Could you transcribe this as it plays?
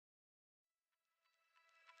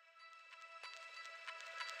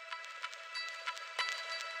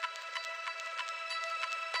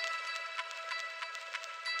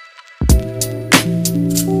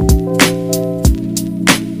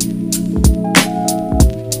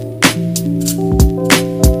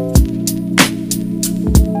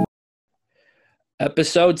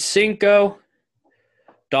Episode Cinco,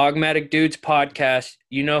 Dogmatic Dudes podcast.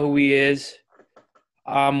 You know who he is.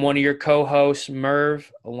 I'm one of your co-hosts, Merv,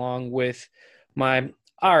 along with my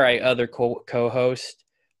other co-host,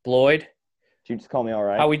 Bloyd. Did you just call me all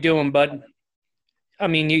right? How we doing, bud? I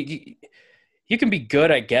mean, you can be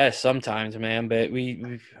good, I guess, sometimes, man. But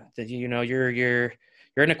you're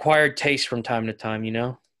an acquired taste from time to time, you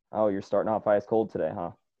know. Oh, you're starting off ice cold today,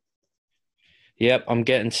 huh? Yep, I'm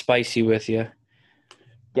getting spicy with you.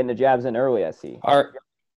 Getting the jabs in early, I see.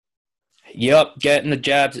 Yep, getting the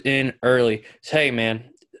jabs in early. So, hey, man,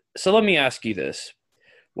 so let me ask you this.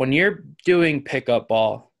 When you're doing pickup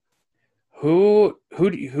ball, who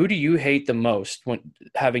do you hate the most when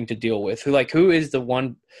having to deal with? Who is the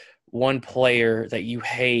one player that you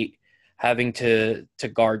hate having to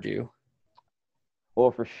guard you?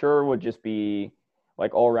 Well, for sure would just be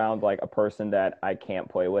like all around like a person that I can't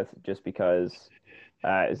play with just because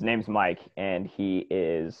his name's Mike and he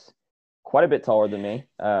is quite a bit taller than me,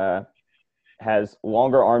 has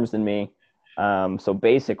longer arms than me. So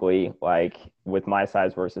basically, like with my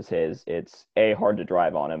size versus his, it's A, hard to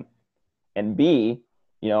drive on him, and B,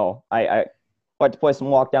 I like to play some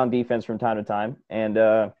walk down defense from time to time,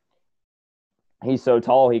 and he's so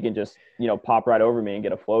tall he can just pop right over me and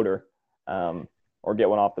get a floater, or get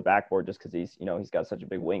one off the backboard just because he's got such a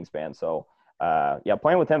big wingspan. So yeah,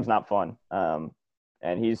 playing with him's not fun,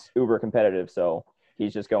 and he's uber competitive, so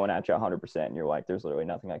he's just going at you 100%, and you're like, there's literally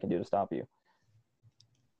nothing I can do to stop you.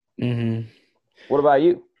 Mm-hmm. What about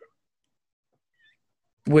you?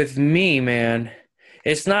 With me, man,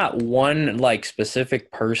 it's not one like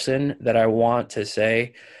specific person that I want to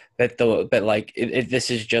say that this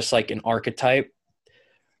is just like an archetype.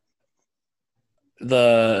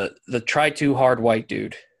 The try too hard white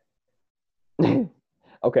dude.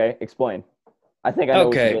 Okay, explain. I think I know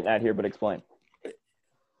what you're Okay. getting at here, but explain.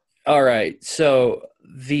 All right. So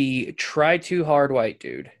the try too hard white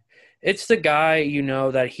dude. It's the guy,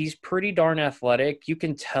 that he's pretty darn athletic. You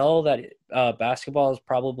can tell that basketball is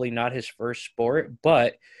probably not his first sport,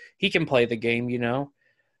 but he can play the game,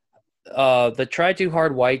 The try too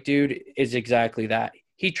hard white dude is exactly that.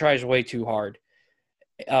 He tries way too hard.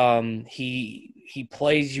 He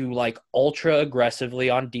plays you like ultra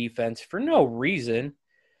aggressively on defense for no reason.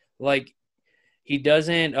 Like he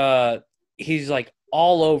doesn't he's like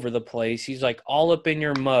all over the place. He's like all up in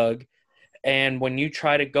your mug. And when you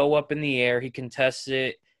try to go up in the air, he contests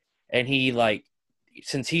it. And he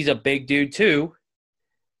since he's a big dude too,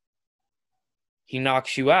 he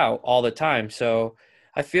knocks you out all the time. So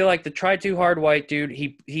I feel like the try too hard white dude,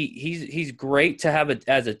 he's great to have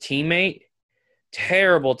as a teammate.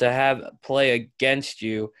 Terrible to have play against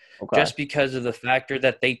you, Okay. just because of the factor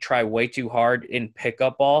that they try way too hard in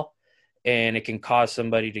pickup ball, and it can cause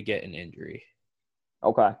somebody to get an injury.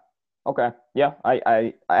 Okay. Yeah,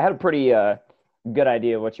 I had a pretty good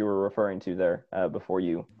idea of what you were referring to there before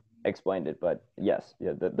you explained it. But yes,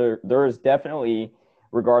 yeah, there is definitely,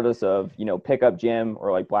 regardless of pickup gym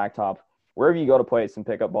or like blacktop, wherever you go to play some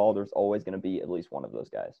pickup ball, there's always going to be at least one of those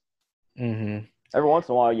guys. Mm-hmm. Every once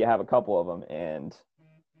in a while, you have a couple of them, and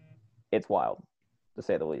it's wild, to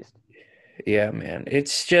say the least. Yeah, man.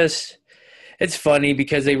 It's funny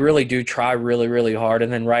because they really do try really, really hard,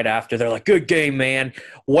 and then right after they're like, "Good game, man.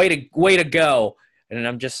 Way to go." And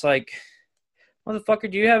I'm just like,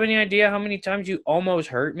 "Motherfucker, do you have any idea how many times you almost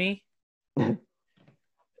hurt me?"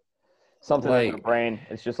 Something in their brain.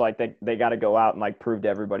 It's just like they got to go out and like prove to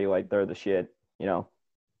everybody like they're the shit,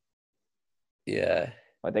 Yeah.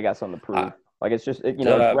 Like they got something to prove. Like it's just it's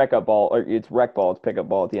rec up ball, or it's rec ball, it's pickup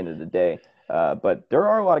ball at the end of the day. But there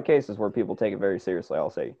are a lot of cases where people take it very seriously.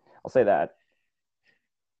 I'll say that.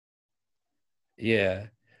 Yeah.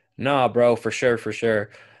 No, bro, for sure.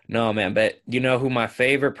 No, man, but you know who my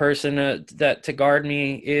favorite person to guard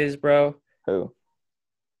me is, bro? Who?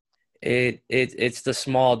 It's the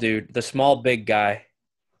small dude, the small big guy.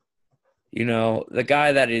 The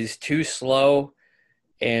guy that is too slow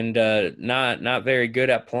and not very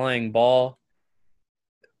good at playing ball.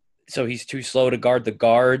 So he's too slow to guard the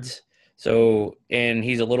guards. And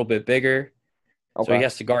he's a little bit bigger. Okay. So he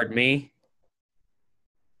has to guard me.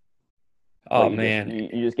 Oh, man.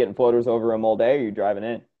 You just getting floaters over him all day, or you driving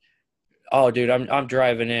in? Oh, dude, I'm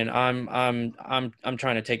driving in. I'm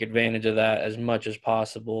trying to take advantage of that as much as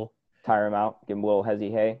possible. Tire him out, give him a little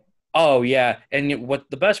hezzy hay. Oh yeah, and what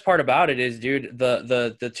the best part about it is, dude,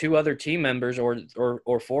 the two other team members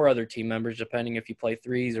or four other team members, depending if you play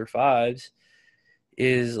threes or fives,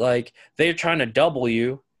 is like they're trying to double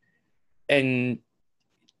you, and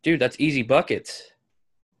dude, that's easy buckets.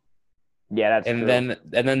 Yeah, that's true. And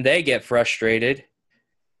then they get frustrated.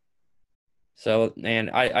 So, and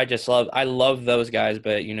I love those guys,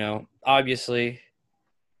 but obviously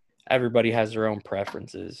everybody has their own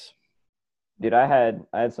preferences. Dude, I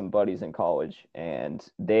had some buddies in college, and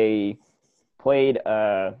they played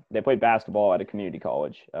basketball at a community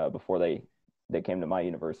college before they came to my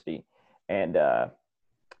university, and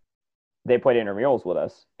they played intramurals with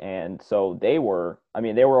us, and so they were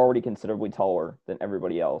already considerably taller than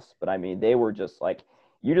everybody else, but I mean they were just like,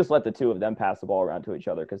 you just let the two of them pass the ball around to each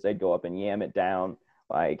other because they'd go up and yam it down.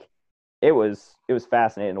 Like it was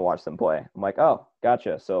fascinating to watch them play. I'm like, oh,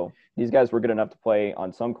 gotcha. So these guys were good enough to play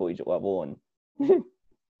on some collegiate level, and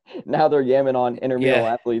now they're yamming on intramural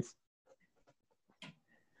Yeah, athletes.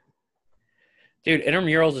 dude,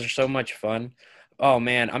 intramurals are so much fun. Oh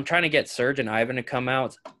man, I'm trying to get Serge and Ivan to come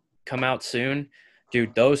out soon.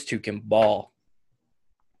 Dude, those two can ball.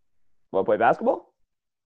 Well, play basketball?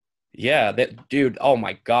 Yeah, that dude. Oh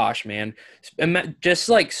my gosh, man! Just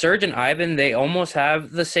like Serge and Ivan, they almost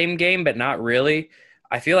have the same game, but not really.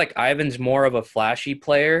 I feel like Ivan's more of a flashy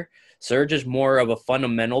player. Serge is more of a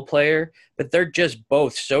fundamental player, but they're just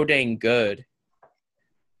both so dang good.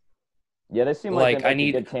 Yeah, they seem like they Like I make a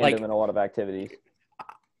need good tandem like in a lot of activities.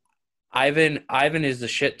 Ivan is the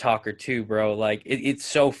shit talker too, bro. Like it's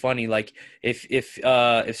so funny. Like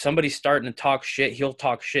if somebody's starting to talk shit, he'll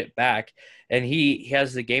talk shit back, and he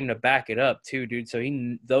has the game to back it up too, dude. So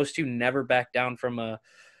those two never back down from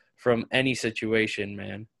any situation,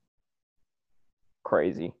 man.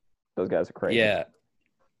 Crazy. Those guys are crazy. Yeah,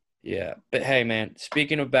 yeah. But hey, man,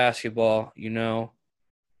 speaking of basketball,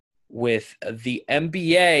 with the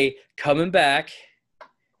NBA coming back,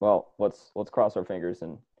 Well, let's cross our fingers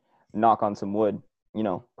and knock on some wood, you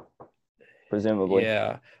know, presumably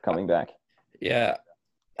yeah, coming back. yeah.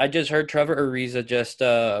 I just heard Trevor Ariza just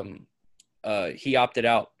he opted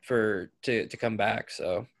out to come back,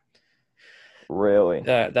 so Really?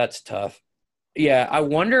 that's tough. Yeah, I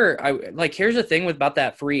wonder. I like. Here's the thing about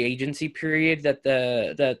that free agency period that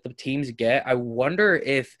the teams get. I wonder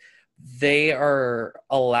if they are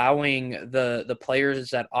allowing the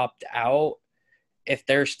players that opt out if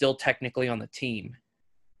they're still technically on the team.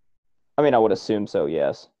 I mean, I would assume so,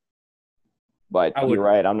 yes. But I you're would.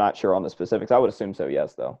 right. I'm not sure on the specifics. I would assume so,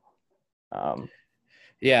 yes, though. Um,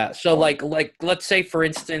 Yeah. So or like let's say for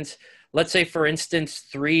instance,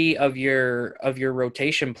 three of your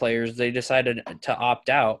rotation players they decided to opt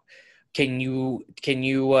out. Can you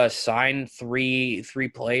sign three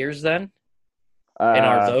players then? And uh,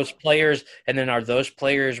 are those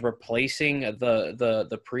players replacing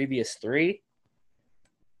the previous three?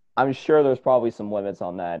 I'm sure there's probably some limits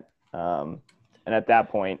on that. And at that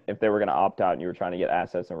point, if they were going to opt out and you were trying to get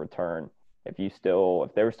assets in return, if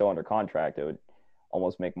they were still under contract, it would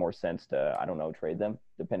almost make more sense to, I don't know, trade them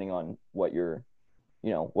depending on what you're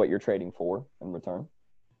trading for in return.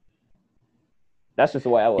 That's just the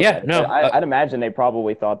way I look Yeah, at it. But no, I'd imagine they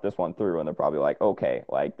probably thought this one through, and they're probably like, okay,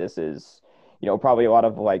 like this is, probably a lot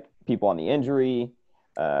of like people on the injury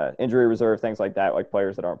reserve, things like that, like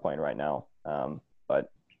players that aren't playing right now.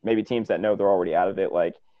 But maybe teams that know they're already out of it.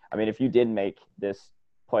 Like, I mean, if you did make this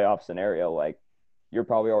playoff scenario, like you're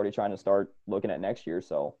probably already trying to start looking at next year.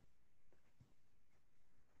 So,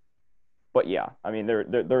 but yeah, I mean,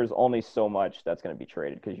 there's only so much that's going to be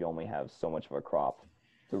traded because you only have so much of a crop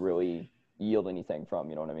to really yield anything from.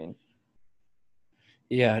 You know what I mean?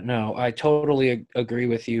 yeah, no, I totally agree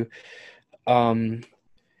with you. Um,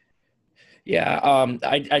 yeah,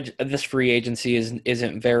 this free agency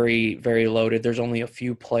isn't very loaded. There's only a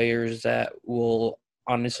few players that will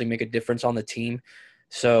honestly make a difference on the team,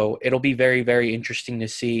 so it'll be very interesting to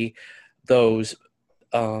see those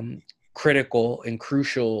um, critical and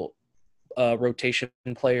crucial rotation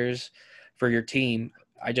players for your team.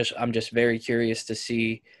 I'm just very curious to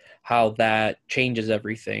see how that changes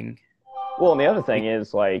everything. Well, and the other thing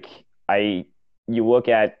is like you look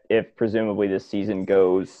at if presumably this season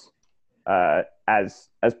goes as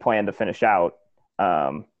planned to finish out,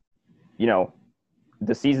 um, you know,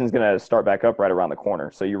 the season's going to start back up right around the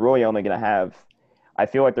corner. So you're really only going to have. I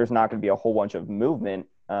feel like there's not going to be a whole bunch of movement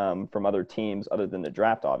from other teams other than the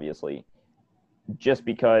draft, obviously, just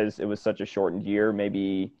because it was such a shortened year.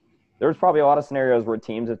 Maybe there was probably a lot of scenarios where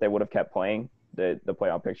teams, if they would have kept playing, the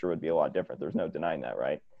playoff picture would be a lot different. There's no denying that,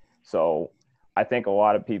 right? So I think a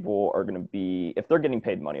lot of people are going to be, if they're getting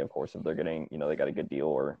paid money, of course, if they're getting, they got a good deal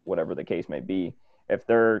or whatever the case may be, if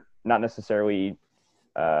they're not necessarily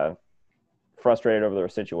uh, frustrated over their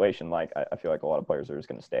situation, like I feel like a lot of players are just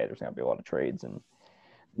going to stay. There's going to be a lot of trades and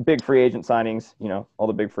big free agent signings. All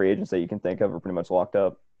the big free agents that you can think of are pretty much locked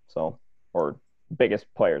up. So, or biggest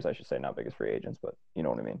players, I should say, not biggest free agents, but you know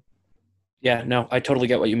what I mean. Yeah, no, I totally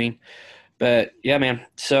get what you mean. But yeah, man.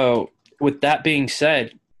 So with that being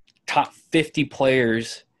said, top 50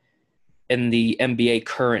 players in the NBA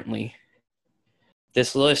currently.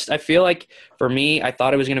 This list, I feel like for me, I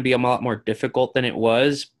thought it was going to be a lot more difficult than it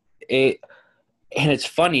was. And it's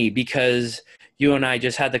funny because you and I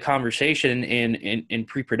just had the conversation in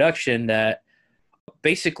pre-production that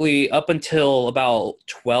basically up until about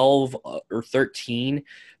 12 or 13,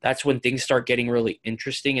 that's when things start getting really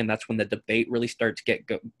interesting, and that's when the debate really starts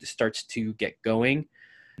to get going.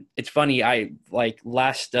 It's funny, I like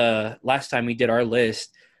last time we did our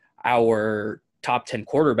list, our top 10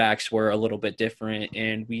 quarterbacks were a little bit different,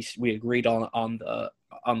 and we agreed on the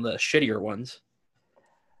shittier ones.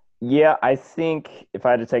 Yeah, I think if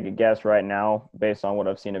I had to take a guess right now, based on what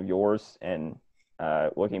I've seen of yours and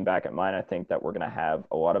looking back at mine, I think that we're going to have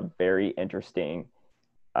a lot of very interesting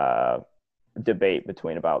uh, debate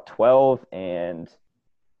between about 12 and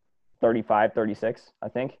 35, 36, I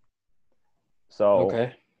think. So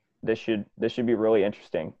Okay. this should be really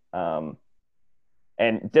interesting.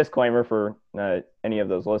 And disclaimer for any of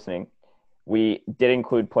those listening, we did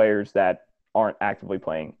include players that aren't actively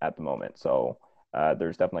playing at the moment. So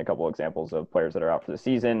there's definitely a couple examples of players that are out for the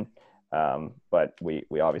season, but we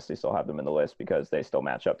obviously still have them in the list because they still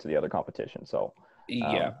match up to the other competition. So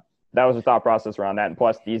Yeah. um, that was the thought process around that. And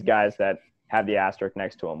plus, these guys that have the asterisk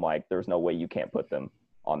next to them, like there's no way you can't put them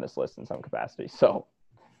on this list in some capacity. So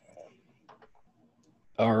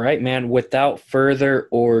All right, man. Without further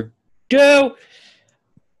ado,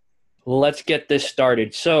 let's get this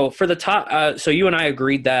started. So for the top, so you and I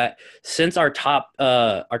agreed that since our top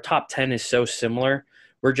 10 is so similar,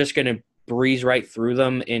 we're just going to breeze right through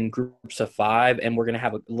them in groups of 5, and we're going to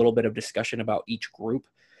have a little bit of discussion about each group,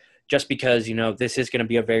 just because this is going to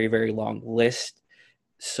be a very, very long list.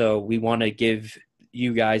 So we want to give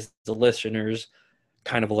you guys, the listeners,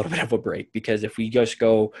 kind of a little bit of a break, because if we just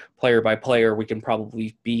go player by player, we can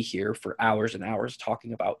probably be here for hours and hours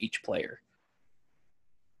talking about each player.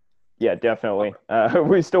 yeah, definitely.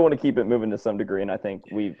 We still want to keep it moving to some degree, and I think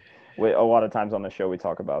we a lot of times on the show we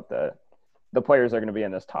talk about the players are going to be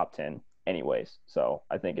in this top 10 anyways. So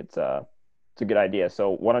I think it's a good idea.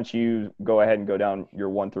 So why don't you go ahead and go down your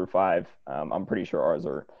 1 through 5? I'm pretty sure ours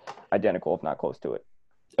are identical, if not close to it.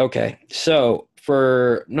 Okay, so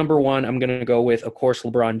for number 1, I'm going to go with, of course,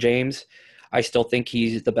 LeBron James. I still think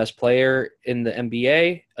he's the best player in the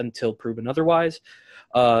NBA until proven otherwise.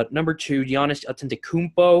 Number 2, Giannis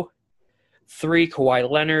Antetokounmpo. 3, Kawhi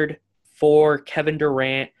Leonard. 4, Kevin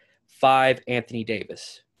Durant. 5, Anthony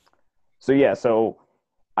Davis. So yeah, so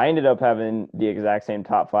I ended up having the exact same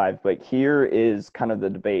top 5, but here is kind of the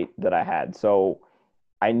debate that I had. So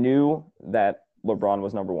I knew that LeBron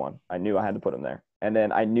was number 1. I knew I had to put him there. And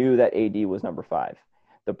then I knew that AD was number 5.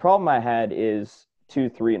 The problem I had is 2,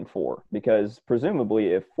 3, and 4, because presumably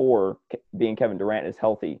if 4, being Kevin Durant, is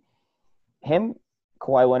healthy, him,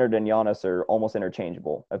 Kawhi Leonard, and Giannis are almost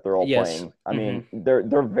interchangeable if they're all Yes. playing. I mean, they're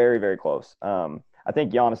very, very close. I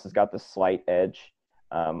think Giannis has got the slight edge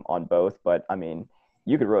on both, but I mean,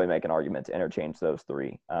 you could really make an argument to interchange those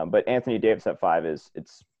 3. But Anthony Davis at 5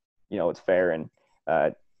 it's fair, and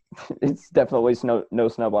it's definitely no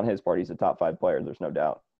snub on his part. He's a top 5 player. There's no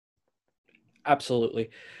doubt. Absolutely.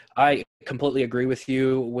 I completely agree with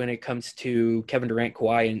you when it comes to Kevin Durant,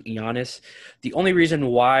 Kawhi, and Giannis. The only reason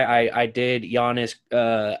why I did Giannis,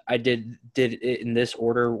 I did it in this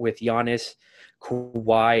order with Giannis,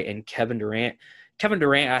 Kawhi, and Kevin Durant. Kevin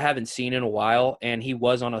Durant, I haven't seen in a while, and he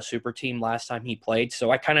was on a super team last time he played.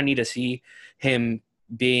 So I kind of need to see him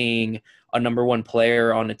being a number 1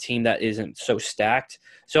 player on a team that isn't so stacked.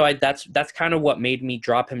 So that's kind of what made me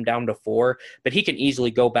drop him down to 4, but he can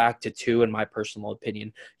easily go back to 2 in my personal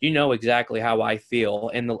opinion. You know exactly how I feel,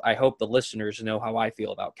 and I hope the listeners know how I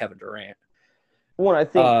feel about Kevin Durant. Well,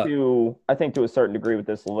 Uh, I think to a certain degree with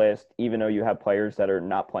this list, even though you have players that are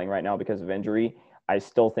not playing right now because of injury, I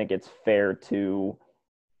still think it's fair to,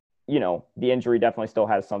 the injury definitely still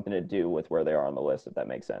has something to do with where they are on the list, if that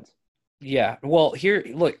makes sense. yeah. Well, here's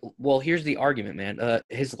the argument, man.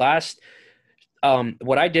 His last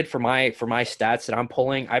what I did for my stats that I'm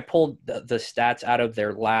pulling, I pulled the stats out of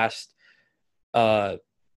their last uh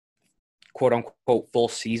quote unquote full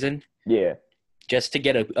season, Yeah. just to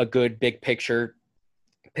get a good big picture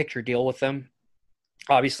deal with them.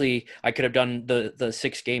 Obviously, I could have done the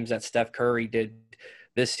 6 games that Steph Curry did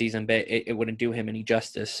this season, but it wouldn't do him any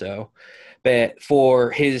justice. So, but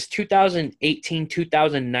for his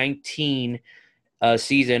 2018-2019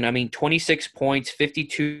 season, I mean, 26 points,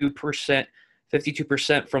 52%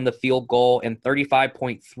 from the field goal, and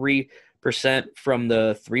 35.3% from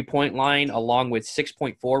the 3-point line, along with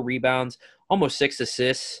 6.4 rebounds, almost 6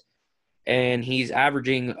 assists, and he's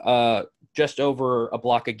averaging just over a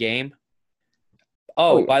block a game.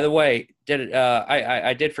 Oh Oh, yeah. by the way,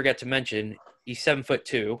 I did forget to mention he's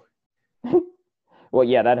 7'2". Well,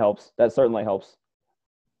 yeah, that helps. That certainly helps.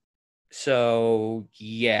 So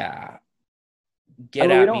yeah, I get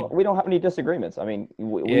mean, we at don't me. we don't have any disagreements. I mean,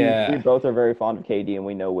 we Yeah, both are very fond of KD, and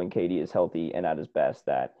we know when KD is healthy and at his best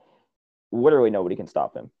that literally nobody can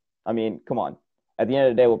stop him. I mean, come on. At the end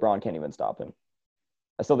of the day, LeBron can't even stop him.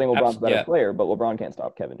 I still think LeBron's a better yeah. player, but LeBron can't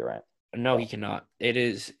stop Kevin Durant. No, he So cannot. It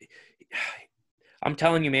is. I'm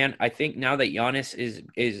telling you, man. I think now that Giannis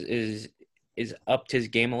is upped his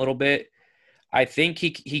game a little bit, I think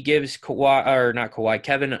he gives Kawhi or not Kawhi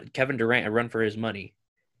Kevin Durant a run for his money.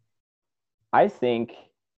 I think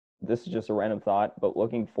this is just a random thought, but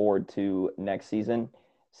looking forward to next season,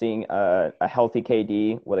 seeing a healthy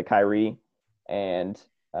KD with a Kyrie and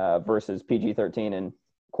versus PG-13 and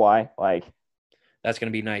Kawhi, like That's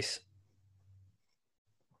gonna be nice.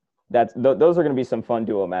 those are going to be some fun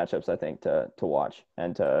duo matchups. I think to watch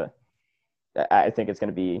and to I think it's going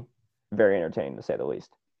to be very entertaining to say the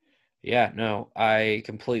least. Yeah, no, I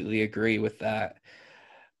completely agree with that.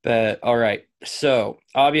 But all right, so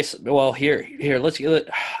obviously, well, here,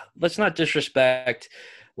 let's not disrespect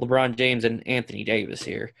LeBron James and Anthony Davis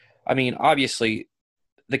here. I mean, obviously,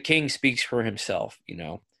 the king speaks for himself. Of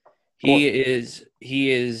course.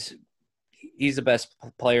 He's the best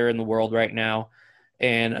player in the world right now,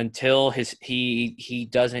 and until he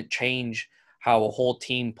doesn't change how a whole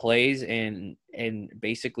team plays and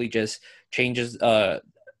basically just changes the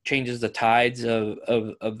tides of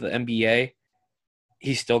the NBA,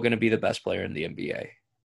 he's still going to be the best player in the NBA.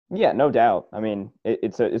 Yeah, no doubt. I mean,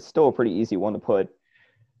 it's still a pretty easy one to put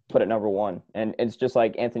at number one, and it's just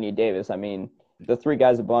like Anthony Davis. I mean, the three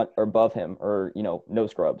guys above him are no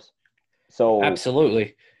scrubs. So,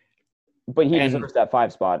 Absolutely. but he And deserves that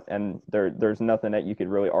five spot, and there's nothing that you could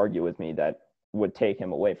really argue with me that would take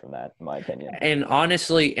him away from that, in my opinion.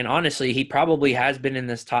 honestly, he probably has been in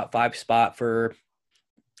this top 5 spot for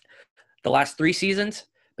the last 3 seasons.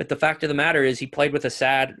 But the fact of the matter is, he played with a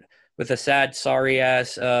sad, sorry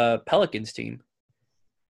ass Pelicans team.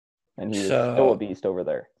 And he was still a So, beast over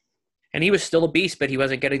there. and he was still a beast, but he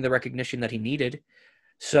wasn't getting the recognition that he needed.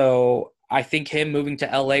 So, I think him moving to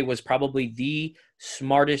LA was probably the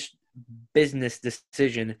smartest business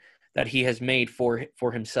decision that he has made for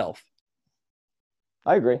himself.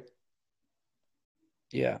 I agree.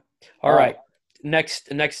 Yeah. All All right, right.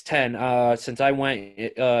 Next 10. Since I went,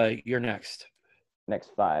 you're next.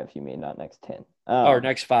 next five, you mean, not next 10. Or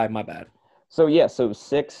next 5, my bad. So yeah, so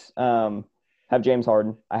six, have James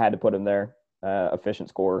Harden. I had to put him there. Efficient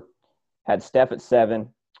scorer. Had Steph at 7.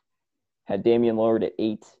 Had Damian Lillard at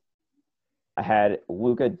 8. I had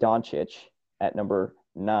Luka Doncic at number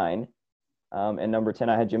 9. And number 10,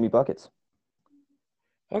 I had Jimmy Buckets.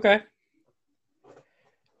 Okay.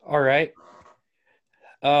 All right.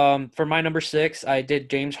 For my number 6, I did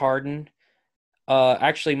James Harden.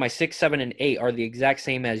 Actually, my 6, 7, and 8 are the exact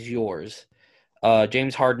same as yours.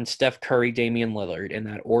 James Harden, Steph Curry, Damian Lillard in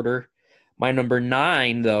that order. My number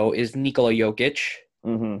 9, though, is Nikola Jokic.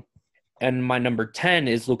 Mm-hmm. And my number 10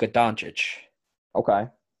 is Luka Doncic. Okay.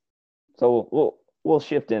 So we'll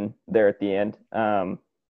shift in there at the end. I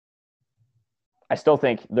still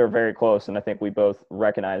think they're very close, and I think we both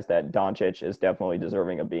recognize that Doncic is definitely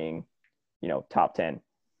deserving of being, top 10.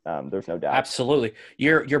 There's no doubt. Absolutely.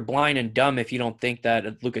 You're blind and dumb if you don't think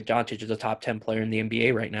that Luka Doncic is a top 10 player in the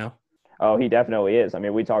NBA right now. Oh, he definitely is. I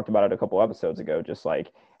mean, we talked about it a couple episodes ago, just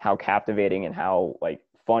like how captivating and how like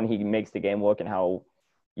fun he makes the game look and how,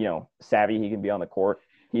 savvy he can be on the court.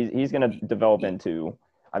 He's going to develop into,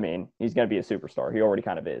 I mean, he's going to be a superstar. He already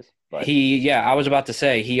kind of is, but Yeah, I was about to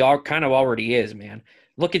say he kind of already is, man.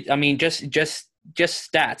 Look at, I mean, just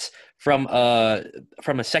stats from a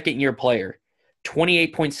second year player: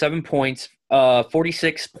 28.7 points,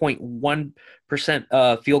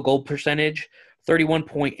 46.1% field goal percentage,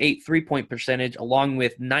 31.8 3-point percentage, along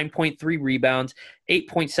with 9.3 rebounds,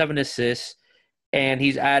 8.7 assists, and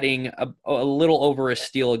he's adding a little over a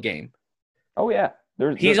steal a game. oh yeah,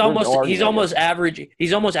 He's there's no almost he's argument almost against it. average.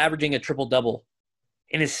 He's almost averaging a triple double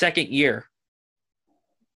in his second year.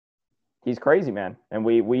 He's crazy, man, and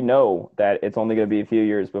we know that it's only going to be a few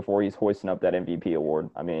years before he's hoisting up that MVP award.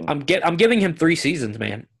 I mean, I'm giving him 3 seasons,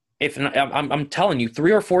 man. If I'm telling you,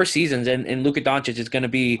 3 or 4 seasons, and Luka Doncic is going to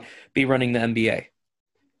be running the NBA.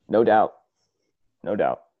 no doubt, no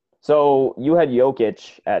doubt. So you had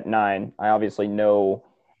Jokic at 9. I obviously know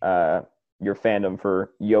your fandom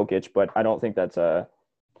for Jokic, but I don't think that's a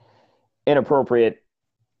inappropriate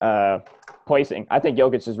uh, placing. I think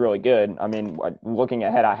Jokic is really good. I mean, looking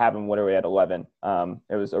ahead, I have him literally at 11.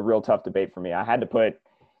 It was a real tough debate for me. I had to put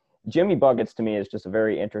Jimmy Buckets. To me is just a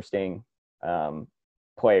very interesting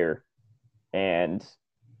player. And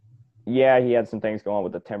yeah, he had some things going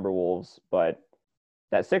with the Timberwolves, but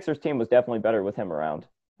that Sixers team was definitely better with him around.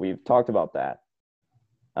 We've talked about that.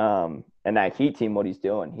 And that Heat team, what he's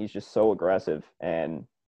doing, he's just so aggressive. And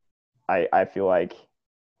I feel like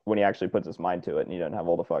when he actually puts his mind to it and he doesn't have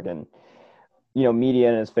all the fucking,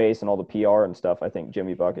 media in his face and all the PR and stuff, I think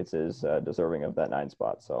Jimmy Buckets is deserving of that 9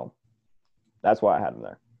 spot. So that's why I had him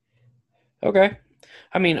there. Okay.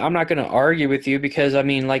 I mean, I'm not going to argue with you because, I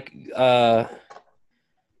mean, like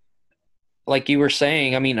you were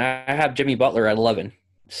saying, I mean, I have Jimmy Butler at 11.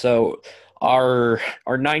 So our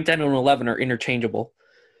 9, 10, and 11 are interchangeable.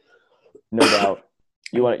 No doubt.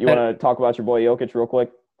 You want to talk about your boy Jokic real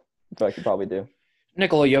quick? I feel like you probably do.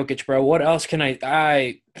 Nikola Jokic, bro. What else can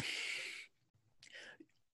I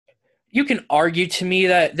you can argue to me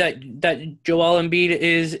that Joel Embiid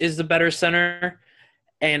is the better center,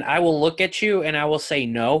 and I will look at you and I will say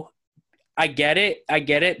no. I get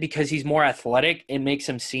it because he's more athletic. It makes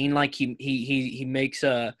him seem like he makes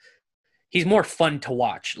he's more fun to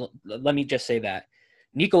watch. Let me just say that.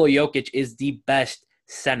 Nikola Jokic is the best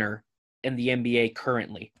center in the NBA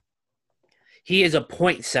currently. He is a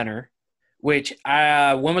point center, which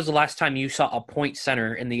when was the last time you saw a point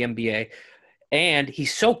center in the NBA? And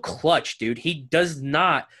he's so clutch, dude. He does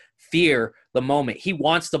not fear the moment. He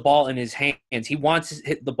wants the ball in his hands. He wants to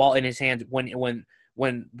hit the ball in his hands when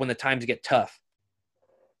the times get tough.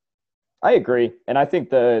 I agree. And I think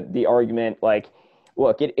the argument, like,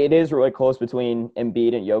 look, it is really close between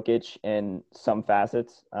Embiid and Jokic in some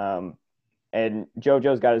facets. And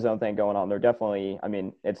JoJo's got his own thing going on. They're definitely, I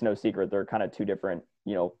mean, it's no secret. They're kind of two different,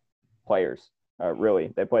 players,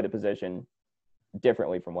 really. They play the position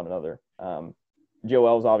differently from one another.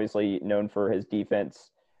 Joel's obviously known for his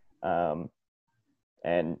defense and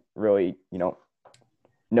really,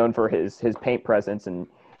 known for his paint presence. And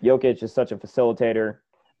Jokic is such a facilitator.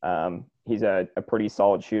 He's a pretty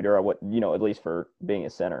solid shooter, at least for being a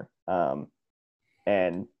center.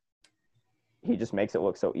 And he just makes it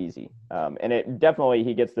look so easy. And it definitely,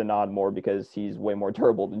 he gets the nod more because he's way more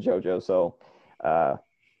durable than JoJo. So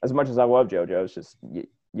as much as I love JoJo, it's just, you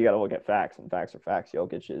got to look at facts, and facts are facts.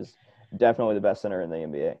 Jokic is definitely the best center in the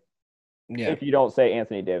NBA. Yeah. If you don't say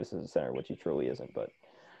Anthony Davis is a center, which he truly isn't, but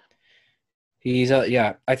he's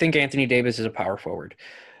I think Anthony Davis is a power forward.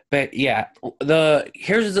 But yeah,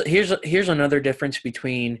 here's another difference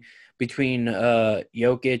between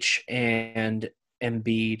Jokic and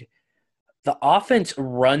Embiid. The offense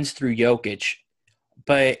runs through Jokic,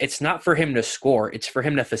 but it's not for him to score. It's for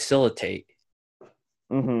him to facilitate.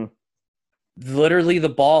 Mm-hmm. Literally, the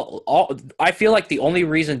ball. I feel like the only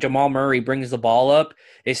reason Jamal Murray brings the ball up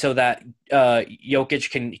is so that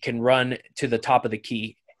Jokic can run to the top of the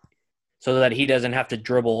key, so that he doesn't have to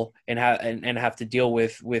dribble and have to deal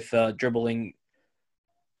with dribbling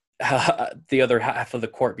the other half of the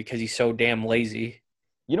court because he's so damn lazy.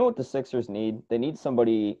 You know what the Sixers need? They need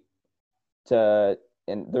somebody to,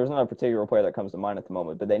 and there's not a particular player that comes to mind at the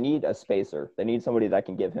moment, but they need a spacer. They need somebody that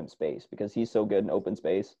can give him space because he's so good in open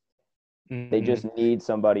space. Mm-hmm. They just need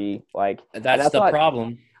somebody like that's the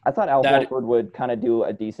problem. I thought Al Horford would kind of do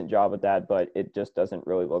a decent job at that, but it just doesn't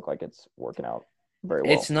really look like it's working out very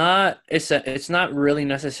well. It's not really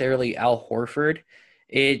necessarily Al Horford.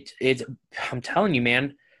 It's I'm telling you,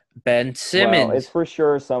 man, Ben Simmons. Well, it's for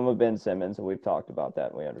sure some of Ben Simmons, and we've talked about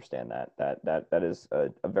that, and we understand that. That is a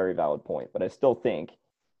very valid point. But I still think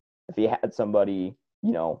if he had somebody,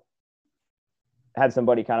 kind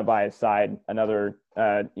of by his side, another,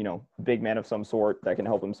 big man of some sort that can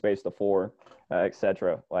help him space the floor,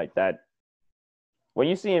 etc. Like that. When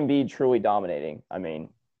you see Embiid truly dominating, I mean,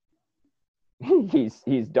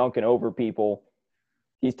 he's dunking over people.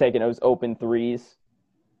 He's taking those open threes.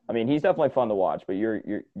 I mean, he's definitely fun to watch, but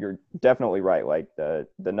you're definitely right. Like the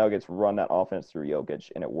Nuggets run that offense through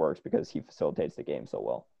Jokic, and it works because he facilitates the game so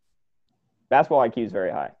well. Basketball IQ is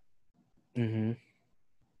very high. Mm-hmm.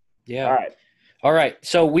 Yeah. All right.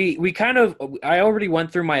 So we kind of, I already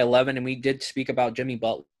went through my 11, and we did speak about Jimmy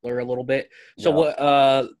Butler a little bit.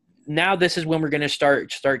 So now this is when we're going to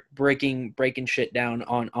start breaking shit down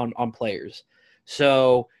on players.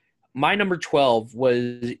 So my number 12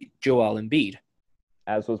 was Joel Embiid.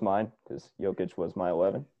 As was mine, because Jokic was my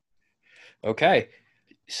 11. Okay.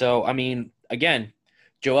 So, I mean, again,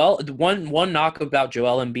 one knock about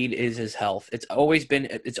Joel Embiid is his health. It's always been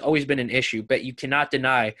an issue, but you cannot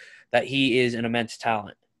deny that he is an immense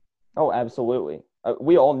talent. Oh, absolutely.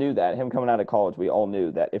 We all knew that. Him coming out of college, we all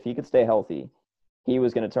knew that if he could stay healthy, he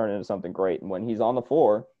was going to turn into something great. And when he's on the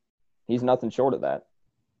floor, he's nothing short of that.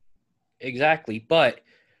 Exactly. But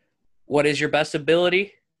what is your best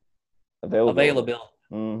ability? Availability.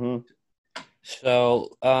 Mm-hmm.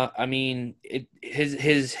 So, I mean,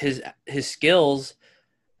 his skills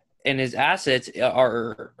and his assets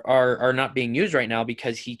are not being used right now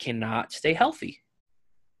because he cannot stay healthy.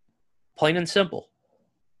 Plain and simple.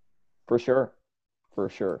 For sure. For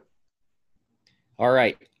sure. All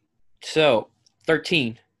right. So,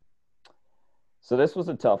 13. So this was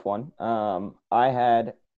a tough one. I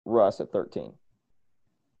had Russ at 13.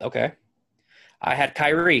 Okay. I had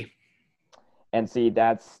Kyrie. And see,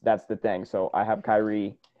 that's the thing. So I have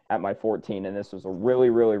Kyrie at my 14, and this was a really,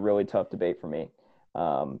 really, really tough debate for me,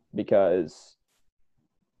 because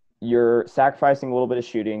you're sacrificing a little bit of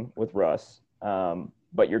shooting with Russ,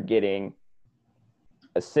 but you're getting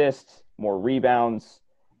assists, more rebounds.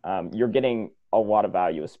 You're getting a lot of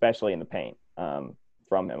value, especially in the paint,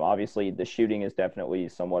 from him. Obviously, the shooting is definitely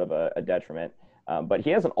somewhat of a detriment, but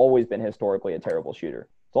he hasn't always been historically a terrible shooter.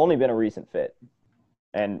 It's only been a recent fit.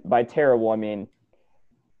 And by terrible, I mean,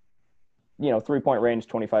 3-point range,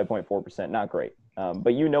 25.4%, not great.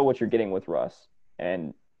 But you know what you're getting with Russ,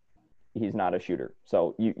 and he's not a shooter.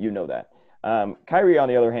 So you know that. Kyrie, on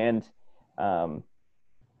the other hand,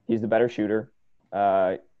 he's the better shooter.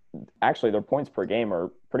 Actually, their points per game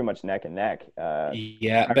are pretty much neck and neck.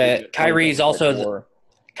 Yeah, but Kyrie's also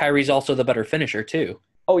the better finisher too.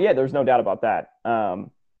 Oh yeah, there's no doubt about that.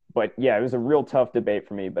 But yeah, it was a real tough debate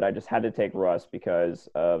for me, but I just had to take Russ because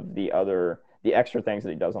of the extra things that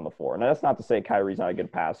he does on the floor. And that's not to say Kyrie's not a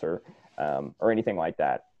good passer, or anything like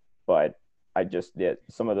that, but I just did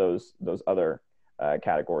some of those other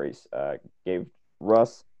categories gave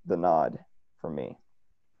Russ the nod for me.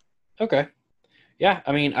 Okay. Yeah,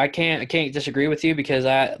 I mean, I can't disagree with you because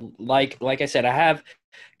I like I said, I have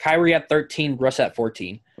Kyrie at 13, Russ at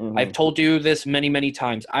 14. Mm-hmm. I've told you this many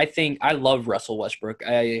times. I think I love Russell Westbrook.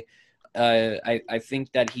 I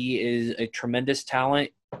think that he is a tremendous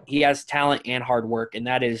talent. He has talent and hard work, and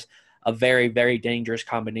that is a very, very dangerous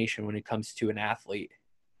combination when it comes to an athlete.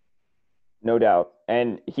 No doubt.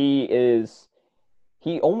 And he's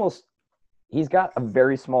got a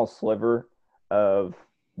very small sliver of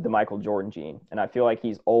the Michael Jordan gene. And I feel like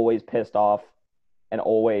he's always pissed off and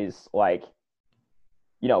always like,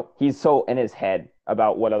 he's so in his head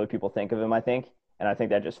about what other people think of him, I think. And I think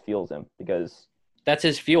that just fuels him because that's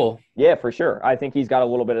his fuel. Yeah, for sure. I think he's got a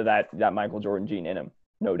little bit of that Michael Jordan gene in him,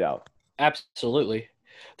 no doubt. Absolutely.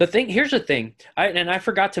 Here's the thing, I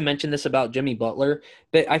forgot to mention this about Jimmy Butler,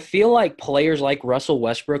 but I feel like players like Russell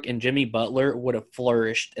Westbrook and Jimmy Butler would have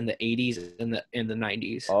flourished in the 80s and the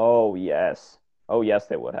 90s. Oh, yes. Oh, yes,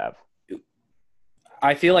 they would have.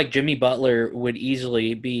 I feel like Jimmy Butler would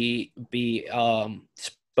easily be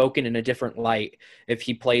spoken in a different light if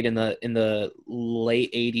he played in the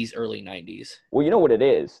late 80s, early 90s. Well, you know what it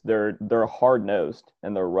is? They're hard-nosed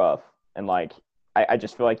and they're rough. And like I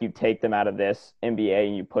just feel like you take them out of this NBA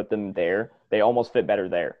and you put them there, they almost fit better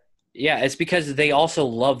there. Yeah, it's because they also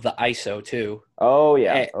love the ISO too. Oh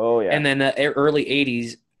yeah. Oh yeah. And then the early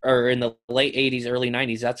 80s or in the late 80s, early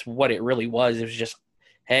 90s, that's what it really was. It was just,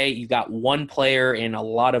 hey, you got one player and a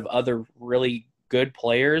lot of other really good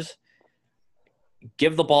players.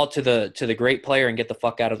 Give the ball to the great player and get the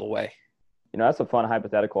fuck out of the way. That's a fun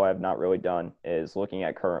hypothetical I have not really done, is looking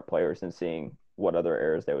at current players and seeing what other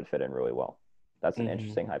eras they would fit in really well. That's an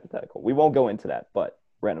interesting hypothetical. We won't go into that, but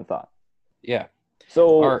random thought. Yeah.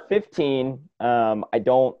 So 15,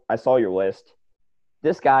 I saw your list.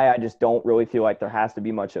 This guy, I just don't really feel like there has to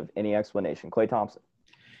be much of any explanation. Klay Thompson.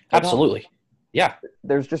 Absolutely. Yeah.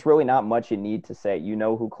 There's just really not much you need to say. You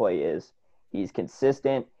know who Klay is. He's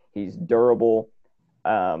consistent. He's durable.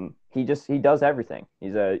 He does everything.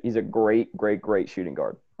 He's a great shooting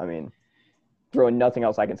guard. I mean, really nothing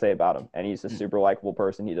else I can say about him. And he's a super likable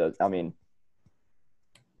person.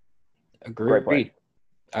 Agreed.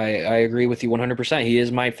 I agree with you 100%. He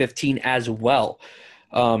is my 15 as well.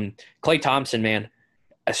 Klay Thompson, man,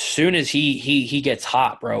 as soon as he gets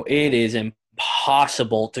hot, bro, it is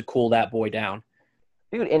impossible to cool that boy down.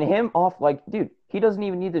 Dude, and him off, he doesn't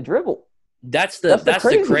even need to dribble. That's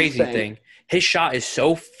the crazy thing. His shot is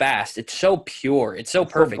so fast. It's so pure. It's so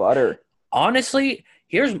perfect. So butter. Honestly,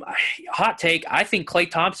 here's my hot take. I think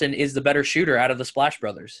Klay Thompson is the better shooter out of the Splash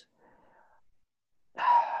Brothers.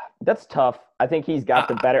 That's tough. I think he's got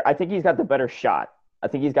the better. I think he's got the better shot. I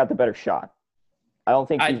don't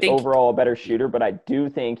think he's overall a better shooter, but I do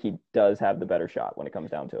think he does have the better shot when it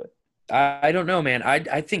comes down to it. I don't know, man.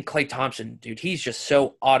 I think Klay Thompson, dude, he's just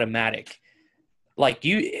so automatic.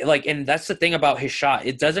 And that's the thing about his shot.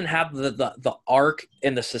 It doesn't have the arc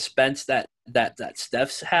and the suspense that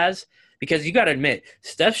Steph's has, because you got to admit,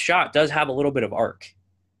 Steph's shot does have a little bit of arc.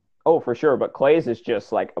 Oh, for sure. But Clay's is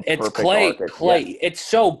just like a It's perfect arc. Clay. It's yeah. Clay.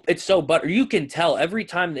 It's so butter. You can tell every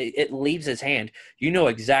time that it leaves his hand, you know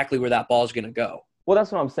exactly where that ball is going to go. Well,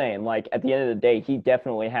 that's what I'm saying. Like at the end of the day, he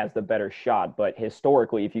definitely has the better shot. But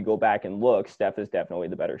historically, if you go back and look, Steph is definitely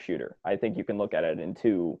the better shooter. I think you can look at it in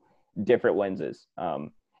two different lenses.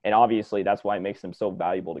 And obviously, that's why it makes them so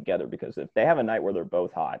valuable together. Because if they have a night where they're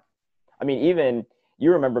both hot, I mean, even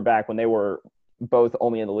you remember back when they were both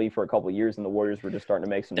only in the league for a couple of years, and the Warriors were just starting to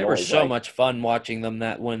make some They were noise. so Like, much fun watching them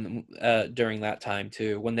that when during that time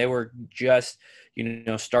too, when they were just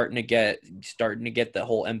starting to get the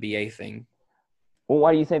whole NBA thing. well,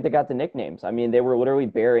 why do you think they got the nicknames? I mean, they were literally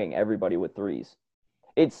burying everybody with threes.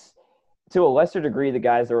 It's to a lesser degree the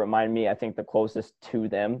guys that remind me, I think, the closest to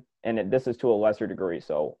them, and this is to a lesser degree,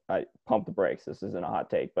 so I pump the brakes. This isn't a hot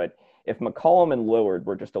take, but if McCollum and Lillard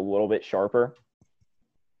were just a little bit sharper,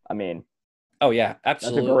 I mean, Oh yeah, that's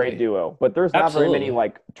a great absolutely, duo. But there's not very many absolutely.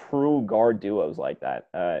 like true guard duos like that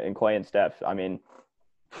in Clay and Steph. I mean,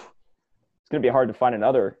 it's going to be hard to find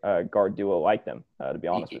another guard duo like them, to be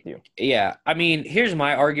honest with you. Yeah, I mean, here's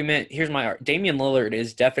my argument. Damian Lillard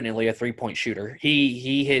is definitely a 3-point shooter.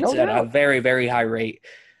 He hits No at a doubt. very very high rate.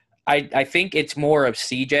 I think it's more of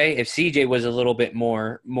CJ. If CJ was a little bit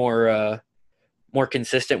more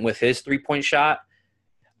consistent with his 3-point shot,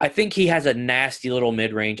 I think he has a nasty little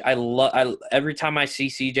mid range. I every time I see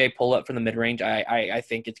CJ pull up from the mid range, I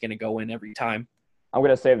think it's going to go in every time. I'm going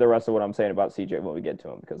to save the rest of what I'm saying about CJ when we get to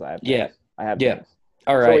him because I have Yeah, things. I have yeah. things.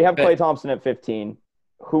 All So we right, have but Klay Thompson at 15.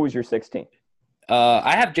 Who was your 16?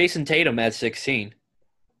 I have Jason Tatum at 16.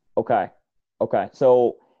 Okay. Okay.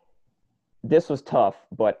 So this was tough,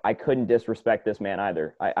 but I couldn't disrespect this man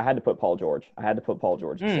either. I had to put Paul George. I had to put Paul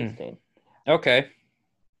George at Hmm. 16. Okay.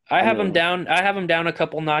 I mean, I have him down a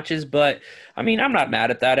couple notches, but I mean, I'm not mad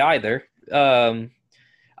at that either. I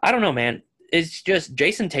don't know, man. It's just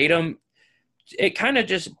Jason Tatum. It kind of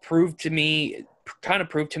proved to me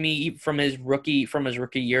from his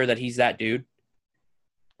rookie year that he's that dude.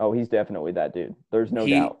 oh, he's definitely that dude. There's no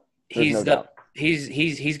He doubt. There's no he's the doubt.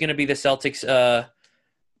 he's going to be the Celtics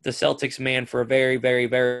man for a very very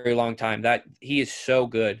very long time. That he is so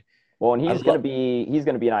good. Well, and I love he's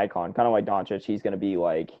gonna be an icon, kind of like Doncic. He's gonna be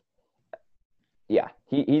like, yeah,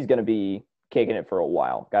 he's gonna be kicking it for a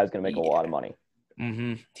while. Guy's gonna make a lot of money.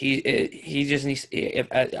 he just needs. If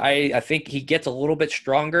I think he gets a little bit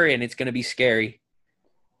stronger, and it's going to be scary.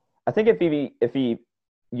 I think if he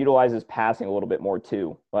utilizes passing a little bit more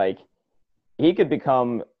too, like he could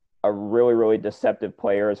become a really really deceptive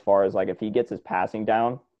player as far as like if he gets his passing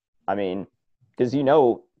down. I mean, because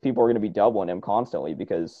people are going to be doubling him constantly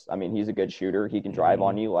because I mean he's a good shooter. He can drive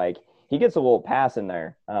on Mhm. you. Like he gets a little pass in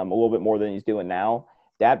there, a little bit more than he's doing now.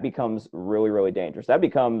 That becomes really really dangerous. That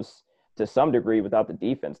becomes to some degree without the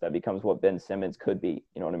defense. That becomes what Ben Simmons could be.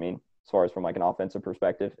 You know what I mean? As far as from like an offensive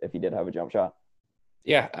perspective, if he did have a jump shot.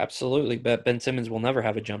 Yeah, absolutely. But Ben Simmons will never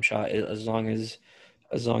have a jump shot as long as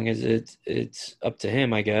it's up to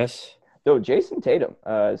him, I guess. So Jason Tatum,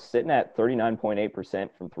 sitting at 39.8%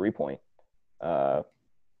 from 3 point. Uh,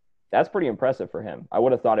 that's pretty impressive for him. I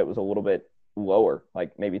would have thought it was a little bit lower,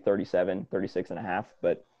 like maybe 37, 36 and a half,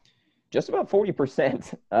 but just about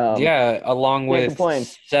 40%. Yeah, along Can't with complain.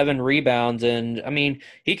 7 rebounds, and I mean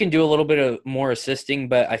he can do a little bit of more assisting,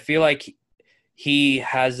 but I feel like he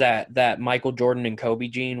has that Michael Jordan and Kobe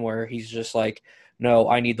gene where he's just like, no,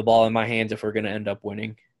 I need the ball in my hands if we're going to end up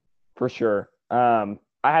winning. For sure. I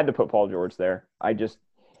had to put Paul George there.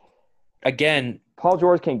 Again, Paul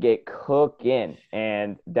George can get cooking,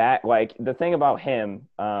 and that like the thing about him,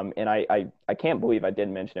 and I can't believe I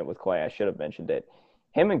didn't mention it with Clay. I should have mentioned it.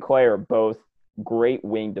 Him and Clay are both great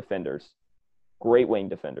wing defenders. Great wing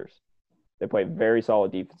defenders. They play very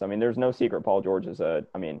solid defense. I mean, there's no secret Paul George is a.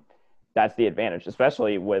 I mean, that's the advantage,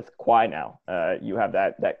 especially with Kawhi now. You have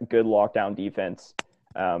that good lockdown defense,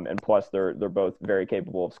 and plus they're both very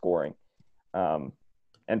capable of scoring. Um,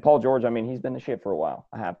 and Paul George, I mean, he's been the shit for a while.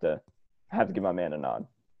 I have to give my man a nod.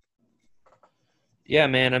 yeah,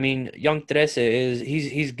 man. I mean, Young Teresa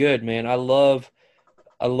he's good, man. I love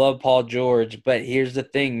Paul George, but here's the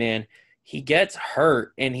thing, man. He gets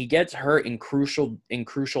hurt, and he gets hurt in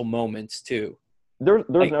crucial moments too. There's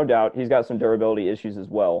Like, no doubt he's got some durability issues as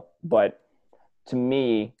well. But to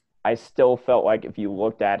me, I still felt like if you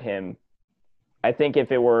looked at him, I think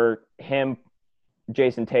if it were him,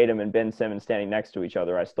 Jason Tatum, and Ben Simmons standing next to each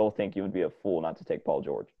other, I still think you would be a fool not to take Paul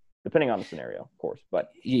George, depending on the scenario, of course.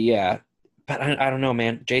 But yeah, but I don't know,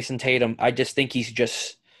 man. Jason Tatum, I just think he's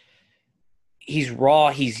raw.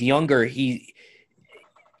 He's younger. He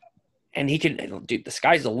can, dude. The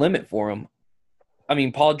sky's the limit for him. I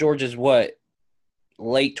mean, Paul George is what,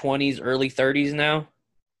 late 20s, early 30s now.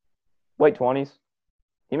 late 20s.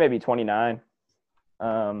 He may be 29.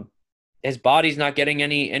 His body's not getting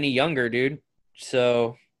any younger, dude.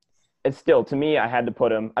 So It's still, to me, I had to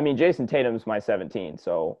put him. I mean, Jason Tatum's my 17,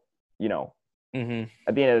 so you know, mhm.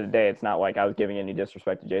 at the end of the day, it's not like I was giving any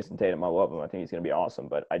disrespect to Jason Tatum. I love him. I think he's going to be awesome.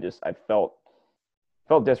 But I felt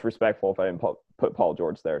disrespectful if I didn't put Paul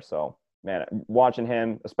George there. So, man, watching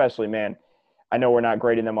him, especially, man, I know we're not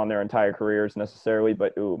grading them on their entire careers necessarily,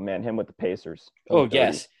 but, ooh, man, him with the Pacers. That was Oh, dirty.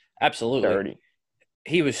 yes. Absolutely. Dirty.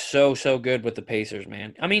 He was so good with the Pacers,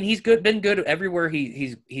 man. I mean, been good everywhere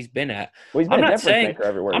he's been at. Well, he's been I'm a not difference saying maker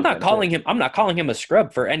everywhere he's been, too. I'm not calling him a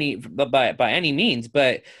scrub for any by any means,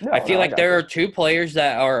 but I No, feel no, I like got there you. are two players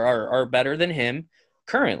that are better than him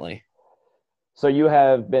currently. So you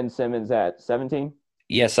have Ben Simmons at 17?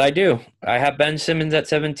 Yes, I do. I have Ben Simmons at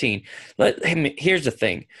 17. Here's the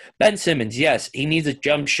thing. Ben Simmons, yes, he needs a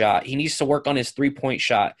jump shot. He needs to work on his three-point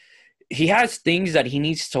shot. He has things that he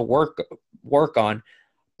needs to work on.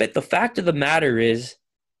 But the fact of the matter is,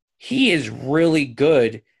 he is really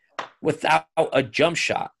good without a jump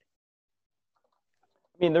shot.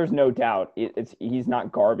 I mean, there's no doubt he's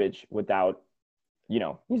not garbage without,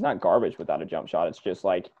 he's not garbage without a jump shot. It's just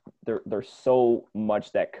like there's so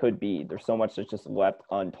much that could be. There's so much that's just left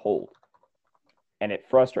untold. And it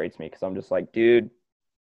frustrates me because I'm just like, dude,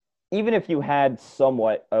 even if you had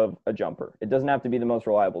somewhat of a jumper, it doesn't have to be the most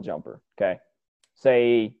reliable jumper, okay?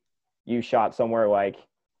 Say you shot somewhere like,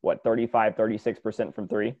 36% from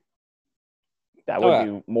three? That would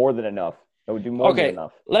do more than enough. That would do more than Okay,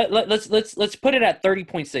 enough. let's put it at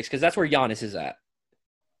 30.6 because that's where Giannis is at.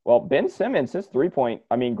 Well, Ben Simmons, his 3-point,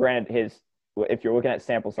 I mean, granted, if you're looking at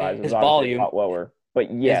sample size, is His obviously a volume, lot lower.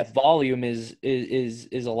 But yes, his volume is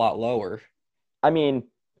a lot lower. I mean,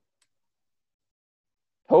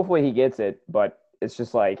 hopefully he gets it, but it's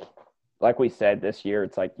just like we said this year,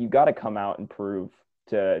 it's like you got to come out and prove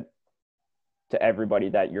to everybody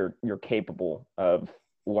that you're capable of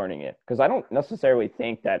learning it. Because I don't necessarily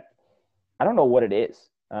think that I don't know what it is.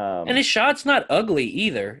 And his shot's not ugly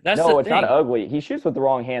either. That's No, the it's not thing. ugly. He shoots with the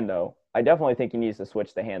wrong hand, though. I definitely think he needs to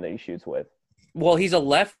switch the hand that he shoots with. Well, he's a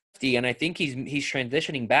lefty, and I think he's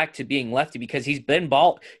transitioning back to being lefty because he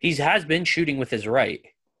has been shooting with his right.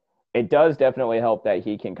 It does definitely help that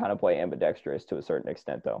he can kind of play ambidextrous to a certain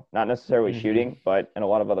extent, though. Not necessarily shooting, but in a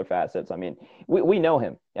lot of other facets. I mean, we know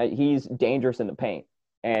him. He's dangerous in the paint,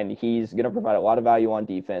 and he's going to provide a lot of value on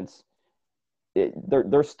defense.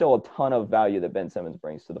 There's still a ton of value that Ben Simmons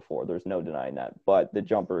brings to the floor. There's no denying that. But the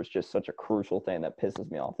jumper is just such a crucial thing that pisses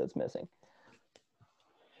me off that's missing.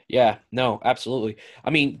 Yeah, no, absolutely. I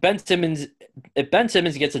mean, if Ben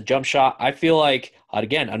Simmons gets a jump shot, I feel like,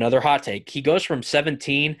 again, another hot take. He goes from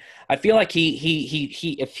 17. I feel like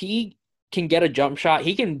he if he can get a jump shot,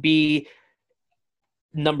 he can be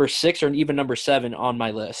number 6 or even number 7 on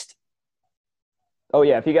my list. Oh,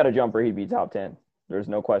 yeah, if he got a jumper, he'd be top 10. There's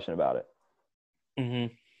no question about it.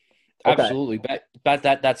 Mm-hmm. Okay. Absolutely. But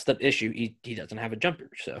that's the issue. He doesn't have a jumper,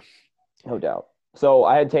 so. No doubt. So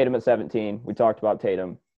I had Tatum at 17. We talked about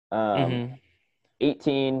Tatum. Mm-hmm.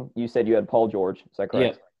 18, you said you had Paul George. Is that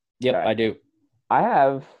correct? Yep, Okay. I do. I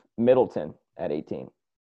have Middleton at 18.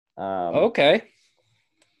 Okay.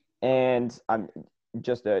 And I'm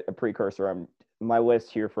just a precursor. My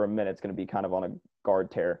list here for a minute is going to be kind of on a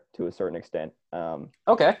guard tear to a certain extent.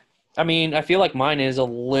 Okay. I mean, I feel like mine is a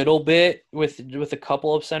little bit with a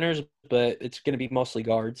couple of centers, but it's going to be mostly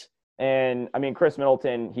guards. And I mean, Chris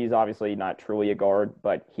Middleton, he's obviously not truly a guard,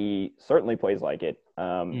 but he certainly plays like it.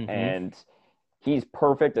 And he's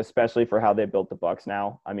perfect, especially for how they built the Bucks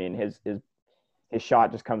now. I mean, his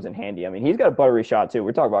shot just comes in handy. I mean, he's got a buttery shot too. We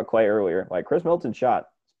were talking about Clay earlier. Like Chris Middleton's shot,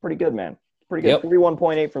 it's pretty good, man. It's pretty good. Yep.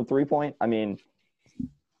 41.8 from 3-point. I mean,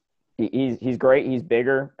 he's great. He's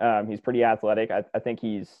bigger. He's pretty athletic. I think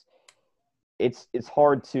it's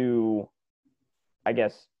hard to, I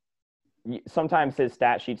guess, sometimes his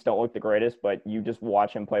stat sheets don't look the greatest, but you just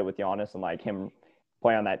watch him play with Giannis and like him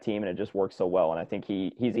play on that team, and it just works so well. And I think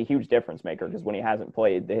he's a huge difference maker because when he hasn't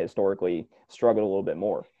played, they historically struggled a little bit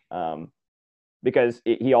more. Because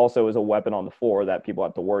he also is a weapon on the floor that people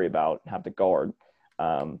have to worry about, have to guard.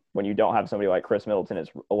 When you don't have somebody like Chris Middleton, it's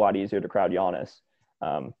a lot easier to crowd Giannis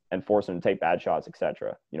and force him to take bad shots,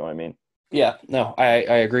 etc. You know what I mean? Yeah, no, I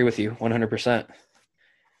agree with you 100%.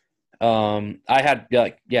 I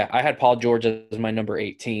had Paul George as my number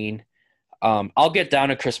 18. I'll get down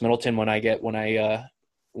to Chris Middleton when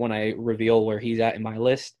I reveal where he's at in my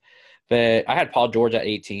list. But I had Paul George at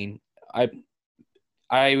 18.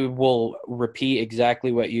 I will repeat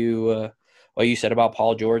exactly what you said about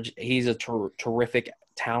Paul George. He's a terrific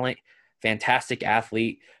talent, fantastic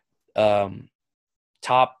athlete.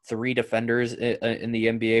 top 3 defenders in the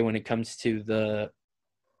NBA when it comes to the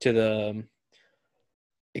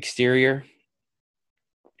exterior.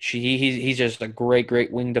 He's just a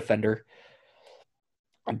great wing defender.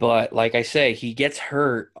 But like I say, he gets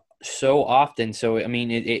hurt so often. So I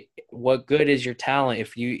mean, what good is your talent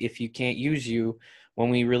if you can't use you when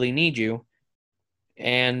we really need you?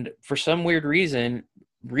 And for some weird reason,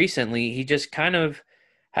 recently he just kind of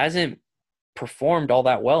hasn't performed all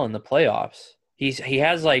that well in the playoffs. He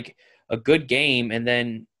has like a good game, and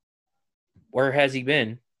then where has he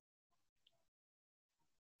been?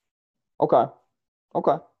 Okay.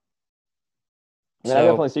 Okay. I mean, I So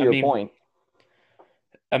definitely see your point.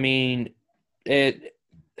 I mean, it.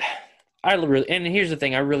 I really, and here's the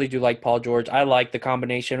thing: I really do like Paul George. I like the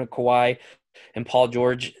combination of Kawhi and Paul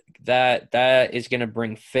George. That is going to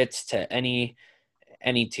bring fits to any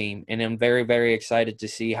team, and I'm very excited to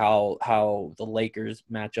see how the Lakers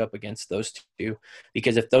match up against those two.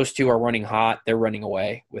 Because if those two are running hot, they're running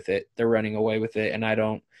away with it. They're running away with it, and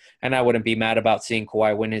I wouldn't be mad about seeing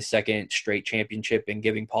Kawhi win his second straight championship and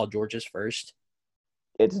giving Paul George his first.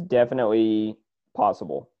 It's definitely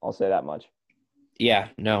possible. I'll say that much. Yeah,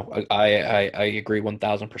 no, I agree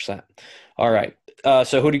 1,000%. All right.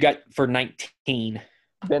 So who do you got for 19?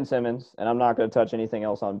 Ben Simmons, and I'm not going to touch anything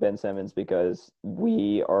else on Ben Simmons because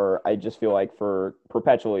I just feel like for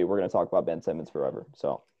perpetually, we're going to talk about Ben Simmons forever.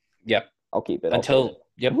 So Yep. I'll keep it.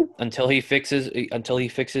 Until he fixes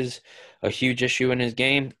a huge issue in his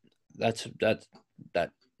game. That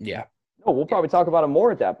yeah. Oh, we'll probably talk about him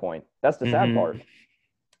more at that point. That's the sad part.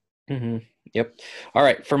 Mm-hmm. Yep. All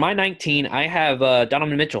right. For my 19, I have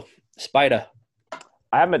Donovan Mitchell, Spida.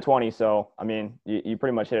 I have him at 20, so I mean, you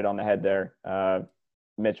pretty much hit it on the head there.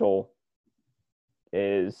 Mitchell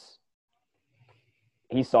he's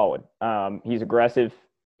solid. He's aggressive.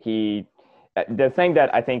 The thing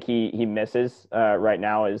that I think he misses right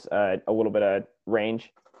now is a little bit of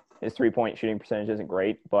range. His 3-point shooting percentage isn't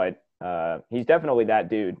great, but he's definitely that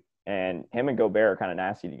dude. And him and Gobert are kind of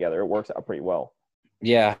nasty together. It works out pretty well.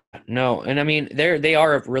 Yeah, no, and I mean they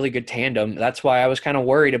are a really good tandem. That's why I was kind of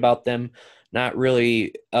worried about them not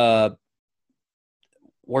really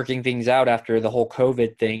working things out after the whole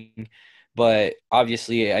COVID thing. But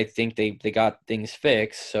obviously, I think they got things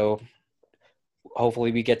fixed. So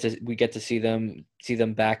hopefully, we get to see them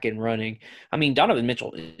back and running. I mean, Donovan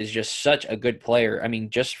Mitchell is just such a good player. I mean,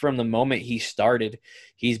 just from the moment he started,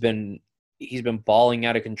 he's been balling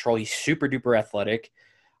out of control. He's super duper athletic.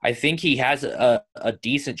 I think he has a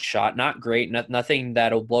decent shot, not great, nothing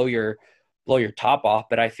that'll blow your top off,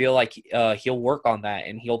 but I feel like he'll work on that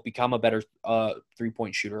and he'll become a better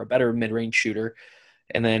 3-point shooter, a better mid-range shooter,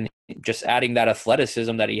 and then just adding that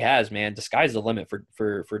athleticism that he has, man, the sky's the limit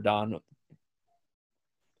for Don.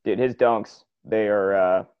 Dude, his dunks, they're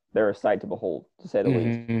a sight to behold, to say the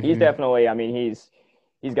least. He's definitely, I mean,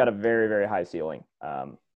 he's got a very high ceiling.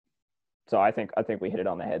 So I think we hit it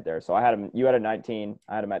on the head there. So you had a 19,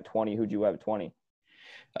 I had him at 20. Who'd you have at 20?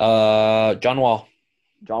 John Wall.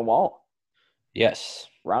 John Wall. Yes.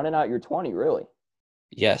 Rounding out your 20, really?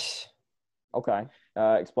 Yes. Okay.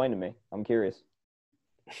 Explain to me. I'm curious.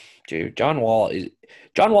 Dude, John Wall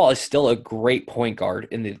is still a great point guard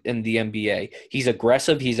in the NBA. He's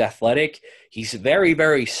aggressive, he's athletic, he's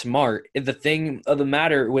very smart. The thing of the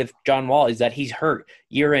matter with John Wall is that he's hurt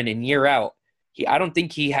year in and year out. I don't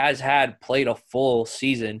think he has played a full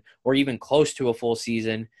season or even close to a full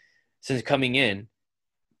season since coming in.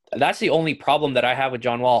 That's the only problem that I have with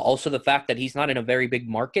John Wall. Also, the fact that he's not in a very big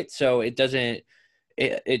market, so it doesn't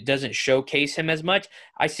showcase him as much.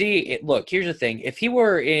 I see it. Look, here's the thing: if he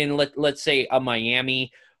were in, let's say, a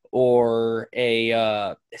Miami or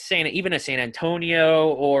even a San Antonio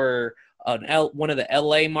or one of the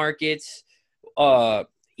LA markets,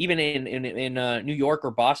 even in New York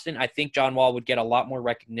or Boston, I think John Wall would get a lot more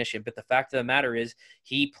recognition. But the fact of the matter is,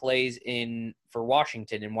 he plays for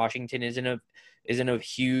Washington, and Washington isn't a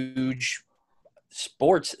huge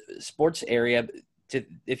sports area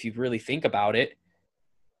if you really think about it.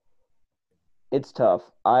 It's tough.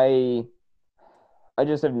 I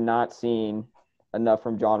just have not seen enough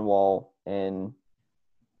from John Wall in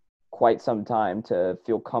quite some time to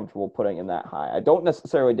feel comfortable putting him that high. I don't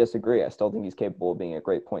necessarily disagree. I still think he's capable of being a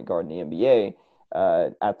great point guard in the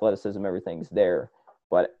NBA. Athleticism, everything's there.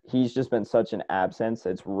 But he's just been such an absence.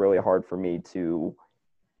 It's really hard for me to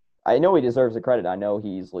 – I know he deserves the credit. I know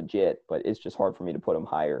he's legit, but it's just hard for me to put him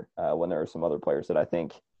higher when there are some other players that I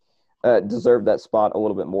think deserve that spot a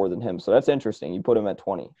little bit more than him. So that's interesting. You put him at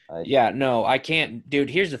 20. Yeah, no, I can't. Dude,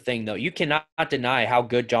 here's the thing, though. You cannot deny how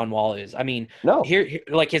good John Wall is. I mean, no. Here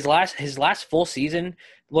like his last full season,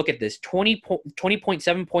 look at this,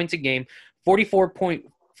 20.7 points a game,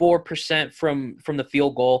 44.4% from the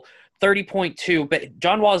field goal, 30.2. But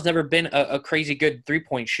John Wall has never been a crazy good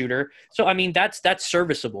 3-point shooter. So I mean that's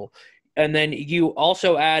serviceable. And then you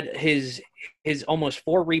also add his almost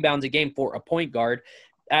 4 rebounds a game for a point guard,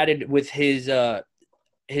 added with his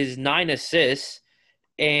 9 assists,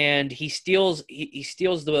 and he steals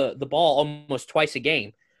the ball almost twice a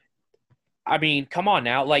game. I mean, come on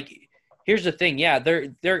now. Like, here's the thing. Yeah,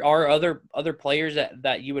 there are other players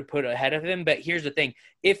that you would put ahead of him, but here's the thing.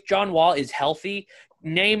 If John Wall is healthy,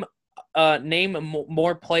 name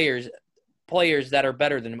more players that are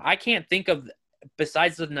better than him. I can't think of,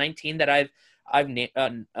 besides the 19 that I've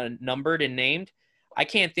numbered and named, I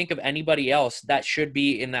can't think of anybody else that should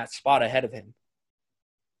be in that spot ahead of him.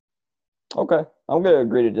 Okay, I'm gonna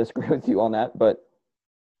agree to disagree with you on that, but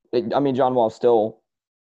I mean, John Wall's still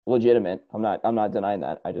legitimate. I'm not denying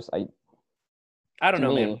that. I don't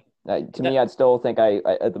know, man. To me, I'd still think I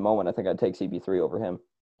at the moment I think I'd take CP3 over him.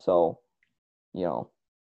 So, you know,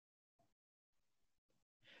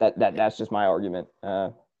 that's just my argument.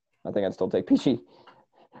 I think I'd still take PG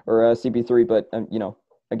or CP3, but you know,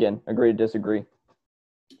 again, agree to disagree.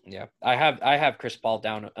 Yeah, I have Chris Paul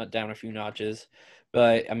down a few notches,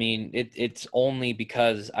 but I mean it's only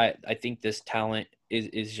because I think this talent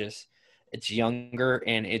is just, it's younger,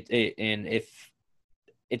 and if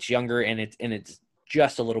it's younger and it's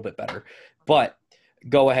just a little bit better. But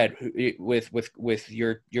go ahead with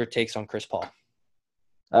your takes on Chris Paul.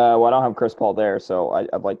 Well, I don't have Chris Paul there, so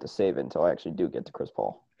I'd like to save it until I actually do get to Chris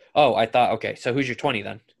Paul. Oh, I thought, okay. So who's your 20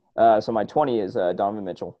 then? So my 20 is Donovan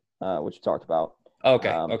Mitchell, which you talked about. Okay,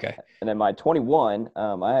 okay. And then my 21,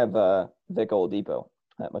 I have Vic Oladipo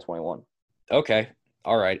at my 21. Okay,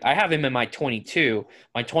 all right. I have him in my 22.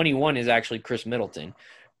 My 21 is actually Chris Middleton.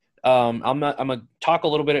 I'm gonna talk a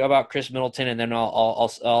little bit about Chris Middleton, and then I'll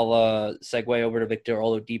segue over to Victor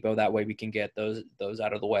Oladipo. That way we can get those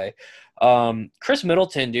out of the way. Chris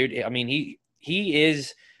Middleton, dude. I mean, he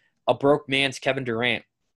is a broke man's Kevin Durant,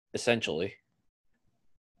 essentially.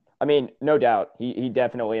 I mean, no doubt, he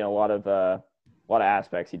definitely in a lot of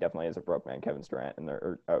aspects, he definitely is a broke man Kevin Durant, and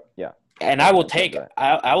yeah. And I will take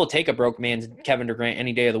a broke man's Kevin Durant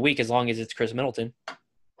any day of the week as long as it's Chris Middleton.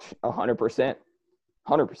 100%.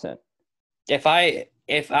 100%. If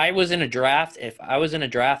I was in a draft,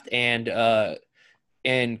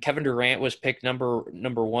 and Kevin Durant was picked number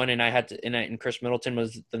one, and and Chris Middleton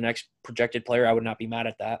was the next projected player, I would not be mad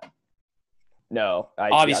at that. No,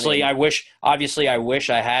 I wish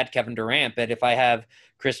I had Kevin Durant, but if I have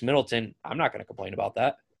Chris Middleton, I'm not going to complain about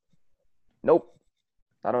that. Nope,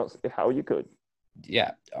 I don't see how you could.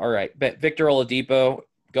 Yeah, all right, but Victor Oladipo,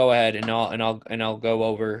 go ahead, and I'll go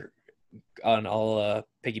over. And I'll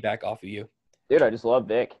piggyback off of you. Dude, I just love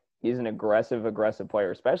Vic. He's an aggressive player,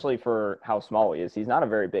 especially for how small he is. He's not a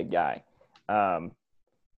very big guy.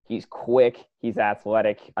 He's quick. He's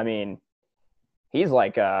athletic. I mean, he's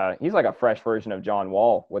like a fresh version of John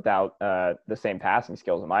Wall without the same passing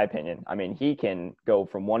skills, in my opinion. I mean, he can go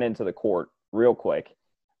from one end to the court real quick.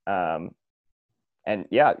 And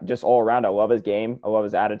yeah, just all around, I love his game. I love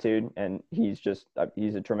his attitude, and he's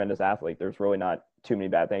a tremendous athlete. There's really not too many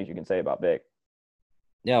bad things you can say about Vic.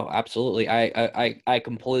 No, absolutely. I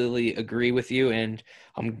completely agree with you, and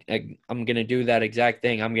I'm gonna do that exact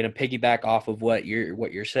thing. I'm gonna piggyback off of what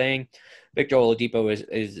you're saying. Victor Oladipo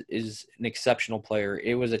is an exceptional player.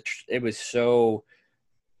 It was so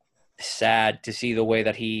sad to see the way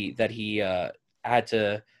that he had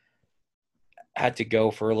to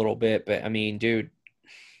go for a little bit, but I mean, dude.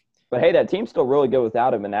 But hey, that team's still really good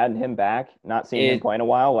without him, and adding him back, not seeing him play in a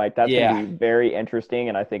while, like that's gonna be very interesting.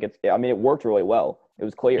 And I think it worked really well. It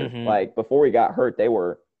was clear. Mm-hmm. Like before he got hurt, they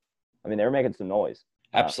were making some noise.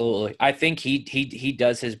 Absolutely. I think he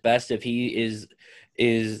does his best if he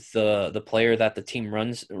is the player that the team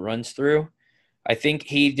runs through. I think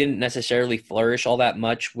he didn't necessarily flourish all that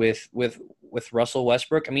much with Russell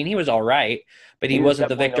Westbrook. I mean, he was all right, but he wasn't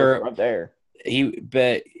the Victor up there.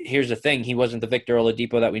 But here's the thing: he wasn't the Victor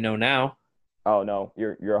Oladipo that we know now. Oh no,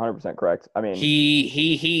 you're 100% correct. I mean,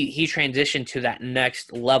 he transitioned to that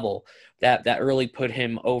next level that really put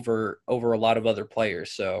him over a lot of other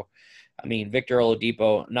players. So, I mean, Victor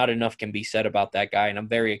Oladipo, not enough can be said about that guy, and I'm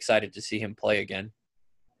very excited to see him play again.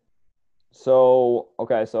 So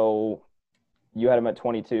you had him at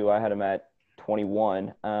 22. I had him at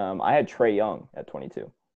 21. I had Trae Young at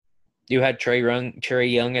 22. You had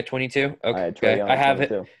Trae Young at 22? Okay. I had Trae Young at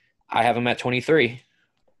 22. I have him at 23.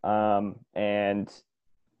 And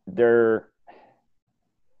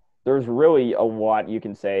there's really a lot you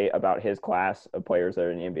can say about his class of players that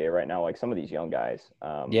are in the NBA right now, like some of these young guys.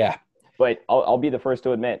 Yeah. But I'll be the first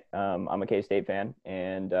to admit, I'm a K-State fan,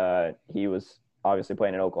 and he was obviously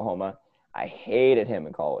playing in Oklahoma. I hated him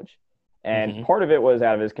in college, and Hmm. part of it was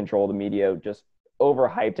out of his control. The media just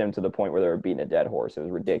overhyped him to the point where they were beating a dead horse. It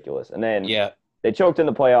was ridiculous. And then Yeah. they choked in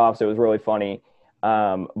the playoffs. It was really funny.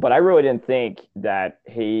 But I really didn't think that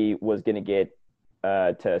he was going to get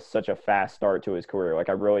to such a fast start to his career. Like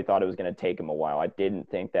I really thought it was going to take him a while. I didn't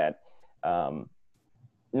think that.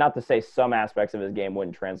 Not to say some aspects of his game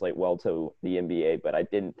wouldn't translate well to the NBA, but I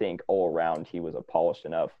didn't think all around he was a polished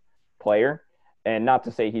enough player. And not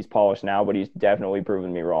to say he's polished now, but he's definitely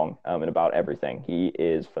proven me wrong in about everything. He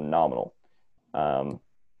is phenomenal. Um,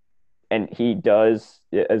 and he does,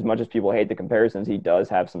 as much as people hate the comparisons, he does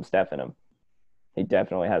have some Steph in him. He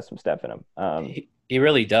definitely has some Steph in him. He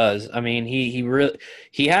really does. I mean, he really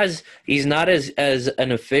he's not as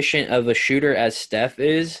an efficient of a shooter as Steph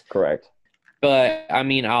is, Correct. but I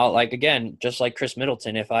mean, I'll like again, just like Chris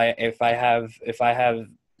Middleton, if I have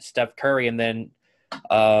Steph Curry and then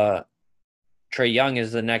uh Trae Young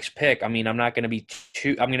is the next pick, I mean, I'm going to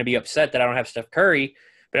be upset that I don't have Steph Curry,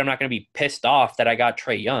 but I'm not going to be pissed off that I got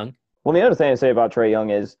Trae Young. Well, the other thing to say about Trae Young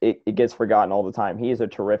is it gets forgotten all the time. He is a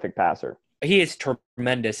terrific passer. He is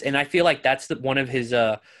tremendous, and I feel like that's one of his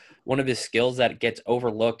skills that gets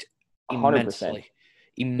overlooked 100%. immensely,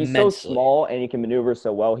 He's so immensely. small and he can maneuver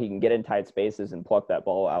so well. He can get in tight spaces and pluck that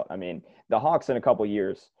ball out. I mean, the Hawks in a couple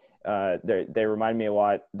years, they remind me a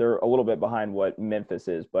lot. They're a little bit behind what Memphis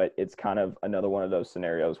is, but it's kind of another one of those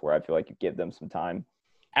scenarios where I feel like you give them some time. Go make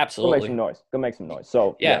some Absolutely. noise. Go make some noise.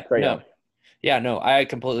 So yeah, Yeah, Trae Young. no. Yeah, no, I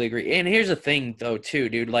completely agree. And here's the thing though too,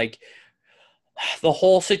 dude, like the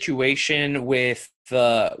whole situation with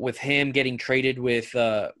him getting traded with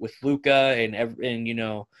Luca and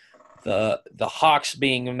the Hawks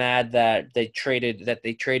being mad that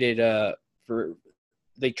for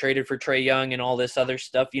they traded for Trae Young and all this other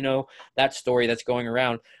stuff, that story that's going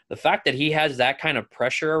around. The fact that he has that kind of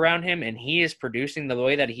pressure around him and he is producing the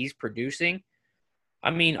way that he's producing. I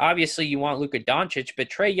mean, obviously you want Luka Doncic, but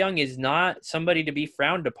Trae Young is not somebody to be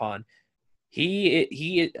frowned upon.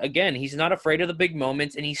 He again, he's not afraid of the big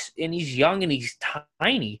moments, and he's young and he's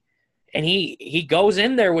tiny, and he goes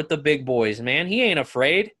in there with the big boys, man. He ain't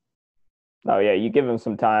afraid. Oh yeah, you give him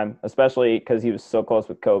some time, especially because he was so close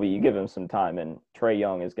with Kobe. You give him some time, and Trae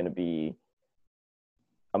Young is going to be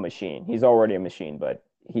a machine. He's already a machine, but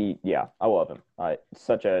yeah, I love him.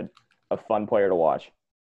 Such a fun player to watch.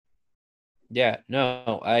 Yeah,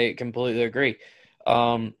 no, I completely agree.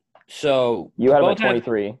 Um, so You we had him at both have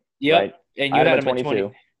 23, yep, right? and I you had him had at him at 20.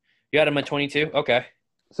 22. You had him at 22. Okay.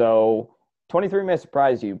 So 23 may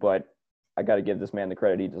surprise you, but I got to give this man the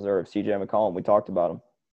credit he deserves. CJ McCollum, we talked about him.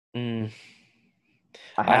 Mm,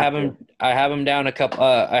 I have to. I have him down a couple.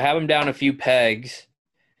 I have him down a few pegs.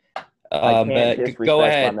 I can't But go disrespect my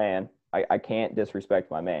ahead. man. I can't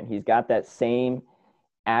disrespect my man. He's got that same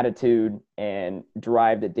attitude and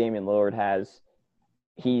drive that Damian Lillard has.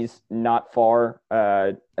 He's not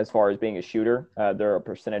as far as being a shooter. They're a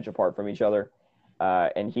percentage apart from each other,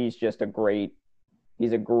 and he's just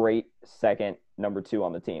he's a great second number two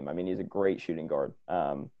on the team. I mean, he's a great shooting guard.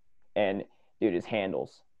 And dude, his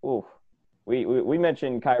handles. Ooh, we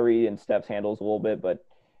mentioned Kyrie and Steph's handles a little bit, but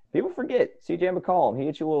people forget CJ McCollum. He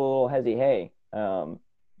hits you with a little hezzy hey.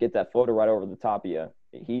 Get that floater right over the top of you.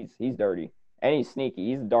 He's dirty and he's sneaky.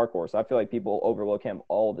 He's a dark horse. I feel like people overlook him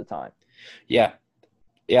all the time. Yeah,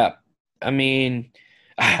 yeah. I mean,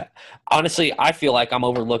 honestly, I feel like I'm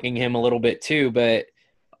overlooking him a little bit too. But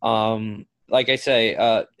like I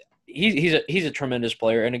say, he's a tremendous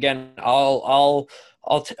player. And again, I'll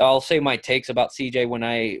say my takes about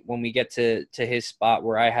CJ when we get to his spot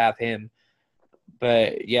where I have him.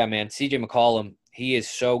 But yeah, man, CJ McCollum, he is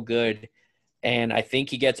so good, and I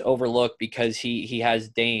think he gets overlooked because he has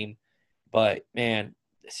Dame. But man,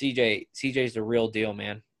 CJ's the real deal,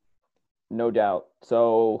 man. No doubt.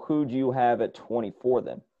 So who do you have at 24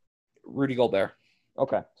 then? Rudy Gobert.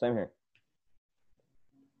 Okay, same here.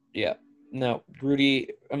 Yeah. No, Rudy.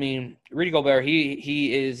 I mean, Rudy Gobert.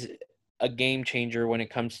 He is a game changer when it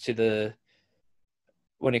comes to the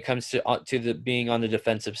being on the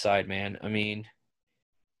defensive side, man. I mean,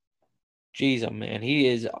 geez, man,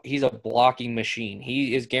 he's a blocking machine.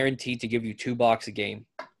 He is guaranteed to give you 2 blocks a game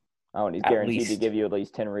Oh, and he's at guaranteed to least. give you at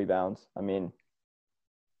least 10 rebounds. I mean,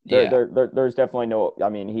 Yeah. there's definitely no. I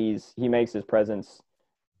mean, he makes his presence.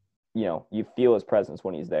 You feel his presence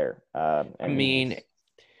when he's there. I And mean,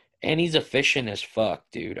 and he's efficient as fuck,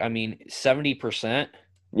 dude. I mean, 70%.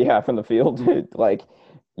 yeah, from the field, like,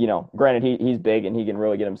 granted he's big and he can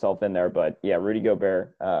really get himself in there, but yeah, Rudy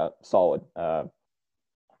Gobert, solid, And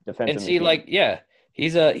defensive see, machine. like, yeah. He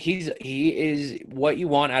is what you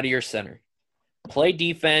want out of your center. Play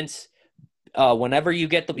defense. Whenever you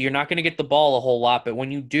get you're not going to get the ball a whole lot, but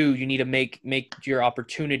when you do, you need to make your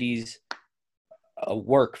opportunities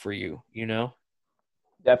work for you. You know.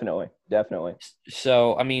 Definitely, definitely.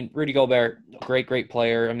 So I mean, Rudy Gobert, great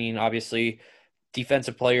player. I mean, obviously,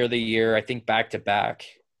 defensive player of the year. I think back to back.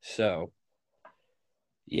 So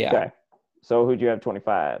yeah, Okay. So who'd you have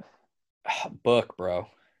 25? Book, bro.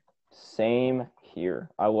 Same here.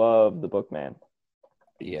 I love the Bookman.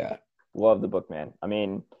 Yeah. Love the Bookman. I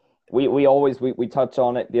mean, we always we touched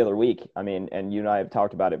on it the other week. I mean, and you and I have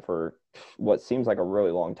talked about it for what seems like a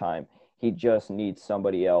really long time. He just needs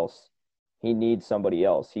somebody else. He needs somebody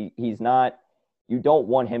else. He's not. You don't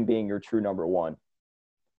want him being your true number one.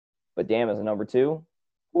 But damn, as a number two,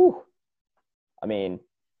 whew, I mean,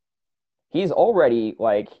 he's already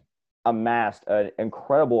like amassed an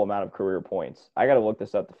incredible amount of career points. I got to look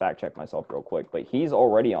this up to fact check myself real quick, but he's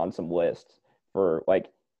already on some lists for like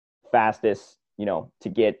fastest, to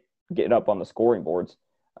get up on the scoring boards.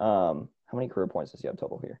 How many career points does he have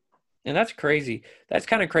total here? And that's crazy. That's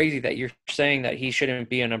kind of crazy that you're saying that he shouldn't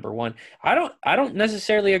be a number one. I don't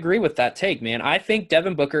necessarily agree with that take, man. I think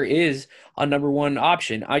Devin Booker is a number one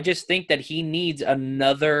option. I just think that he needs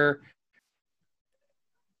another.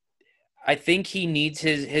 I think he needs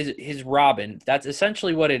his Robin. That's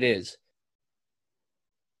essentially what it is.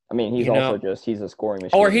 I mean, he's You also know. just he's a scoring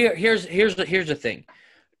Or machine. here's the thing.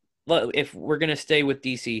 If we're gonna stay with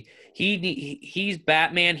DC, he's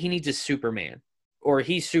Batman. He needs a Superman, or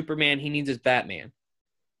he's Superman. He needs his Batman.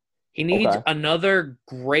 He needs Okay. another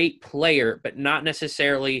great player, but not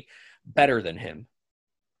necessarily better than him.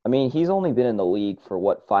 I mean, he's only been in the league for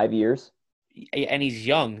what, 5 years? And he's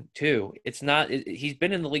young too. It's not. He's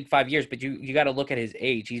been in the league 5 years, but you got to look at his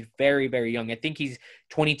age. He's very young. I think he's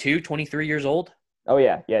 22, 23 years old. Oh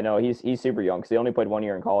yeah, yeah. No, he's super young because he only played 1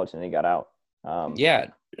 year in college and he got out. Yeah,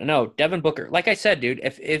 no, Devin Booker. Like I said, dude,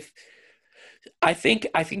 if I think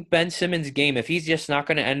Ben Simmons' game, if he's just not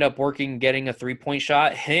going to end up working getting a 3-point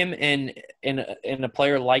shot, him and a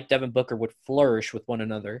player like Devin Booker would flourish with one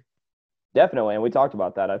another. Definitely, and we talked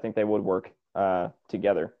about that. I think they would work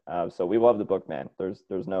together. So we love the book, man. There's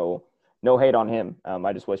no hate on him.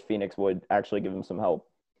 I just wish Phoenix would actually give him some help.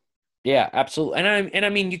 Yeah, absolutely. And I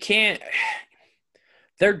mean, you can't.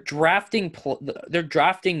 They're drafting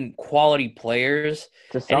quality players,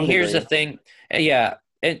 To and some here's the degree. thing. Yeah,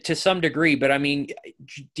 and to some degree, but I mean,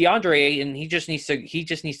 DeAndre, and he just needs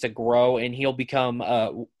to grow, and he'll become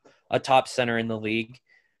a top center in the league.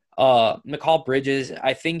 McCall Bridges,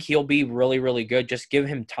 I think he'll be really good. Just give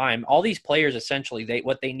him time. All these players, essentially,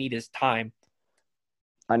 what they need is time.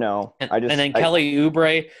 I know. And then Kelly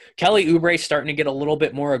Oubre starting to get a little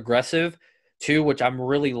bit more aggressive too, which I'm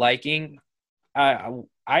really liking. I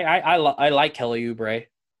I like Kelly Oubre.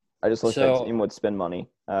 I just wish that team So would spend money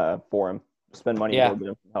for him. Spend money and go yeah, get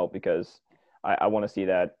him some help because I want to see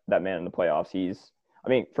that man in the playoffs. I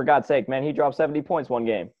mean, for God's sake, man, he dropped 70 points one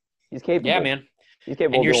game. He's yeah, capable. man. He's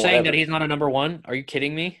capable And of you're doing saying that whatever. he's not a number one? Are you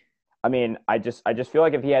kidding me? I mean, I just feel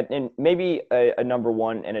like if he had and maybe a number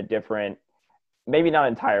one in a different, maybe not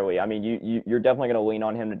entirely. I mean, you're definitely going to lean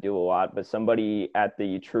on him to do a lot, but somebody at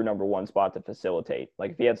the true number one spot to facilitate.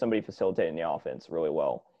 Like if he had somebody facilitating the offense really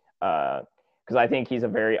well, because I think he's a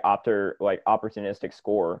very opportunistic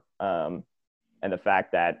scorer. And the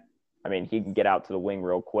fact that I mean he can get out to the wing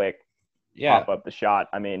real quick, Yeah, pop up the shot.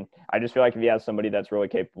 I mean, I just feel like if he has somebody that's really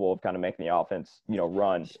capable of kind of making the offense,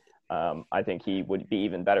 run, I think he would be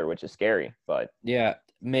even better, which is scary. But yeah.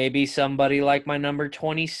 Maybe somebody like my number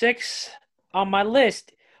 26 on my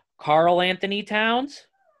list, Carl Anthony Towns.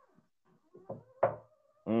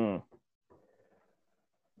 mm,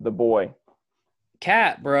 the boy,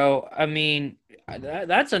 Cat, bro. I mean,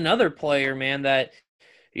 that's another player, man, that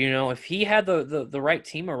if he had the right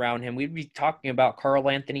team around him, we'd be talking about Carl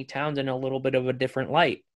Anthony Towns in a little bit of a different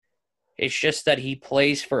light. It's just that he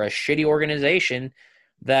plays for a shitty organization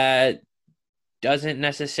that doesn't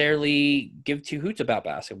necessarily give two hoots about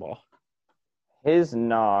basketball. his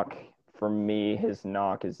knock for me, his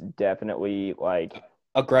knock is definitely like,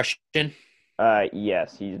 Aggression.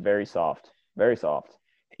 yes, he's very soft, very soft.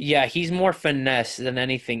 Yeah, he's more finesse than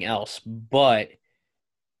anything else, but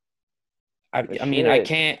I, But I mean, I shit,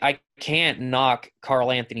 can't I can't knock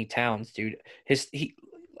Carl Anthony Towns, dude.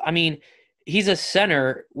 I mean, he's a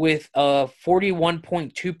center with a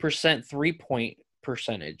 41.2% 3-point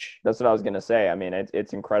percentage. that's what I was gonna say. I mean,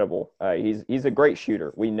 it's incredible. He's a great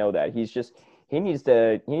shooter. We know that. He needs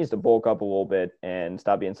to bulk up a little bit and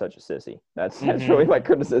stop being such a sissy. That's really hmm my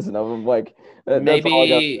criticism of him. Like that's all I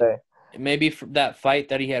got to Maybe say. maybe for that fight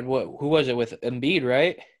that he had, who was it with Embiid,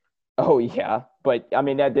 right? Oh yeah, but I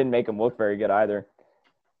mean that didn't make him look very good either.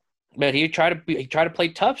 But he tried to play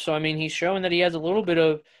tough. So I mean, he's showing that he has a little bit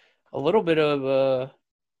of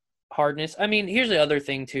hardness. I mean, here's the other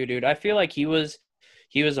thing too, dude. I feel like he was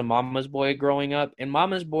a mama's boy growing up, and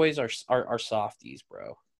mama's boys are softies,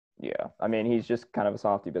 bro. Yeah, I mean he's just kind of a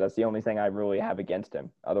softie, but that's the only thing I really have against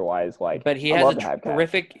him. Otherwise, like But he I has a love to have Cat.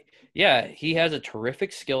 terrific, yeah, he has a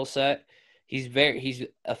terrific skill set. He's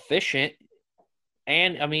efficient,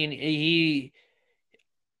 and I mean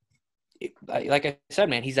like I said,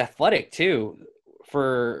 man, he's athletic too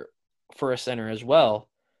for a center as well.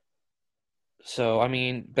 So I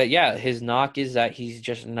mean, but yeah, his knock is that he's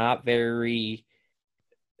just not very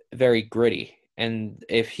gritty. And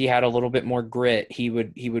if he had a little bit more grit, he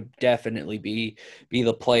would definitely be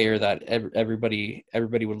the player that everybody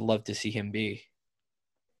would love to see him be.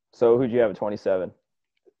 So who'd you have at 27?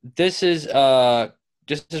 This is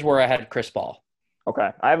this is where I had Chris Paul. Okay,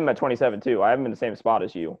 I have him at 27 too. I have him in the same spot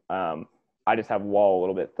as you. I just have Wall a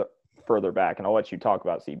little bit further back, and I'll let you talk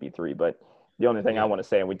about CP3. But the only thing I Yeah. want to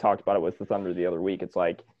say, and we talked about it with the Thunder the other week, it's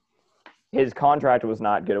like his contract was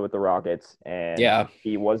not good with the Rockets, and Yeah,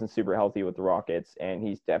 he wasn't super healthy with the Rockets, and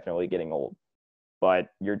he's definitely getting old. But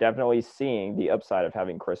you're definitely seeing the upside of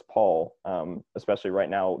having Chris Paul, especially right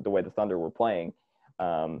now, the way the Thunder were playing.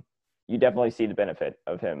 You definitely see the benefit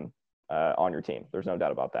of him on your team. There's no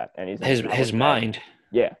doubt about that. And he's his established that. mind.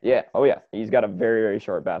 Yeah, yeah. Oh, yeah. He's got a very, very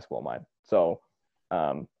sharp basketball mind. So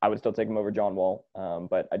I would still take him over John Wall,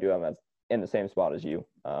 but I do have him in the same spot as you,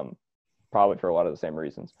 probably for a lot of the same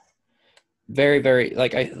reasons. Very, very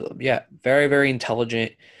very, very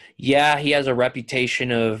intelligent. Yeah, he has a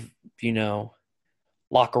reputation of, you know,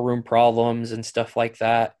 locker room problems and stuff like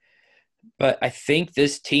that. But I think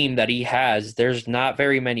this team that he has, there's not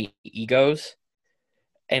very many egos.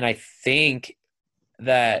 And I think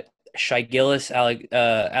that Shai Gillis,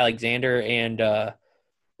 Alexander, and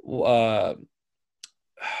what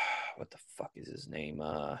the fuck is his name?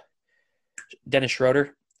 Dennis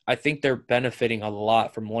Schroeder. I think they're benefiting a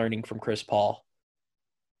lot from learning from Chris Paul.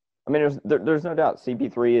 I mean, there's no doubt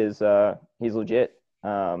CP3 is he's legit.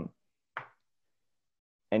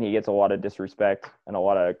 And he gets a lot of disrespect and a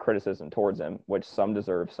lot of criticism towards him, which some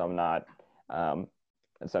deserve, some not. And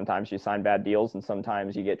sometimes you sign bad deals, and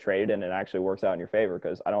sometimes you get traded, and it actually works out in your favor.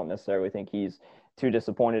 Because I don't necessarily think he's too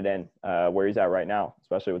disappointed in where he's at right now,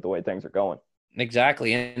 especially with the way things are going.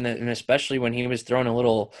 Exactly, and especially when he was throwing a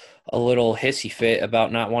little hissy fit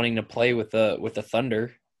about not wanting to play with the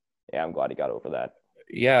Thunder. Yeah, I'm glad he got over that.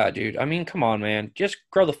 Yeah, dude. I mean, come on, man. Just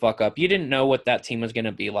grow the fuck up. You didn't know what that team was going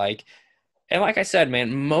to be like. And like I said,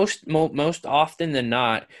 man, most often than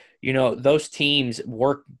not, you know, those teams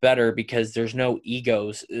work better because there's no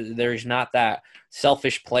egos. There's not that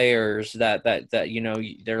selfish players that you know,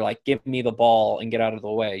 they're like, give me the ball and get out of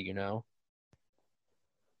the way, you know.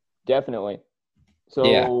 Definitely.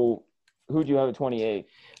 Yeah. So, who'd you have at 28?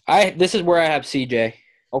 This is where I have CJ.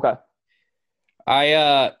 Okay.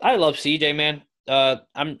 I love CJ, man.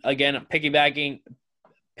 I'm again piggybacking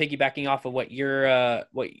off of what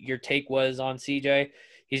your take was on CJ.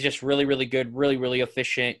 He's just really, really good, really, really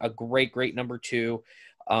efficient, a great number two.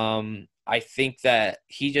 I think that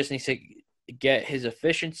he just needs to get his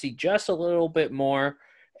efficiency just a little bit more,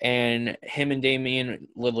 and him and Damian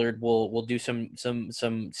Lillard will do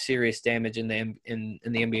some serious damage in the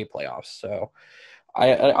NBA playoffs. So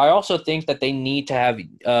I also think that they need to have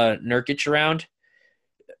Nurkic around.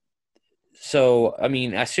 So I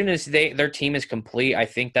mean, as soon as their team is complete, I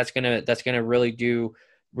think that's gonna really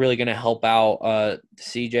gonna help out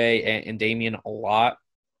CJ and Damian a lot.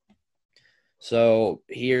 So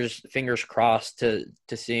here's fingers crossed to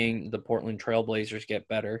seeing the Portland Trailblazers get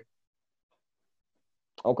better.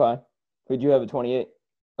 Okay. Who'd you have at 28?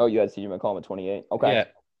 Oh, you had CJ McCollum at 28. Okay. Yeah.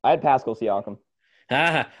 I had Pascal Siakam.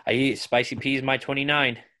 I eat spicy peas my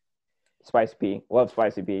 29. Spicy P. Love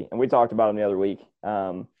Spicy P. And we talked about him the other week.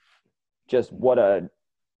 Just what a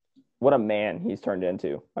man he's turned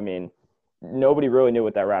into. I mean, nobody really knew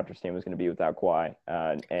what that Raptors team was going to be without Kawhi.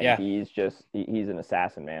 And Yeah. he's an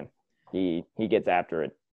assassin, man. He gets after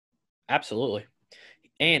it. Absolutely.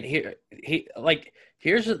 And here's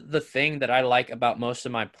the thing that I like about most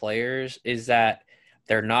of my players is that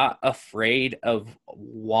they're not afraid of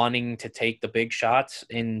wanting to take the big shots,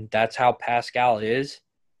 and that's how Pascal is.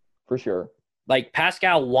 For sure. Like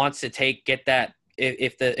Pascal wants to get that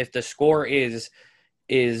if the score is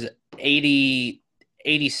 80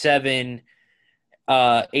 87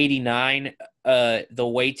 89 the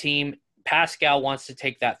away team, Pascal wants to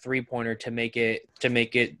take that 3-pointer to make it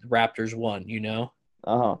Raptors 1, you know?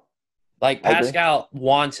 Uh-huh. Like I agree. Pascal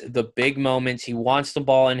wants the big moments. He wants the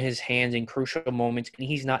ball in his hands in crucial moments, and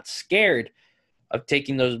he's not scared of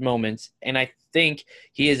taking those moments. And I think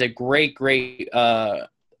he is a great, great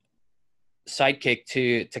sidekick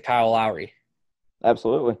to Kyle Lowry.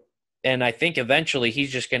 Absolutely. And I think eventually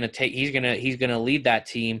he's just gonna take he's gonna lead that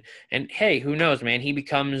team. And hey, who knows, man? He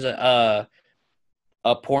becomes a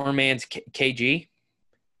poor man's KG.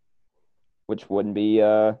 Which wouldn't be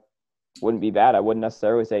bad. I wouldn't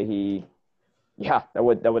necessarily say yeah, that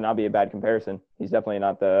would not be a bad comparison. He's definitely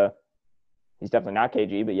not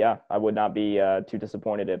KG, but yeah, I would not be too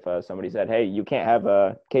disappointed if somebody said, "Hey, you can't have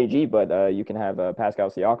KG, but you can have Pascal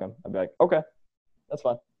Siakam." I'd be like, "Okay, that's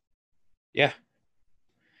fine." Yeah.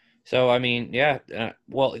 So I mean, yeah.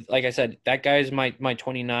 Well, like I said, that guy's my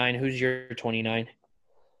 29. Who's your 29?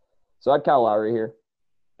 So I'd Kyle Lowry here.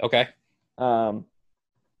 Okay. Um,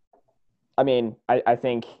 I mean, I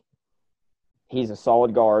think he's a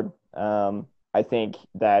solid guard. I think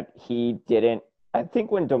that he didn't. I think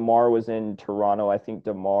when DeMar was in Toronto, I think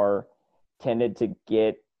DeMar tended to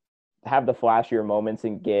have the flashier moments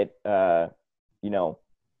and you know,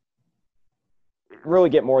 really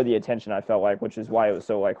get more of the attention. I felt like, which is why it was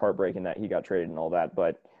so like heartbreaking that he got traded and all that.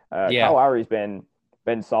 But Kyle Yeah. Lowry's been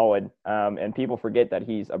solid, and people forget that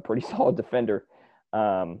he's a pretty solid defender.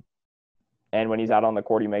 Um, and when he's out on the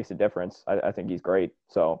court, he makes a difference. I think he's great.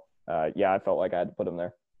 So yeah, I felt like I had to put him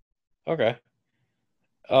there. Okay.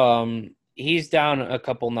 He's down a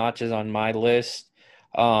couple notches on my list.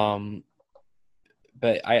 Um,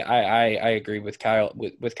 but I agree with Kyle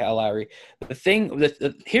Lowry.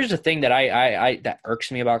 Here's the thing that I that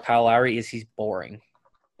irks me about Kyle Lowry is he's boring.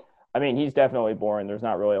 I mean, he's definitely boring. There's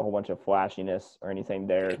not really a whole bunch of flashiness or anything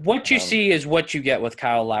there. What you see is what you get with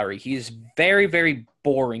Kyle Lowry. He's very, very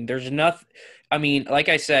boring. There's nothing. I mean, like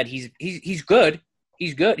I said, he's good.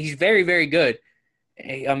 He's good. He's very, very good.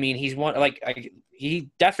 I mean, he's one he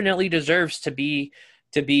definitely deserves to be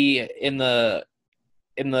in the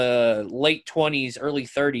late 20s, early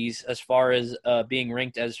 30s as far as being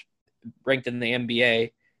ranked in the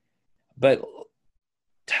NBA. But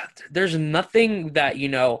there's nothing that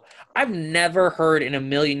I've never heard in a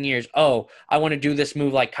million years. Oh, I want to do this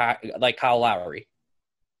move like Kyle Lowry.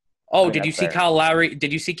 I Oh, mean, did you that's see fair. Kyle Lowry?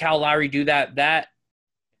 Did you see Kyle Lowry do that?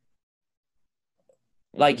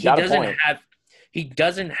 Like Got a point. he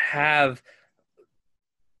doesn't have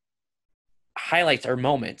highlights or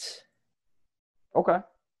moments, Okay.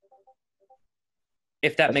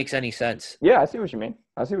 if that makes any sense. Yeah, I see what you mean.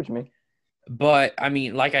 I see what you mean. But I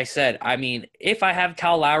mean, like I said, if I have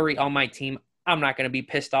Kyle Lowry on my team, I'm not going to be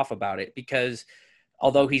pissed off about it because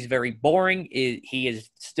although he's very boring, he is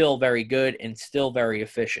still very good and still very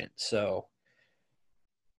efficient. So,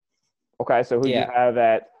 Okay, so who'd you yeah, have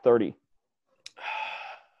at 30?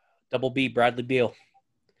 double B, Bradley Beal.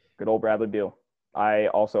 Good old Bradley Beal. I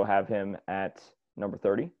also have him at number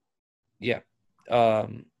 30. Yeah.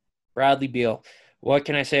 Bradley Beal. What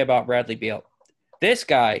can I say about Bradley Beal? This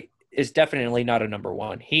guy is definitely not a number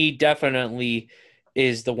one. He definitely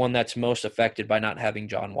is the one that's most affected by not having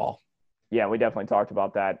John Wall. Yeah, we definitely talked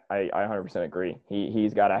about that. I 100% agree.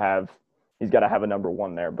 He's got to have a number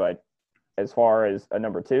one there. But as far as a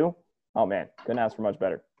number two, oh man, couldn't ask for much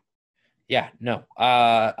better. Yeah, no.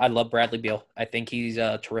 I love Bradley Beal. I think he's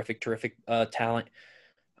a terrific, terrific talent.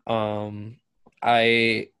 Um,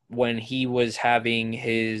 I when he was having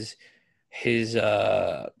his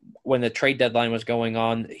when the trade deadline was going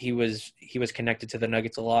on, he was connected to the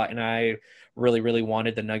Nuggets a lot, and I really, really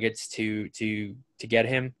wanted the Nuggets to get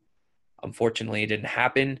him. Unfortunately, it didn't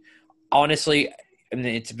happen. Honestly, I mean,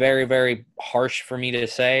 it's very, very harsh for me to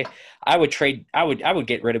say. I would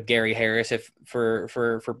get rid of Gary Harris if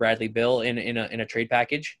for Bradley Bill in a trade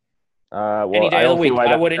package any Well, I day of the don't see week. why I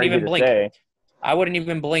that's wouldn't crazy even to blink. say. I wouldn't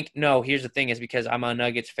even blink. No, here's the thing: is because I'm a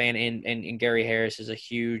Nuggets fan, and Gary Harris is a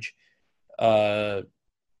huge uh,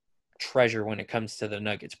 treasure when it comes to the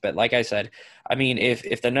Nuggets. But like I said, I mean,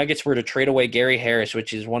 if the Nuggets were to trade away Gary Harris,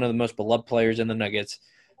 which is one of the most beloved players in the Nuggets,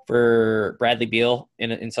 for Bradley Beal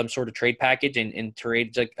in some sort of trade package and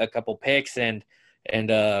trade a couple picks and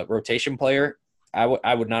a rotation player,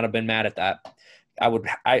 I would not have been mad at that.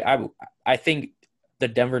 I think the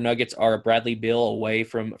Denver Nuggets are a Bradley Beal away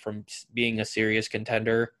from being a serious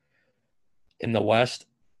contender in the West.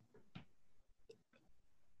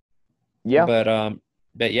 Yeah, But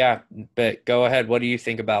but yeah, but go ahead. What do you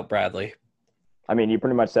think about Bradley? I mean, you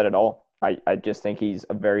pretty much said it all. I just think he's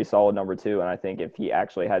a very solid number two, and I think if he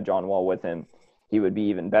actually had John Wall with him, he would be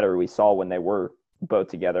even better. We saw when they were both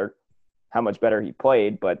together how much better he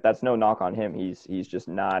played, but that's no knock on him. He's just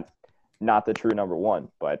not the true number one.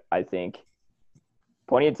 But I think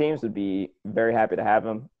plenty of teams would be very happy to have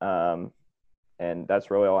him. And that's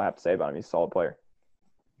really all I have to say about him. He's a solid player.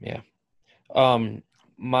 Yeah.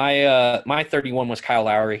 My 31 was Kyle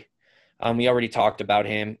Lowry. We already talked about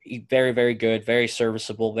him. He's very, very good, very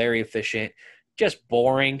serviceable, very efficient, just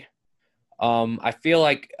boring. I feel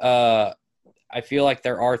like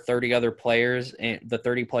there are 30 other players, and the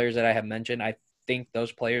 30 players that I have mentioned, I think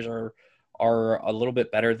those players are a little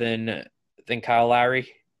bit better than Kyle Lowry.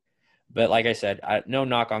 But like I said, no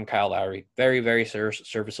knock on Kyle Lowry. Very, very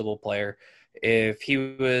serviceable player. If he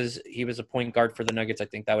was a point guard for the Nuggets, I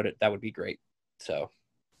think that would be great. So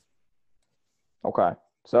Okay.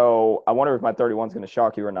 So I wonder if my 31 is going to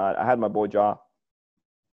shock you or not. I had my boy Ja.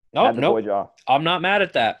 no, Boy nope. Ja. I'm not mad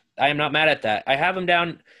at that. I am not mad at that. I have him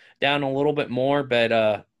down a little bit more,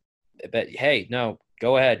 but hey, no,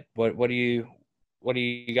 go ahead. What do you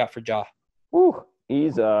got for Ja? Whew.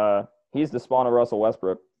 He's the spawn of Russell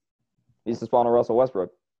Westbrook. He's the spawn of Russell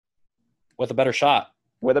Westbrook With a better shot.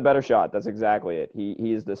 with a better shot. That's exactly it.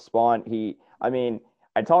 He is the spawn. I mean,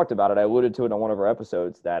 I talked about it. I alluded to it on one of our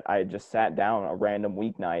episodes that I just sat down a random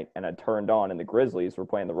weeknight and I turned on, and the Grizzlies were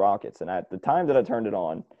playing the Rockets. And at the time that I turned it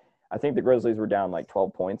on, I think the Grizzlies were down like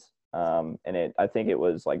 12 points. I think it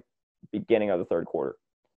was like beginning of the third quarter.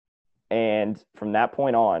 And from that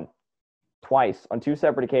point on, twice on two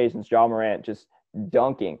separate occasions, Ja Morant just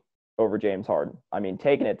dunking over James Harden. I mean,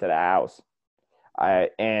 taking it to the house.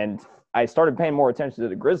 I started paying more attention to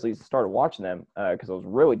the Grizzlies, started watching them because I was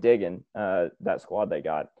really digging that squad they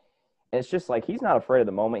got. And it's just like he's not afraid of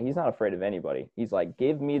the moment. He's not afraid of anybody. He's like,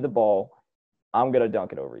 give me the ball. I'm going to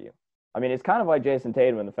dunk it over you. I mean, it's kind of like Jason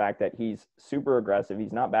Tatum in the fact that he's super aggressive.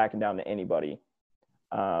 He's not backing down to anybody.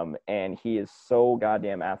 And he is so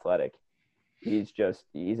goddamn athletic. He's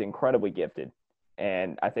incredibly gifted.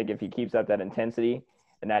 And I think if he keeps up that intensity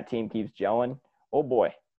and that team keeps gelling, oh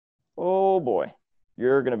boy,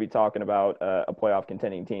 you're going to be talking about a playoff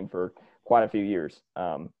contending team for quite a few years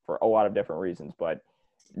for a lot of different reasons. But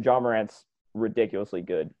Ja Morant's ridiculously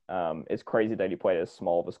good. It's crazy that he played as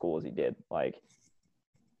small of a school as he did.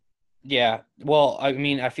 Yeah. Well, I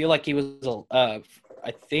mean, I feel like he was I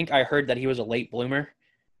think I heard that he was a late bloomer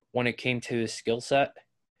when it came to his skill set.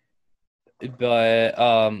 But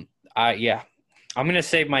I'm gonna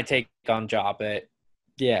save my take on Ja, but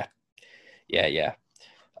yeah.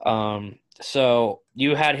 So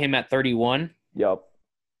you had him at 31. Yup.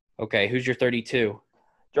 Okay, who's your 32?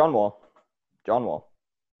 John Wall.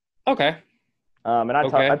 Okay. And I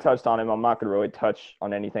Okay. touched on him. I'm not going to really touch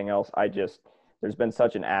on anything else. There's been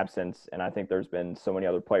such an absence, and I think there's been so many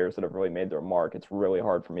other players that have really made their mark. It's really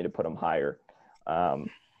hard for me to put him higher. John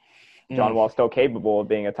Wall's still capable of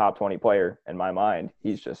being a top 20 player in my mind.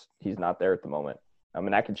 He's not there at the moment.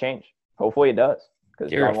 And that can change. Hopefully it does,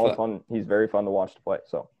 because John Wall's fun. He's very fun to watch to play.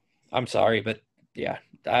 So I'm sorry, but yeah,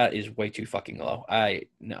 that is way too fucking low. I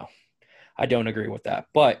don't agree with that.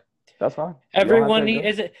 But that's fine.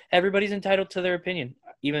 Everybody's entitled to their opinion,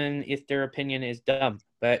 even if their opinion is dumb.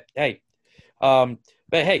 But hey,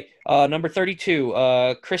 number 32,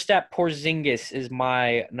 Kristaps Porzingis is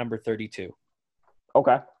my number 32.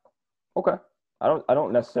 Okay. I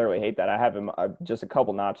don't necessarily hate that. I have him just a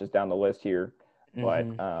couple notches down the list here, but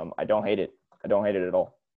I don't hate it. I don't hate it at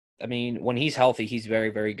all. I mean, when he's healthy, he's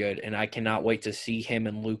very, very good, and I cannot wait to see him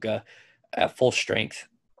and Luka at full strength.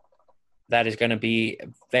 That is going to be a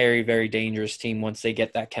very, very dangerous team once they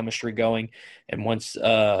get that chemistry going, and once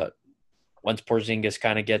Porzingis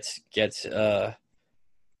kind of gets a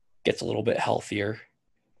little bit healthier.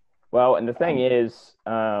 Well, and the thing is,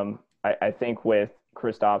 I think with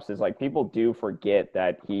Kristaps is like people do forget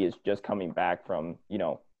that he is just coming back from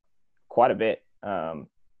quite a bit of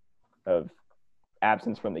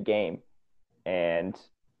absence from the game, and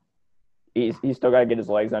he's still got to get his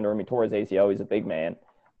legs under him. He tore his ACL. He's a big man.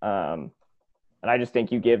 And I just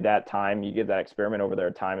think you give that time, you give that experiment over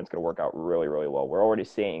there time, it's going to work out really, really well. We're already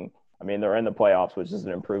seeing, I mean, they're in the playoffs, which is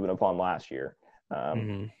an improvement upon last year.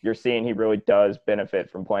 You're seeing he really does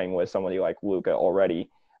benefit from playing with somebody like Luka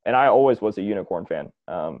already. And I always was a unicorn fan.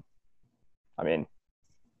 I mean,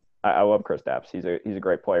 I love Kristaps. He's a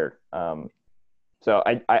great player. So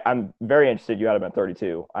I'm very interested. You had him at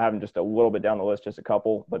 32. I have him just a little bit down the list, just a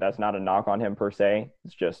couple, but that's not a knock on him per se.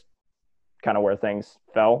 It's just kind of where things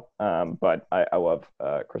fell. But I love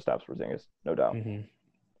Kristaps Porzingis, no doubt.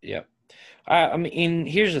 Yeah. I mean,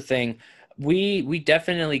 here's the thing. We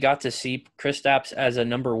definitely got to see Kristaps as a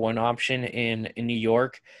number one option in New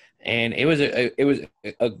York, and it was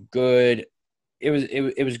good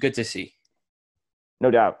to see.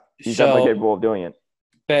 No doubt. He's definitely capable of doing it.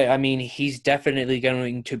 But I mean, he's definitely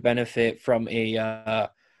going to benefit from a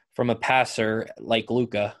passer like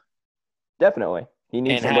Luka. Definitely. He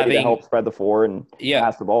needs and somebody to help having spread the floor and yeah,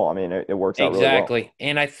 pass the ball. I mean, it works out really well. exactly.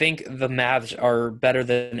 And I think the Mavs are better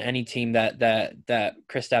than any team that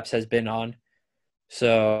Kristaps has been on.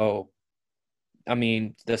 So I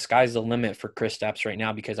mean, the sky's the limit for Kristaps right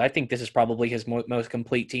now because I think this is probably his most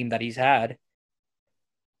complete team that he's had.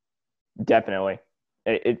 Definitely.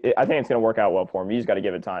 I think it's going to work out well for him. You just got to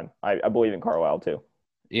give it time. I believe in Carlisle too.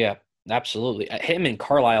 Yeah, absolutely. Him and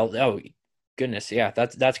Carlisle. Oh goodness, yeah,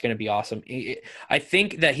 that's going to be awesome. I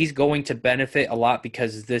think that he's going to benefit a lot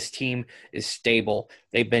because this team is stable.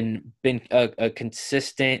 They've been a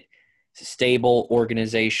consistent, stable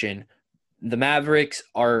organization. The Mavericks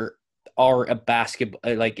are a basketball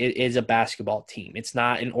like it is a basketball team. It's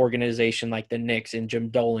not an organization like the Knicks and Jim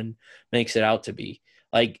Dolan makes it out to be.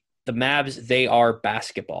 Like the Mavs, they are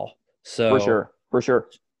basketball. For So sure. For sure.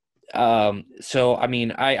 so I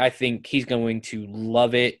mean, I think he's going to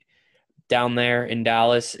love it down there in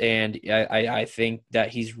Dallas, and I think that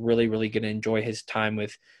he's really really going to enjoy his time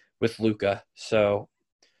with Luka. So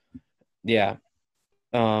yeah.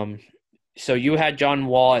 Um, so you had John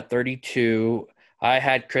Wall at 32. I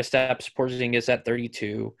had Kristaps Porzingis at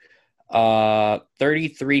 32.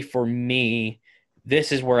 33 for me.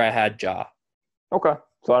 This is where I had Ja. Okay.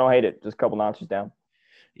 So I don't hate it. Just a couple notches down.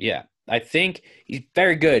 Yeah, I think he's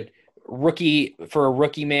very good. Rookie for a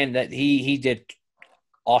rookie man that he did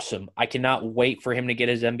awesome. I cannot wait for him to get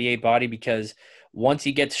his NBA body because once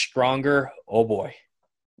he gets stronger, oh boy.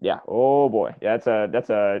 Yeah. Oh boy. Yeah, that's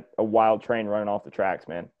a wild train running off the tracks,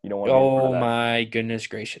 man. You don't want to be in front of Oh that. my goodness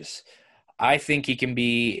gracious. I think he can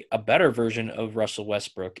be a better version of Russell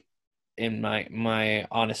Westbrook in my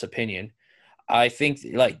honest opinion. I think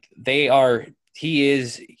like they are he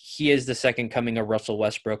is the second coming of Russell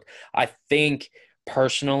Westbrook. I think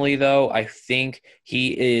personally though, I think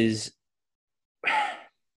he is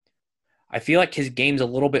I feel like his game's a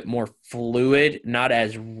little bit more fluid, not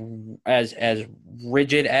as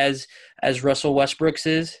rigid as Russell Westbrook's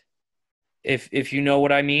is. If you know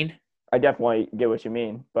what I mean. I definitely get what you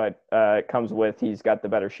mean, but it comes with he's got the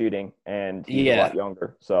better shooting and he's a lot Yeah,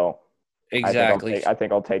 younger. So exactly. I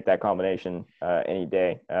think I'll take that combination any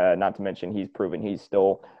day. Not to mention he's proven he's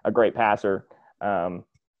still a great passer. And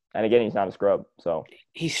again, he's not a scrub. So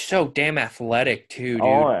He's so damn athletic too,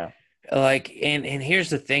 oh dude. yeah, Like and here's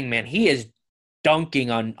the thing, man. He is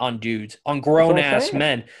dunking on dudes, on that's what grown I'm ass saying.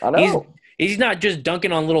 men. I He's know. he's not just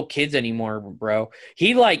dunking on little kids anymore, bro.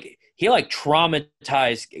 He like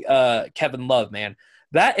traumatized Kevin Love, man.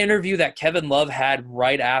 That interview that Kevin Love had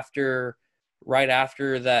right after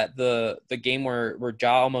that the game where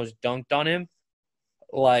Ja almost dunked on him,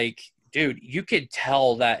 like dude, you could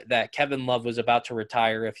tell that Kevin Love was about to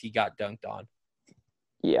retire if he got dunked on.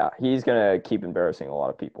 Yeah, he's gonna keep embarrassing a lot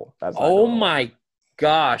of people. That's not Oh going away. my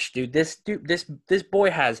gosh, dude. This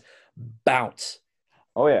boy has bounce.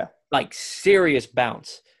 Oh yeah. Like serious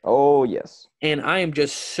bounce. Oh yes. And I am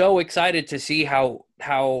just so excited to see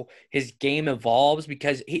how his game evolves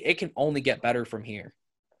because it can only get better from here.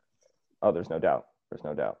 Oh, there's no doubt. There's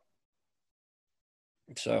no doubt.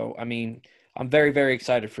 So, I mean, I'm very very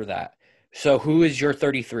excited for that. So, who is your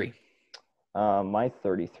 33? My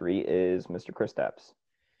 33 is Mr. Kristaps.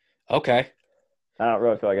 Okay. I don't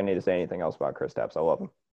really feel like I need to say anything else about Kristaps. I love him.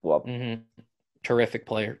 Love him. Mhm. Terrific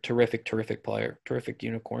player. Terrific player. Terrific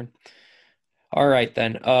unicorn. All right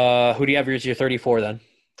then. Who do you have as your 34 then?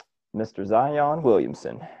 Mr. Zion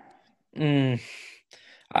Williamson. Mm,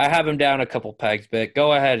 I have him down a couple pegs, but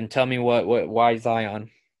go ahead and tell me what why Zion.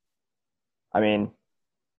 I mean,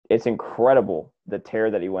 it's incredible the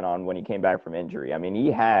tear that he went on when he came back from injury. I mean,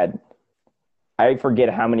 he had, I forget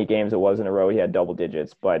how many games it was in a row he had double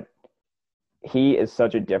digits, but he is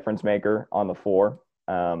such a difference maker on the floor.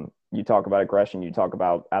 You talk about aggression, you talk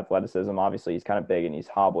about athleticism. Obviously, he's kind of big and he's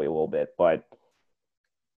hobbly a little bit, but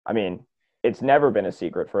I mean, it's never been a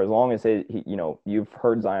secret for as long as you've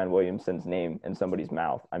heard Zion Williamson's name in somebody's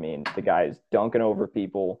mouth. I mean, the guy is dunking over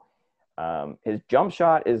people. His jump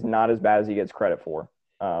shot is not as bad as he gets credit for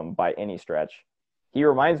by any stretch. He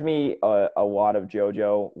reminds me a lot of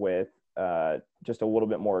JoJo with just a little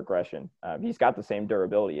bit more aggression. He's got the same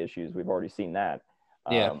durability issues. We've already seen that.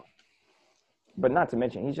 Yeah. Um, but not to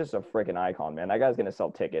mention, he's just a freaking icon, man. That guy's going to sell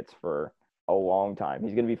tickets for a long time.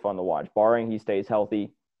 He's going to be fun to watch, barring he stays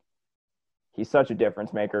healthy. He's such a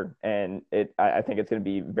difference maker, and I think it's going to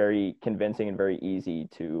be very convincing and very easy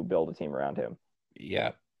to build a team around him.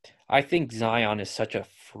 Yeah. I think Zion is such a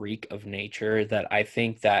freak of nature that I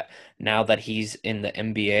think that now that he's in the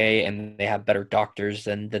NBA and they have better doctors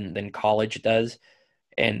than college does,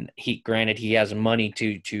 and he has money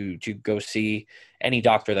to go see any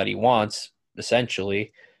doctor that he wants,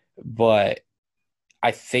 essentially. But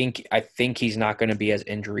I think he's not going to be as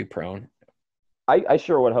injury prone. I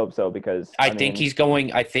sure would hope so because I I think mean, he's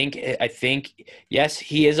going. I think yes,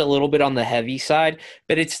 he is a little bit on the heavy side,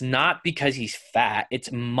 but it's not because he's fat.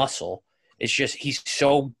 It's muscle. It's just he's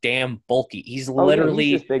so damn bulky. He's oh yeah, he's just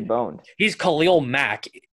literally big boned. he's Khalil Mack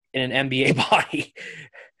in an NBA body,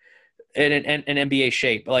 in an NBA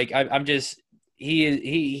shape. Like I'm just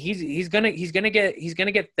he's gonna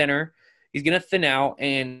get thinner. He's gonna thin out,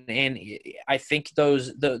 and I think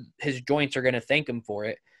his joints are gonna thank him for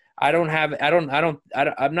it. I'm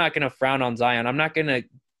not gonna frown on Zion. I'm not gonna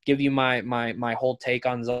give you my whole take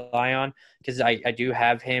on Zion because I do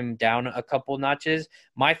have him down a couple notches.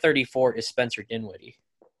 My 34 is Spencer Dinwiddie.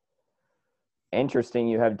 Interesting,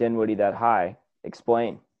 you have Dinwiddie that high.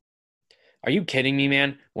 Explain. Are you kidding me,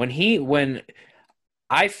 man? When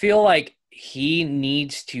I feel like he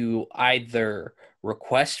needs to either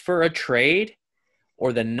request for a trade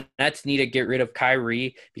or the Nets need to get rid of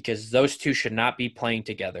Kyrie because those two should not be playing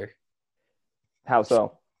together. How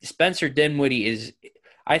so? Spencer Dinwiddie is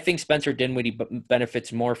I think Spencer Dinwiddie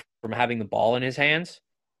benefits more from having the ball in his hands,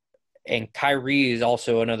 and Kyrie is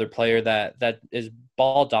also another player that is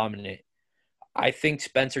ball dominant. I think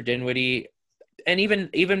Spencer Dinwiddie, and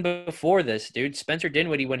even before this, dude, Spencer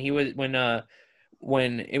Dinwiddie when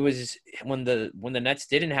the Nets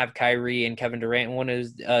didn't have Kyrie and Kevin Durant, and when it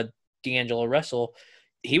was D'Angelo Russell,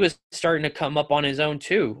 he was starting to come up on his own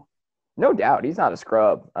too. No doubt, he's not a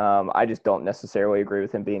scrub. I just don't necessarily agree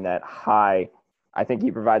with him being that high. I think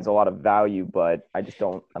he provides a lot of value, but I just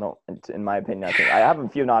don't. I don't. In my opinion, I think I have him a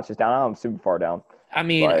few notches down. I don't have him super far down, I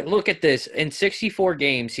mean, but look at this. In 64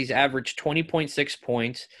 games, he's averaged 20.6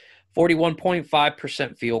 points,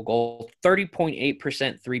 41.5% field goal,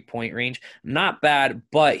 30.8% three-point range. Not bad,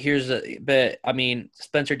 but I mean,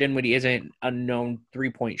 Spencer Dinwiddie isn't a known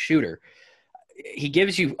three-point shooter. He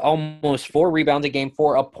gives you almost 4 rebounds a game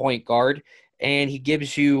for a point guard, and he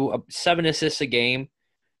gives you 7 assists a game,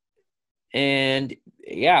 and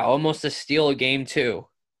yeah, almost a steal a game too.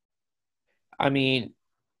 I mean,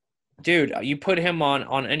 dude, you put him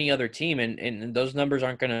on any other team, and those numbers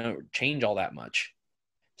aren't going to change all that much.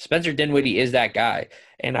 Spencer Dinwiddie is that guy,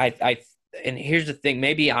 and and here's the thing: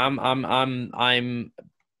 maybe I'm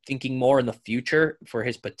thinking more in the future for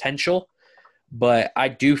his potential, but I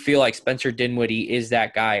do feel like Spencer Dinwiddie is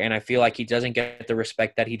that guy, and I feel like he doesn't get the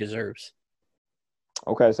respect that he deserves.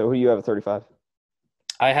 okay. So who do you have at 35?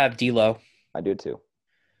 I have D'Lo. I do too.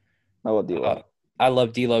 I love Uh, D'Lo. I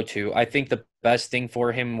love D'Lo too. I think the best thing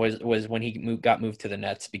for him was when he got moved to the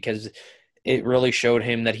Nets because it really showed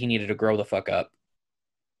him that he needed to grow the fuck up.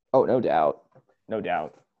 Oh, no doubt, no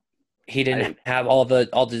doubt. He didn't I have all the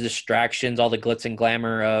distractions, all the glitz and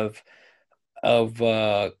glamour of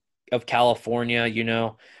uh of California, you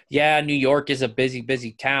know. Yeah, New York is a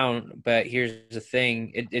busy town, but here's the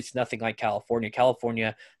thing, it's nothing like California.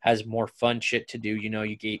 California has more fun shit to do, you know.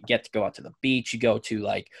 You get to go out to the beach, you go to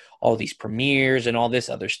like all these premieres and all this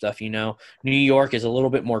other stuff, you know. New York is a little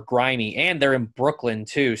bit more grimy, and they're in Brooklyn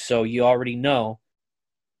too, so you already know.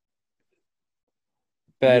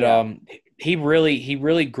 But yeah. he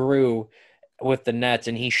really grew with the Nets,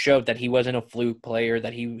 and he showed that he wasn't a fluke player,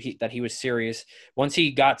 that he was serious. Once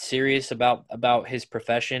he got serious about his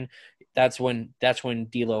profession, that's when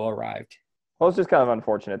D'Lo arrived. Well, it's just kind of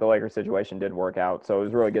unfortunate. The Lakers situation did work out, so it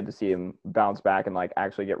was really good to see him bounce back and like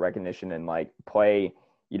actually get recognition and like play,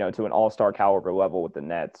 to an all-star caliber level with the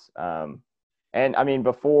Nets. And I mean,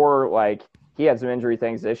 before like he had some injury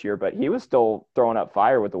things this year, but he was still throwing up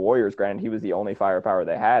fire with the Warriors. Granted, he was the only firepower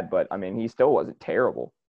they had, but I mean, he still wasn't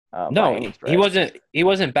terrible by No, any he stretch.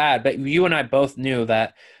 wasn't bad, but you and I both knew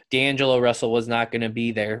that D'Angelo Russell was not going to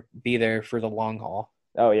be there for the long haul.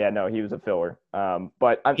 Oh yeah, no, he was a filler.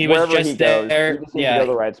 But He was wherever he just goes, he there. just seems to go Yeah.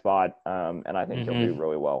 the right spot. And I think he'll Hmm. do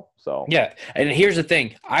really well. So Yeah, and here's the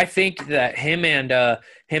thing. I think that him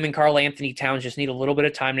and Carl Anthony Towns just need a little bit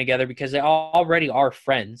of time together because they already are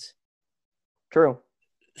friends. true.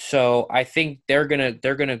 So I think they're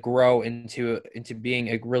gonna grow into being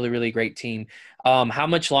a really really great team. How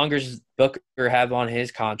much longer does Booker have on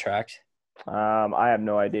his contract? I have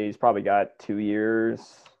no idea. He's probably got 2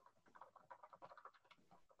 years.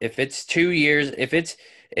 If it's 2 years, if Oh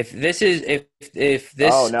this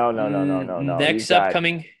no, no, no, no, no, no. He's next got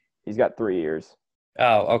upcoming. he's got 3 years.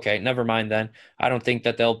 Oh, okay. Never mind then. I don't think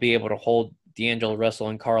that they'll be able to hold D'Angelo Russell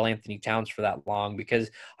and Carl Anthony Towns for that long because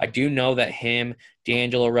I do know that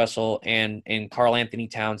D'Angelo Russell, and Carl Anthony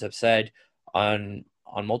Towns have said on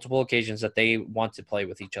multiple occasions that they want to play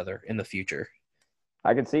with each other in the future.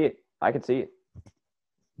 I can see it. I can see it.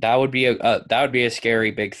 That would be a scary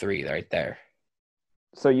big three right there.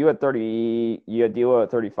 So you had 30. You had D'Lo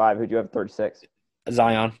at 35. Who'd you have at 36?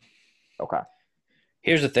 Zion. Okay.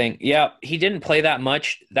 Here's the thing. Yeah, he didn't play that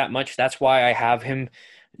much. That's why I have him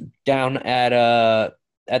down at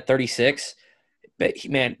 36. But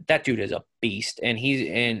man, that dude is a beast, and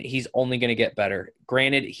he's only going to get better.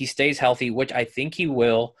 Granted, he stays healthy, which I think he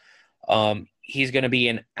will. He's going to be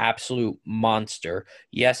an absolute monster.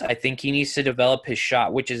 Yes, I think he needs to develop his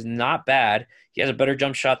shot, which is not bad. He has a better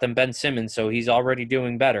jump shot than Ben Simmons, so he's already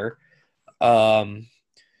doing better. Um,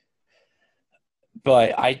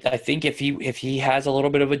 but I think if he has a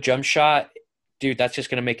little bit of a jump shot, dude, that's just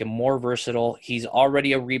going to make him more versatile. He's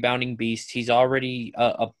already a rebounding beast. He's already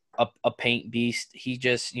a paint beast. He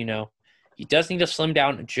just, he does need to slim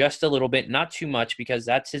down just a little bit, not too much, because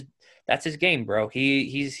that's his game, bro.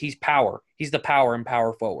 He's power. He's the power and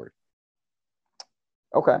power forward.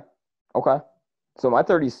 Okay. Okay. So my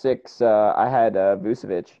 36, I had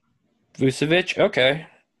Vucevic. Vucevic, okay.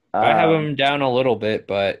 I have Um, him down a little bit,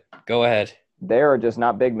 but go ahead. they are just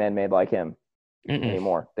not big men made like him Mm-mm.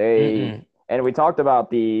 anymore. Mm-mm. And we talked about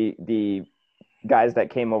the guys that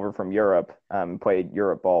came over from Europe, played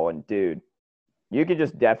Europe ball, and dude, you could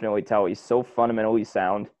just definitely tell he's so fundamentally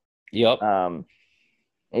sound. Yep. Um,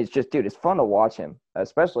 it's just, dude, it's fun to watch him,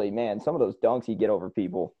 especially, man, some of those dunks he get over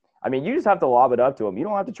people. I mean, you just have to lob it up to him. You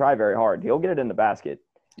don't have to try very hard. He'll get it in the basket.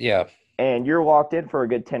 Yeah. And you're locked in for a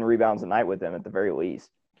good 10 rebounds a night with him at the very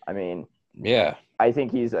least. I mean, Yeah. I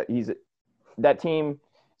think he's that team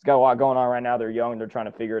has got a lot going on right now. They're young. They're trying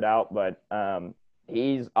to figure it out, but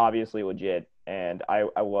he's obviously legit. And I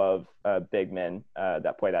love big men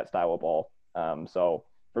that play that style of ball. So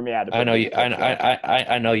for me, I had to I put know you. Vucevic.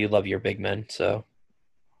 I know you love your big men. So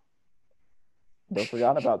They're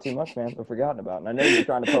forgotten about too much, man. They're forgotten about. And I know you're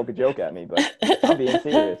trying to poke a joke at me, but I'm being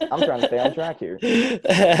serious. I'm trying to stay on track here.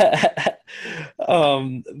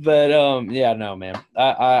 Yeah, no, man.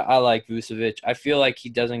 I like Vucevic. I feel like he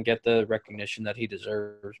doesn't get the recognition that he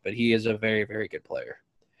deserves, but he is a very, very good player.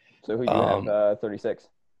 So who do you have? 36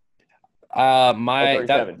 or My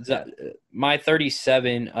 37? Yeah, my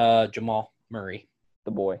 37, Jamal Murray.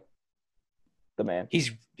 the boy, the man.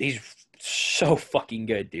 He's so fucking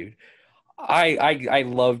good, dude. I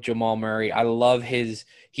love Jamal Murray. I love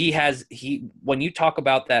he when you talk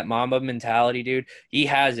about that Mamba mentality, dude, he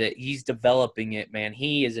has it. He's developing it, man.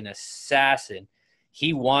 He is an assassin.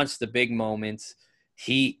 He wants the big moments.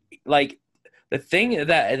 He like the thing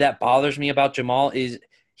that bothers me about Jamal is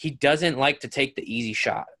he doesn't like to take the easy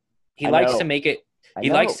shot. He I likes to know. make it I he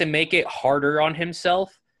likes know. to make it harder on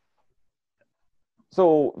himself.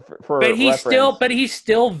 So But for he's still, reference, but he's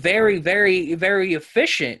still very, very, very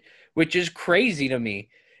efficient, which is crazy to me.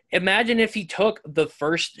 Imagine if he took the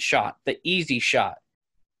first shot, the easy shot.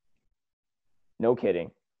 no kidding.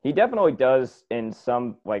 He definitely does in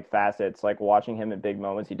some like facets, like watching him in big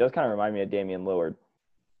moments. He does kind of remind me of Damian Lillard.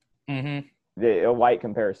 Mm-hmm. A light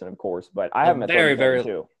comparison, of course, but I A have him at very, 37 very.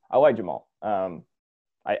 too. I like Jamal.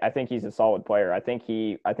 I think he's a solid player. I think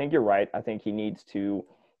you're right. I think he needs to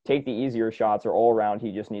take the easier shots, or all around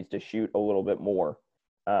he just needs to shoot a little bit more.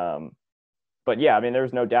 Um, but yeah, I mean,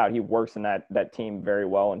 there's no doubt he works in that team very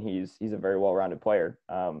well, and he's a very well-rounded player.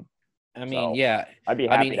 I mean, So yeah. I'd be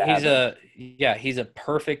I mean, happy to have him. he's a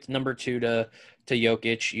perfect number two to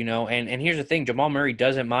Jokic, And here's the thing: Jamal Murray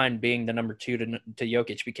doesn't mind being the number two to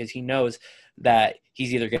Jokic because he knows that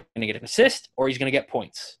he's either going to get an assist or he's going to get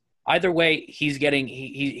points. Either way, he's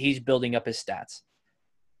building up his stats.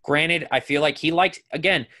 Granted, I feel like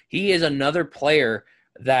he is another player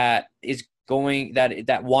that is going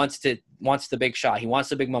that wants the big shot. He wants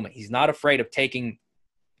the big moment. He's not afraid of taking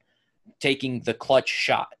the clutch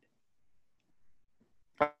shot.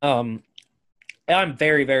 And I'm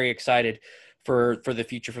very, very excited for the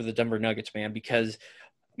future for the Denver Nuggets, man, because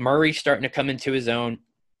Murray's starting to come into his own.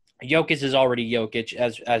 Jokic is already Jokic,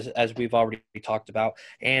 as we've already talked about,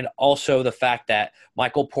 and also the fact that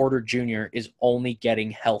Michael Porter Jr. is only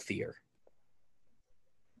getting healthier.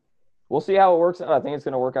 We'll see how it works out. I think it's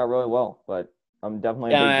going to work out really well, but I'm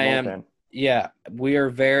definitely a Yeah, big I Jamal am. fan. Yeah,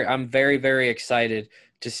 I'm very, very excited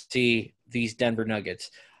to see these Denver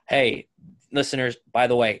Nuggets. Hey, listeners, by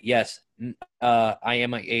the way, yes, I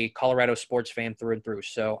am a Colorado sports fan through and through,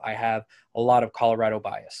 so I have a lot of Colorado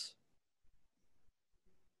bias.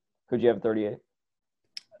 Who'd you have at 38?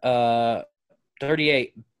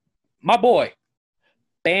 38, my boy,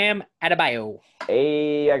 Bam Adebayo.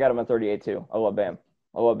 Hey, I got him at 38 too. I love Bam.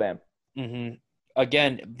 I love Bam. Mm-hmm.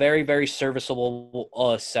 Again, very, very serviceable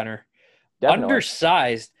center. Definitely.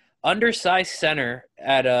 Undersized center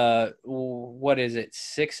at what is it,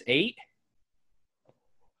 6'8"?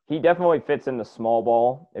 he definitely fits in the small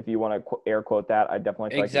ball. If you want to air quote that, I definitely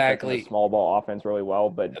feel like he fits in the Exactly. small ball offense really well.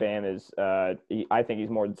 But Bam is, I think he's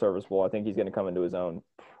more than serviceable. I think he's going to come into his own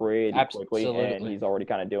pretty quickly, and Absolutely. he's already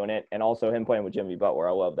kind of doing it. And also him playing with Jimmy Butler,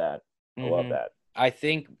 I love that. I love Hmm. that. I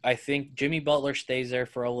think Jimmy Butler stays there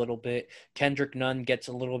for a little bit. Kendrick Nunn gets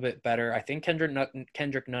a little bit better. I think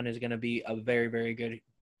Kendrick Nunn is going to be a very, very good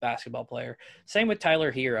basketball player. Same with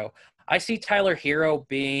Tyler Hero. I see Tyler Hero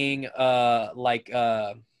being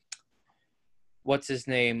what's his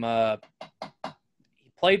name?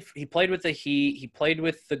 He played with the Heat. He played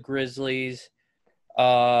with the Grizzlies.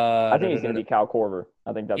 I think he's going to be Cal Korver.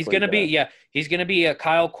 I think that's He's what he's gonna be going to. yeah. He's gonna be a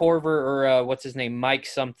Kyle Korver or what's his name? Mike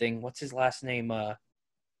something. What's his last name? I'm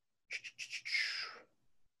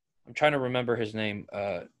trying to remember his name.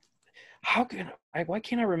 Why can't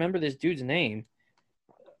I remember this dude's name?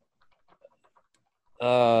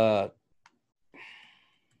 Uh,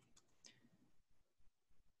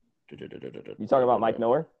 You talking about Mike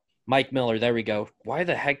Miller? Mike Miller. There we go. Why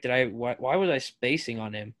the heck did I? Why was I spacing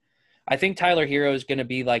on him? I think Tyler Hero is going to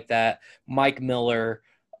be like that Mike Miller,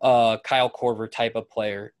 Kyle Korver type of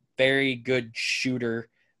player. Very good shooter,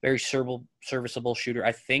 very serviceable shooter.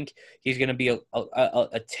 I think he's going to be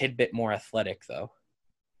a tidbit more athletic though.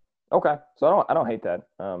 Okay, so I don't hate that.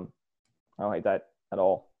 I don't hate that at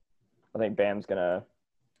all. I think Bam's gonna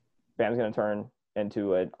turn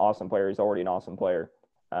into an awesome player. He's already an awesome player.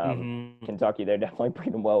 Hmm. Kentucky, they're definitely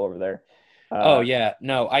breeding him well over there. Oh Uh, yeah,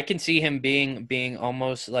 no, I can see him being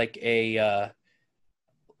almost like a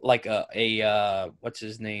what's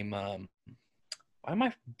his name? Why am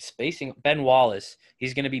I spacing Ben Wallace?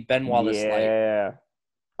 He's going to be Ben Wallace light. yeah,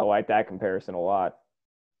 I like that comparison a lot.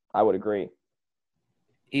 I would agree.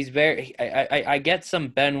 He's very. I get some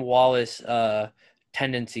Ben Wallace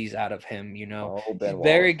tendencies out of him. Oh, He's Ben Wallace.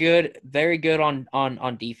 very good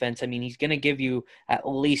on defense. I mean, he's going to give you at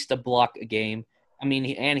least a block a game. I mean,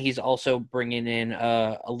 and he's also bringing in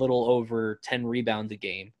a little over 10 rebounds a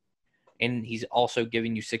game, and he's also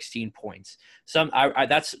giving you 16 points.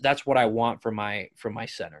 That's what I want for my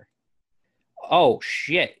center. Oh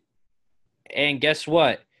shit! And guess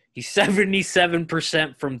what? He's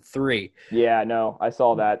 77% from three. Yeah, no, I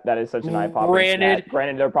saw that. That is such an eye-popping stat. Granted,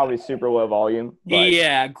 Granted, they're probably super low volume, but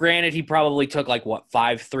yeah, granted he probably took like what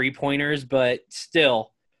 5 3-pointers, but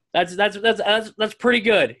still, that's pretty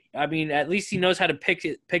good. I mean, at least he knows how to pick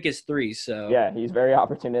his threes. So, yeah, he's very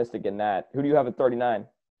opportunistic in that. Who do you have at 39?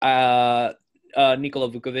 uh, Nikola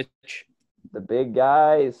Vukovic. The big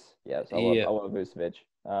guys. Yes, I Yeah, love Vucevic.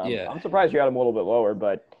 yeah. I'm surprised you had him a little bit lower,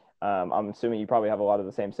 but I'm assuming you probably have a lot of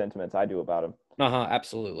the same sentiments I do about him.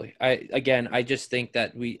 Absolutely. I just think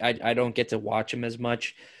that I don't get to watch him as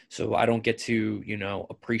much, so I don't get to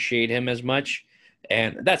appreciate him as much,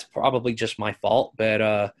 and that's probably just my fault. But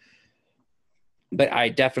I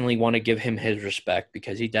definitely want to give him his respect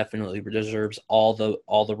because he definitely deserves all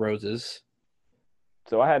the roses.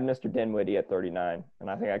 So I had Mr. Dinwiddie at 39, and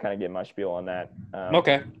I think I kind of get my spiel on that.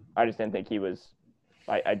 Okay, I just didn't think he was.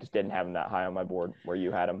 I just didn't have him that high on my board where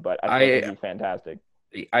you had him, but I still think I he's fantastic.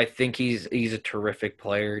 I think he's a terrific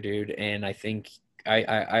player, dude, and I think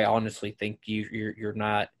I honestly think you're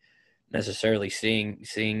not necessarily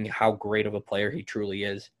seeing how great of a player he truly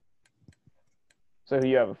is. So who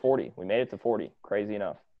you have at 40? We made it to 40. Crazy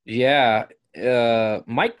enough. Yeah,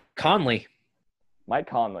 Mike Conley. Mike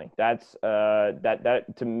Conley. That's that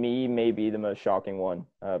to me may be the most shocking one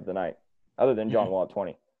of the night, other than John Wall at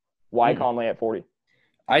 20. Why Mm-mm. Conley at 40?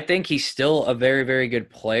 I think he's still a very, very good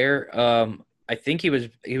player. I think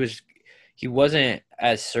he wasn't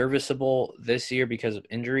as serviceable this year because of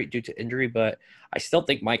due to injury, but I still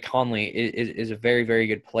think Mike Conley is a very, very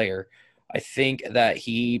good player. I think that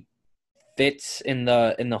he fits in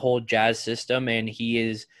the whole Jazz system, and he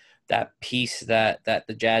is that piece that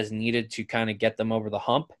the Jazz needed to kind of get them over the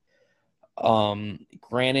hump.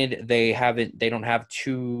 Granted, they don't have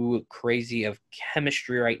too crazy of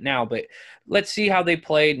chemistry right now, but let's see how they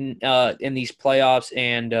play in these playoffs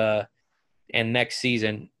and next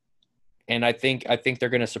season. And I think they're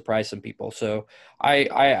going to surprise some people. So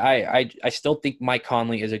I still think Mike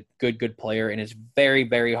Conley is a good player, and it's very,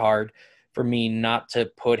 very hard for me not to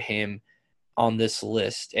put him on this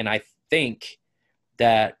list. And I think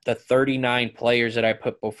that the 39 players that I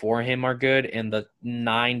put before him are good, and the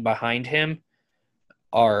 9 behind him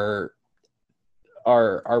are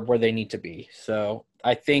are where they need to be. So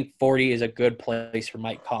I think 40 is a good place for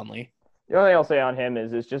Mike Conley. The only thing I'll say on him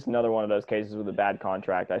is it's just another one of those cases with a bad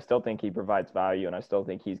contract. I still think he provides value, and I still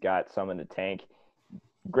think he's got some in the tank.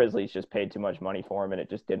 Grizzlies just paid too much money for him, and it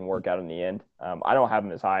just didn't work out in the end. I don't have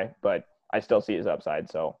him as high, but I still see his upside,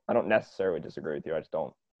 so I don't necessarily disagree with you. I just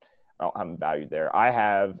don't. I don't have him valued there. I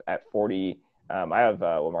have at 40. I have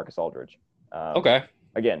LaMarcus Aldridge. Um, Okay.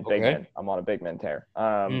 Again, big Okay. man. I'm on a big man tear.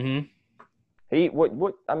 Mm-hmm. He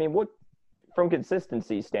what I mean what from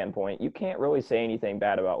consistency standpoint, you can't really say anything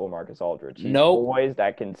bad about LaMarcus Aldridge. He's Nope. always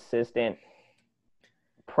that consistent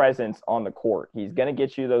presence on the court. He's going to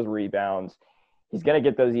get you those rebounds. He's going to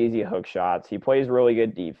get those easy hook shots. He plays really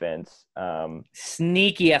good defense.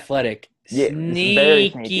 Sneaky athletic. Yeah, it's very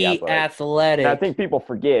sneaky Sneaky athletic. And I athletic. think people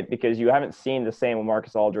forget because you haven't seen the same with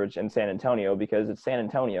Marcus Aldridge in San Antonio because it's San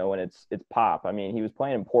Antonio and it's pop. I mean, he was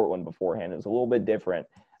playing in Portland beforehand. It was a little bit different,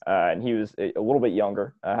 and he was a little bit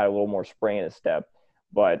younger, had a little more spring in his step.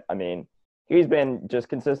 But I mean, he's been just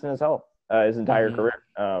consistent as hell his entire Mm-hmm.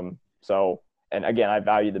 career. So, and again, I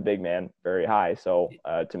value the big man very high. So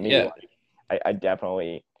to me, Yeah. like, I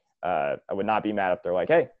definitely I would not be mad if they're like,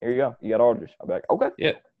 hey, here you go, you got Aldridge. I'll be like, okay,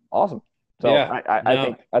 Yeah. awesome. So Yeah. I No,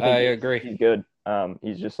 think I agree. he's good.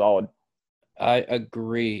 He's just solid. I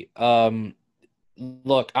agree.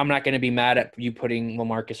 Look, I'm not going to be mad at you putting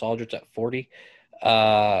LaMarcus Aldridge at 40.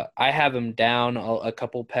 I have him down a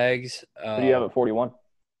couple pegs. Who do you have at 41?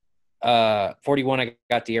 41, I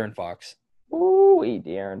got De'Aaron Fox. Ooh,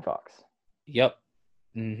 De'Aaron Fox. Yep.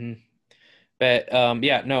 Mm-hmm. But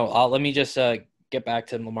yeah, no. Let me just get back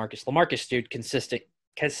to LaMarcus. LaMarcus, dude, consistent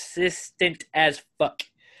as fuck.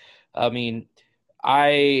 I mean,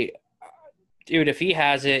 dude, if he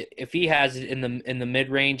has it in the mid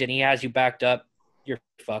range and he has you backed up, you're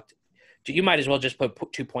fucked. You might as well just put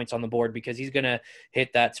 2 points on the board because he's gonna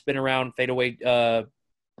hit that spin around fadeaway It's so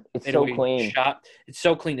fadeaway clean. shot. It's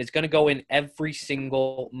so clean. It's gonna go in every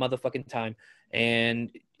single motherfucking time.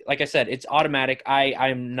 And like I said, it's automatic.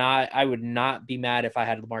 I would not be mad if I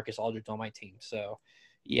had LaMarcus Aldridge on my team. So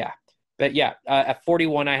yeah. But yeah, at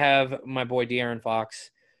 41 I have my boy De'Aaron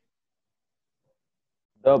Fox.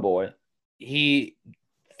 The boy. He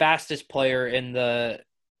fastest player in the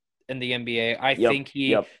NBA. Yep.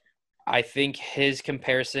 Yep. I think his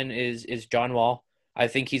comparison is John Wall. I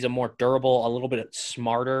think he's a more durable, a little bit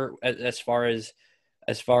smarter as far as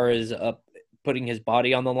putting his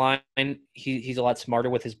body on the line. He's a lot smarter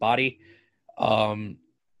with his body. Um,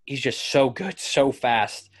 he's just so good, so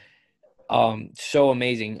fast, so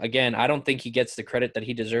amazing. Again, I don't think he gets the credit that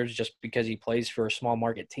he deserves just because he plays for a small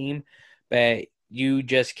market team, but you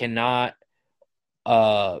just cannot,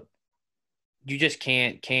 uh, you just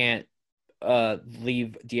can't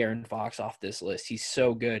leave De'Aaron Fox off this list. He's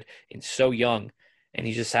so good and so young, and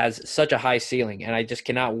he just has such a high ceiling. And I just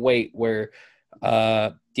cannot wait where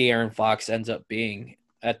De'Aaron Fox ends up being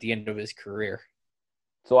at the end of his career.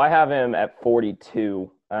 So I have him at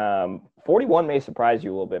 42. 41 may surprise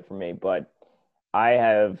you a little bit for me, but I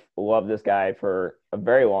have loved this guy for a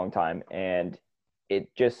very long time, and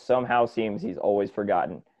it just somehow seems he's always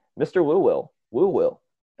forgotten. Mr. Lou Will. Lou Will.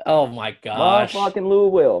 Oh my gosh. Motherfucking Lou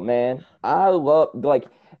Will, man. I love like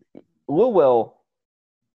Lou Will.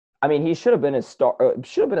 I mean, he should have been a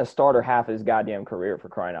starter half his goddamn career for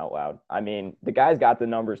crying out loud. I mean, the guy's got the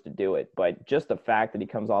numbers to do it, but just the fact that he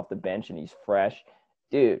comes off the bench and he's fresh,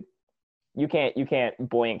 dude, you can't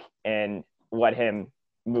blink and let him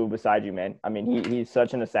move beside you, man. I mean, he's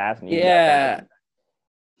such an assassin. Yeah.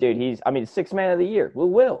 Dude, I mean, 6th man of the year.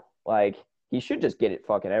 Will. Like, he should just get it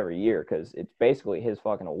fucking every year because it's basically his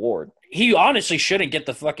fucking award. He honestly shouldn't get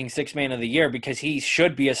the fucking 6 man of the year because he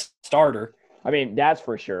should be a starter. I mean, that's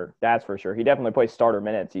for sure. That's for sure. He definitely plays starter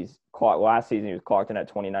minutes. He's clocked last season. He was clocked in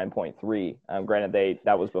at 29.3. Granted,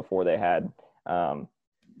 that was before they had.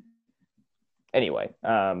 Anyway,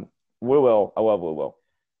 Will. I love Will.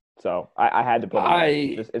 So I had to put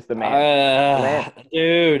him. It's the man.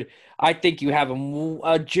 Dude, I think you have him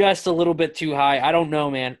just a little bit too high. I don't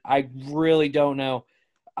know, man. I really don't know.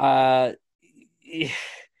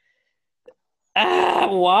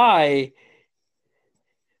 Why?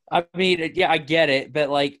 I mean, yeah, I get it, but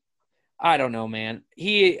like, I don't know, man.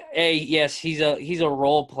 Yes, he's a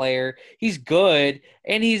role player. He's good,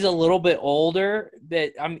 and he's a little bit older.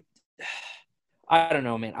 But I don't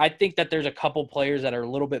know, man. I think that there's a couple players that are a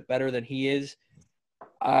little bit better than he is.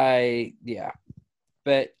 Yeah,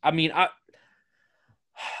 but I mean, I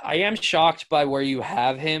am shocked by where you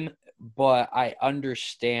have him, but I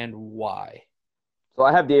understand why. So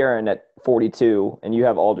I have De'Aaron at 42, and you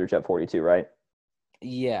have Aldridge at 42, right?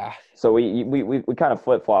 Yeah. So we kind of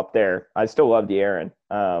flip flop there. I still love De'Aaron.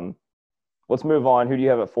 Let's move on. Who do you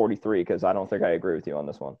have at 43? Because I don't think I agree with you on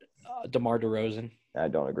this one. DeMar DeRozan. I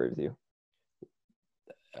don't agree with you.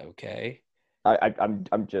 Okay. I'm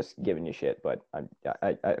just giving you shit, but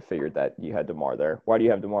I figured that you had DeMar there. Why do you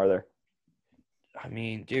have DeMar there? I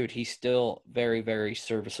mean, dude, he's still very, very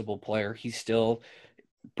serviceable player. He's still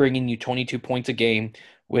bringing you 22 points a game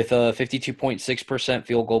with a 52.6%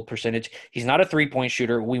 field goal percentage. He's not a three-point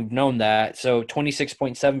shooter. We've known that. So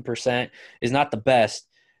 26.7% is not the best.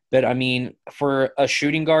 But, I mean, for a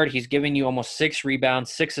shooting guard, he's giving you almost 6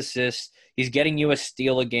 rebounds, 6 assists. He's getting you a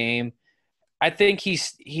steal a game. I think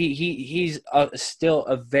he's still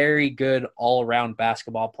a very good all-around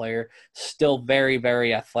basketball player, still very,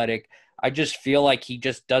 very athletic. I just feel like he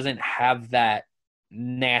just doesn't have that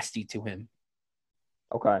nasty to him.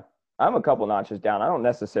 Okay. I'm a couple notches down. I don't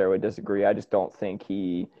necessarily disagree. I just don't think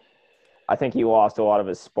I think he lost a lot of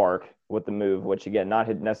his spark with the move, which again, not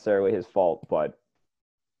necessarily his fault, but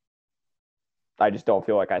I just don't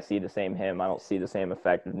feel like I see the same him. I don't see the same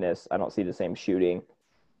effectiveness. I don't see the same shooting.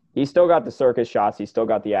 He's still got the circus shots. He's still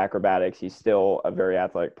got the acrobatics. He's still a very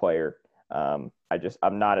athletic player. I'm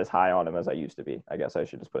not as high on him as I used to be. I guess I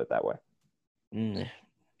should just put it that way. Mm.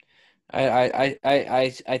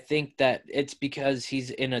 I think that it's because he's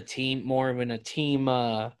in a team, more of in a team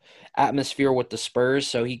atmosphere with the Spurs,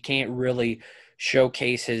 so he can't really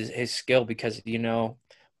showcase his skill because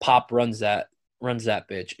Pop runs that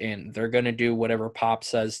bitch, and they're gonna do whatever Pop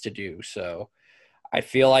says to do. So I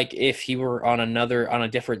feel like if he were on a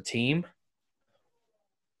different team,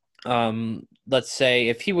 let's say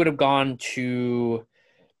if he would have gone to,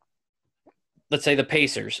 let's say, the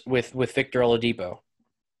Pacers with Victor Oladipo,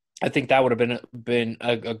 I think that would have been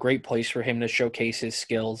a great place for him to showcase his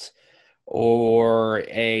skills. Or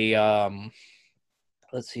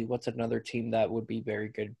let's see, what's another team that would be very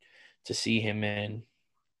good to see him in?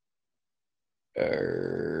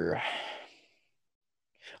 Or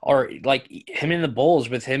like him in the Bulls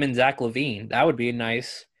with him and Zach LaVine. That would be a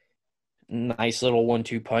nice little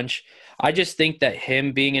 1-2 punch. I just think that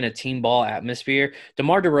him being in a team ball atmosphere,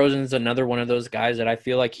 DeMar DeRozan is another one of those guys that I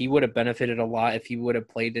feel like he would have benefited a lot if he would have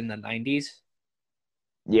played in the 90s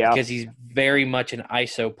Yeah, because he's very much an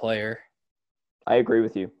ISO player. I agree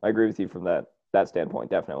with you. I agree with you from that standpoint,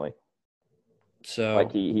 definitely. Like So,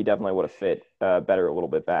 he definitely would have fit better a little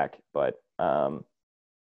bit back, but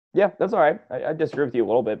yeah, that's all right. I disagree with you a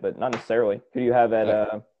little bit, but not necessarily. uh, Who do you have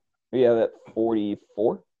at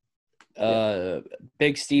 44? Yeah, uh,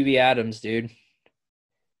 big Stevie Adams, dude.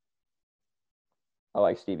 I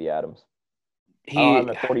like Stevie Adams. I don't have him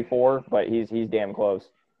He at 44, but he's damn close.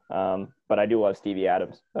 But I do love Stevie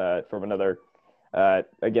Adams. From another,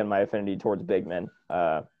 again, my affinity towards big men.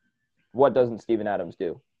 What doesn't Steven Adams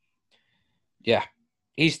do? Yeah,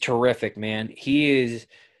 he's terrific, man. He's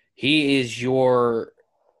the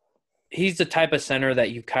type of center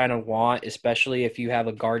that you kind of want, especially if you have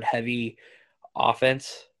a guard heavy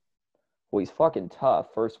offense. Well, he's fucking tough.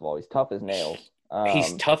 First of all, he's tough as nails.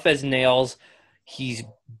 He's tough as nails. He's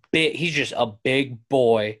big. He's just a big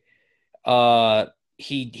boy.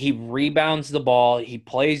 He rebounds the ball. He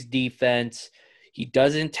plays defense. He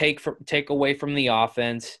doesn't take away from the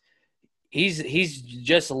offense. He's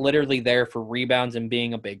just literally there for rebounds and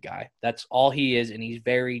being a big guy. That's all he is, and he's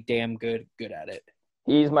very damn good at it.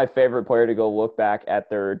 He's my favorite player to go look back at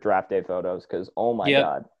their draft day photos because oh my Yep,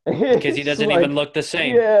 god, because he it's doesn't even like look the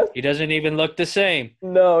same. yeah, He doesn't even look the same.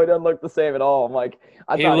 no, he doesn't look the same at all. I'm like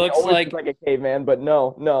I He thought he looks always looked like like a caveman, but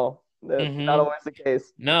no, that's not mm-hmm. always the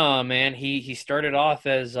case. No, man. He started off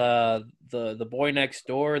as the boy next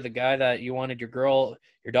door, the guy that you wanted your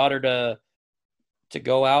daughter to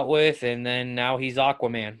go out with, and then now he's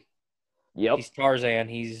Aquaman. Yep, He's Tarzan.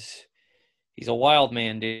 He's a wild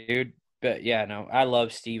man, dude. But yeah, no, I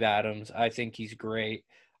love Steve Adams. I think he's great.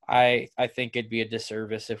 I think it'd be a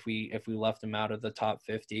disservice if we left him out of the top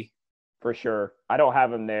 50. for sure. I don't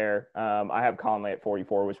have him there. I have Conley at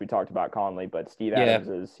 44, which we talked about Conley, but Steve Yeah, Adams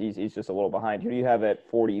is he's just a little behind. Who do you have at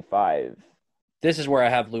 45? this is where I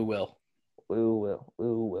have Lou Will.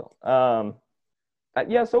 Will.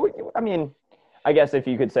 Yeah. So I mean, I guess if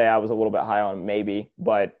you could say I was a little bit high on him, maybe,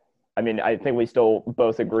 but I mean, I think we still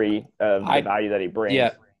both agree of the I value that he brings.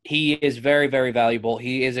 Yeah, he is very, very valuable.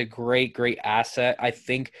 He is a great, great asset. I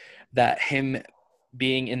think that him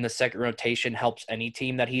being in the second rotation helps any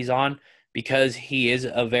team that he's on because he is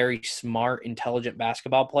a very smart, intelligent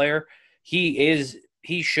basketball player.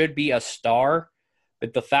 He should be a star,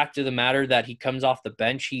 but the fact of the matter that he comes off the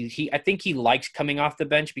bench, I think he likes coming off the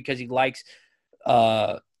bench because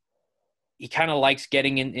uh he kind of likes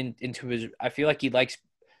getting into his. I feel like he likes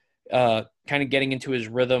kind of getting into his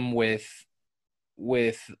rhythm with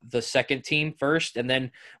the second team first, and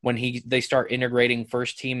then when they start integrating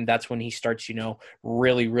first team, that's when he starts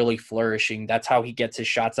really, really flourishing. That's how he gets his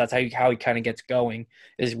shots. That's how he kind of gets going,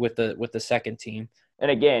 is with the second team.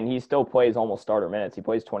 And again, he still plays almost starter minutes. He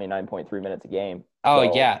plays 29.3 minutes a game. Oh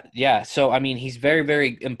So, yeah, yeah. So I mean, he's very,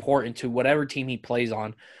 very important to whatever team he plays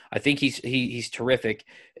on. I think he's terrific,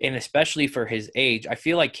 and especially for his age, I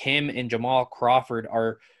feel like him and Jamal Crawford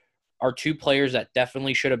are two players that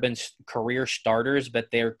definitely should have been career starters, but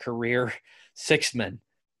they're career six men.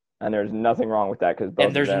 and there's nothing wrong with that because And both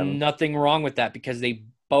of there's them, nothing wrong with that because they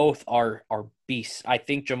both are beasts. I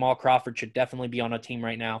think Jamal Crawford should definitely be on a team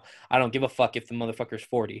right now. I don't give a fuck if the motherfucker's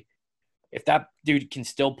 40. If that dude can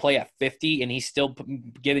still play at 50 and he's still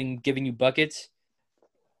giving you buckets,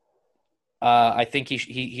 I think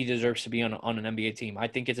he deserves to be on an NBA team. I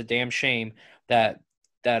think it's a damn shame that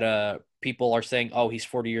people are saying, "Oh, he's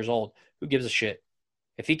 40 years old." Who gives a shit?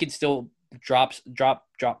 If he can still drop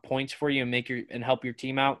points for you and help your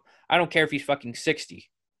team out, I don't care if he's fucking 60.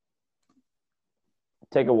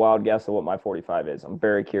 take a wild guess of what my 45 is. I'm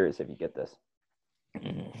very curious if you get this.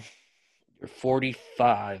 You're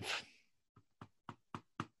 45.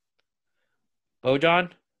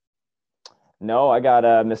 Bojan? No, I got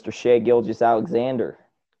Mr. Shea Gilgeous-Alexander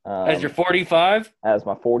As your 45? as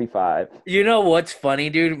my 45. You know what's funny,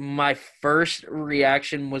 dude? My first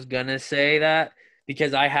reaction was gonna say that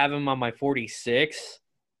because I have him on my 46.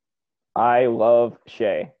 I love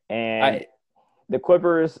Shea. And I the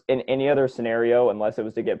Clippers, in any other scenario, unless it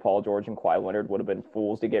was to get Paul George and Kawhi Leonard, would have been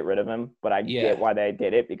fools to get rid of him. But I get Yeah, why they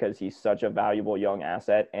did it because he's such a valuable young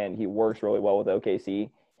asset and he works really well with OKC.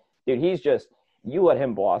 Dude, he's just you let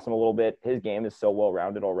him blossom a little bit. His game is so well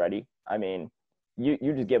rounded already. I mean, you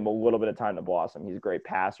just give him a little bit of time to blossom. He's a great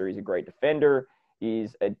passer. He's a great defender.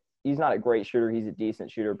 He's not a great shooter. He's a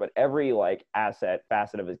decent shooter, but every like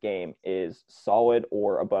facet of his game is solid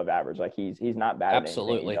or above average. Like he's not bad at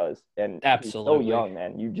anything he absolutely. does, and he's so Absolutely. young,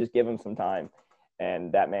 man. You just give him some time,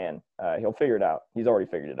 and that man, he'll figure it out. He's already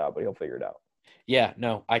figured it out, but he'll figure it out. Yeah,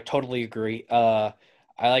 no, I totally agree. I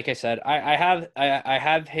like I said, I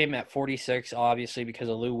have him at 46, obviously because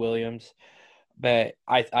of Lou Williams, but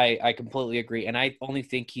I completely agree, and I only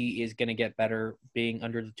think he is going to get better being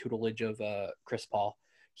under the tutelage of Chris Paul.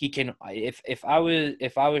 He can if I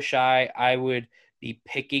was shy, I would be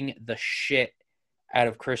picking the shit out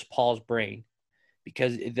of Chris Paul's brain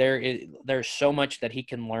because there's so much that he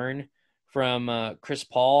can learn from Chris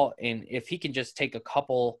Paul, and if he can just take a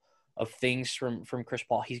couple of things from Chris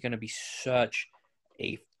Paul, he's going to be such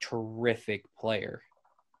a terrific player.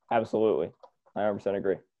 Absolutely, I 100%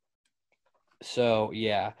 agree. So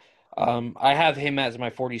yeah, I have him as my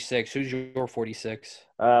 46. Who's your 46?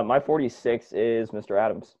 My 46 is Mr.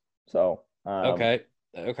 Adams. So, Okay,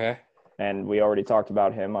 okay. and we already talked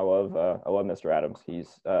about him. I love Mr. Adams.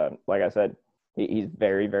 He's like I said, he's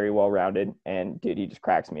very very well rounded, and dude, he just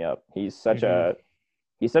cracks me up. Hmm.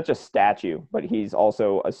 He's such a statue, but he's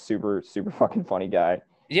also a super super fucking funny guy.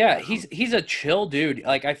 Yeah, Um, he's a chill dude.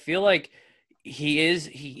 Like I feel like he is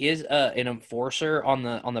an enforcer on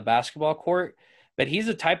the basketball court, but he's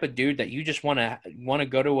the type of dude that you just want to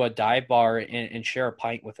go to a dive bar and share a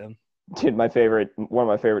pint with him. Dude, one of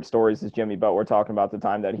my favorite stories is Jimmy Butler talking about the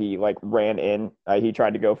time that he like ran in. He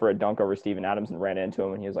tried to go for a dunk over Steven Adams and ran into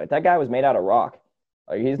him, and he was like, "That guy was made out of rock.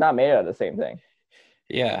 Like he's not made out of the same thing."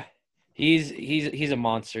 Yeah, he's a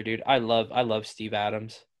monster, dude. I love Steve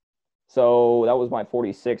Adams. So that was my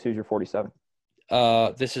 46. Who's your 47?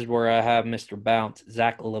 This is where I have Mr. Bounce,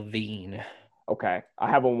 Zach LaVine. Okay, I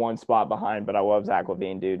have him one spot behind, but I love Zach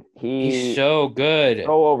LaVine, dude. He's He so good.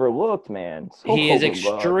 so overlooked, man. So He is overlooked.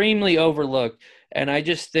 extremely overlooked. And I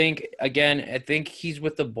just think, again, I think he's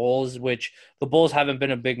with the Bulls, which the Bulls haven't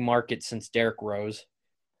been a big market since Derrick Rose.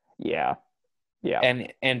 Yeah, yeah.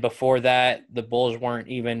 And before that, the Bulls weren't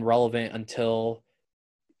even relevant until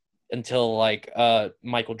like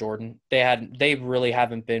Michael Jordan. They really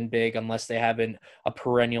haven't been big unless they have been a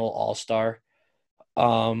perennial all-star.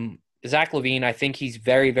 Zach LaVine, I think he's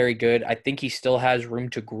very, very good. I think he still has room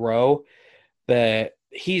to grow, but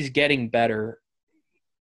he's getting better.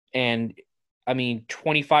 And I mean,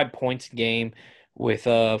 25 points a game with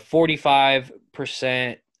a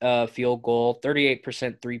 45% field goal,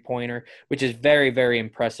 38% three pointer, which is very, very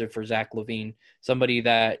impressive for Zach LaVine, somebody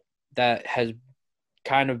that has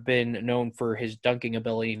kind of been known for his dunking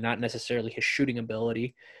ability, not necessarily his shooting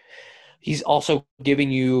ability. He's also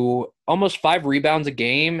giving you almost 5 rebounds a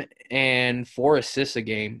game and 4 assists a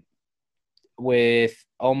game with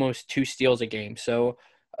almost 2 steals a game. So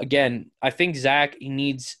again, I think Zach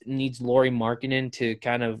needs Laurie Markkinen to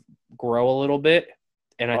kind of grow a little bit,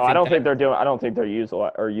 and I Well, I think don't think that they're doing. I don't think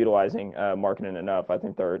they're utilizing marketing enough. I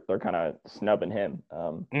think they're kind of snubbing him.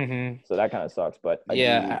 hmm So that kind of sucks. But I do.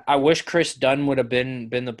 yeah, I wish Chris Dunn would have been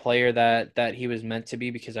the player that he was meant to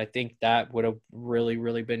be because I think that would have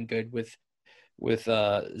really been good with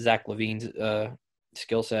Zach LaVine's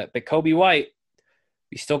skill set. But Kobe White,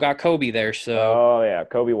 we still got Kobe there. So Oh yeah,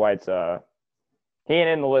 Kobe White's he ain't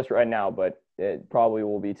in the list right now, but it probably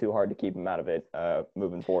will be too hard to keep him out of it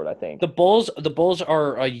moving forward, I think. the Bulls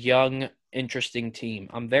are a young, interesting team.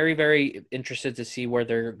 I'm very, very interested to see where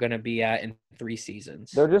they're going to be at in 3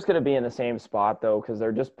 seasons. They're just going to be in the same spot though, because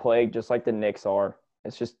they're just plagued just like the Knicks are.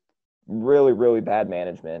 It's just really, really bad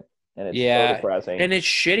management, and it's so Yeah, depressing. and it's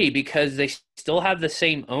shitty because they still have the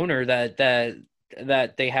same owner that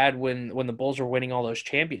they had when the Bulls were winning all those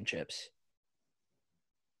championships.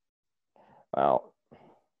 Well,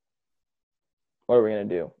 what are we going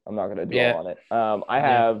to do? I'm not going to dwell Yeah, on it. I yeah.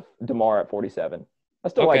 have DeMar at 47. I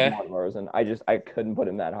still like Okay. DeMar DeRozan. I couldn't put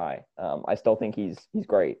him that high. I still think he's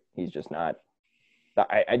great. He's just not.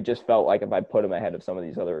 I just felt like if I put him ahead of some of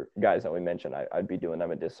these other guys that we mentioned, I'd be doing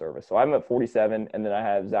them a disservice. So I'm at 47, and then I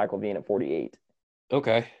have Zach LaVine at 48.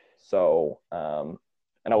 Okay. So, and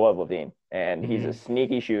I love LaVine, and he's a Hmm.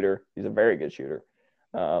 sneaky shooter. He's a very good shooter.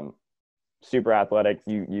 Um, Super athletic.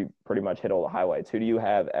 You pretty much hit all the highlights. Who do you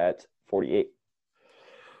have at 48?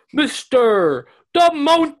 Mr.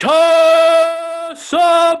 DeMontis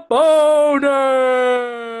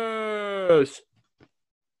Sabonis.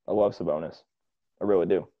 I love Sabonis. I really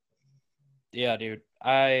do. Yeah, dude.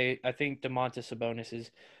 I think DeMontis Sabonis is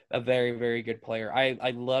a very, very good player.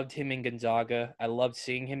 I loved him in Gonzaga. I loved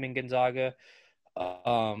seeing him in Gonzaga.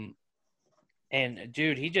 Um, and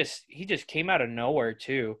dude, he just came out of nowhere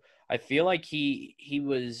too. I feel like he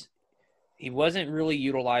wasn't really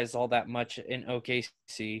utilized all that much in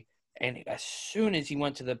OKC, and as soon as he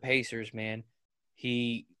went to the Pacers, man,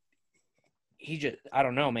 he he just I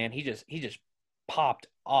don't know, man. He just popped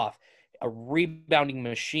off. A rebounding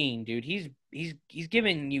machine, dude. He's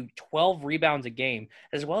giving you 12 rebounds a game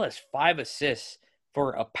as well as 5 assists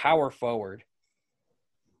for a power forward.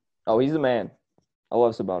 Oh, he's the man. I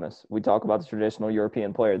love Sabonis. We talk about the traditional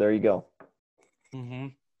European player. There you go. Mm-hmm. I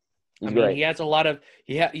He's mean, great. he has a lot of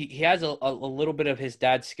he has a little bit of his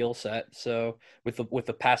dad's skill set, so with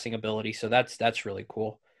the passing ability, so that's really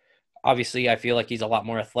cool. Obviously, I feel like he's a lot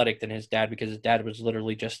more athletic than his dad because his dad was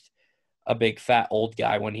literally just a big fat old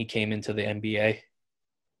guy when he came into the NBA.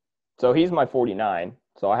 So he's my 49.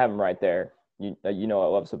 So I have him right there. You know I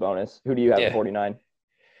love Sabonis. Who do you have at Yeah. 49?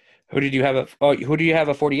 Who do you have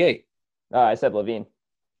at 48? I said Levine.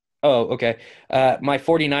 Oh, okay. My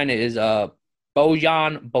 49 is Bojan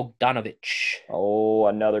Bogdanovic. Oh,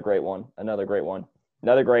 another great one. Another great one.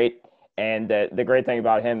 Another great. And the great thing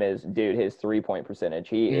about him is, dude, his 3-point percentage.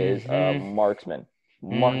 He is a Mm-hmm. marksman.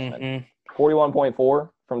 Marksman. Mm-hmm. 41.4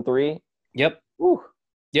 from three. Yep. Woo,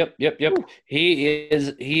 Yep. woo. He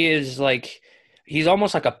is like he's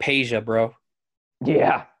almost like a Peja, bro.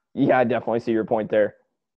 Yeah. Yeah, I definitely see your point there.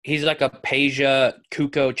 He's like a Peja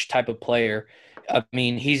Kukoc type of player. I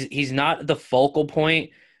mean, he's not the focal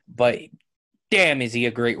point, but damn, is he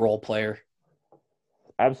a great role player.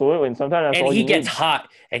 Absolutely. And sometimes that's And all he you gets need. hot,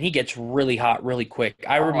 and he gets really hot really quick.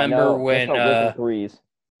 I Oh, I remember know. He'll when start ripping threes.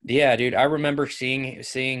 yeah, dude, I remember seeing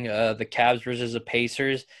the Cavs versus the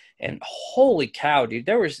Pacers, and holy cow, dude,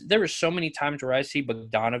 there was so many times where I see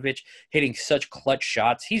Bogdanovich hitting such clutch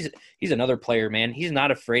shots. He's another player, man. He's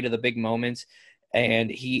not afraid of the big moments,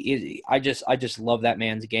 and he is. I just love that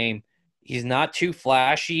man's game. He's not too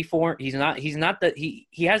flashy for. He's not that he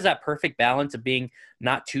has that perfect balance of being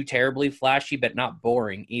not too terribly flashy, but not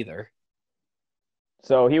boring either.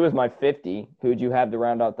 So he was my 50. Who'd you have to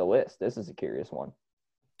round out the list? This is a curious one.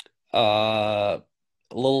 Uh,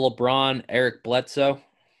 Little LeBron, Eric Bledsoe.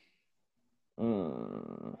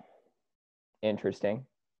 Hmm. Interesting.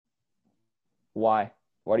 Why?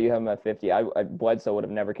 Why do you have him at 50? I Bledsoe would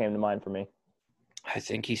have never came to mind for me. I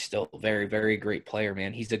think he's still a very, very great player,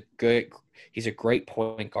 man. He's a great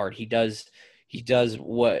point guard. He does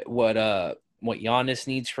what Giannis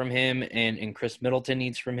needs from him and Chris Middleton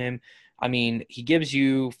needs from him. I mean, he gives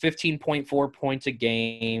you 15.4 points a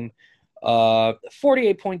game,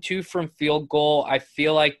 48.2 from field goal. I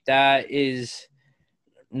feel like that is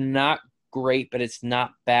not great, but it's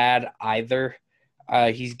not bad either.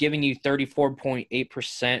 He's giving you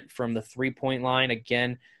 34.8% from the 3 point line.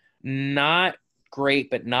 Again, not great,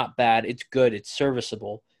 but not bad. It's good. It's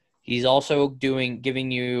serviceable. He's also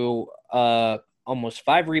giving you almost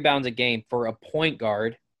 5 rebounds a game for a point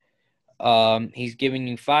guard. He's giving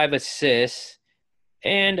you 5 assists,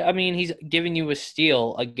 and I mean he's giving you a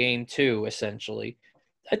steal a game too, essentially.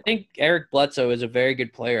 I think Eric Bledsoe is a very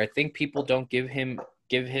good player. I think people don't give him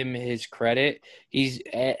his credit. He's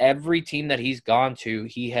every team that he's gone to,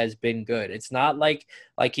 he has been good. It's not like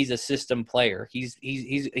he's a system player. He's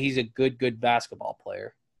a good basketball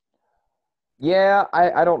player. Yeah,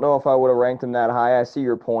 I don't know if I would have ranked him that high. I see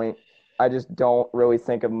your point. I just don't really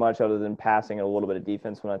think of much other than passing and a little bit of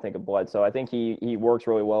defense when I think of Blood. So I think he works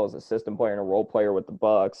really well as a system player and a role player with the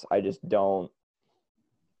Bucks. I don't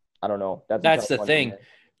know. That's a That's tough the one for thing. me.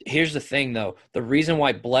 Here's the thing, though. The reason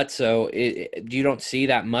why Bledsoe, you don't see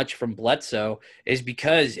that much from Bledsoe is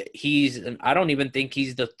because I don't even think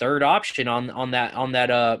he's the third option on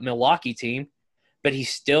that Milwaukee team, but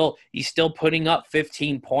he's still putting up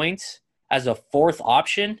 15 points as a fourth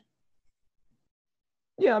option.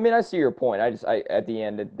 Yeah, I mean, I see your point. I at the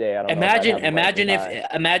end of the day, I don't know if I'd Imagine, have him ranked as imagine if,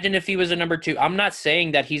 high. imagine if he was a number two. I'm not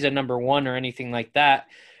saying that he's a number one or anything like that,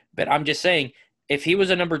 but I'm just saying if he was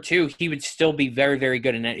a number two, he would still be very, very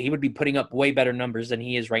good in it. He would be putting up way better numbers than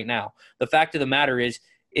he is right now. The fact of the matter is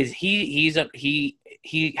he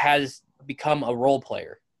has become a role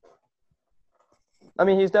player. I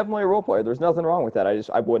mean, he's definitely a role player. There's nothing wrong with that.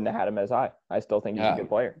 I wouldn't have had him as high. I still think he's a good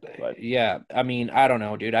player, but Yeah, I mean, I don't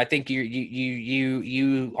know, dude. I think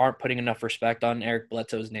you aren't putting enough respect on Eric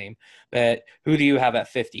Bledsoe's name. But who do you have at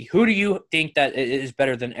 50? Who do you think that is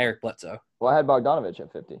better than Eric Bledsoe? well, I had Bogdanovich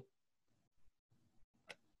at 50.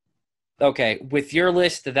 Okay, with your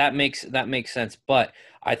list, that makes sense. But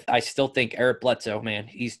I still think Eric Bledsoe, man,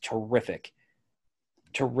 he's terrific,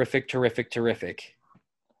 terrific, terrific, terrific.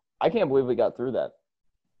 I can't believe we got through that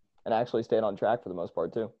and actually stayed on track for the most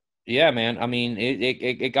part too. Yeah, man. I mean,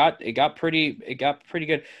 it got pretty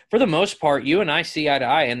good for the most part. You and I see eye to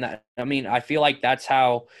eye, and that I mean, I feel like that's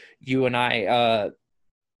how you and I.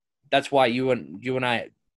 That's why you and I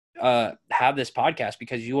have this podcast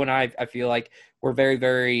because you and I feel like we're very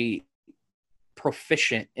very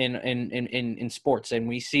proficient in sports, and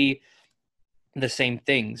we see the same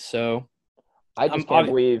things. So, I I'm just can't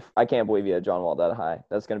believe you had John Wall that high.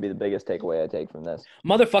 That's going to be the biggest takeaway I take from this.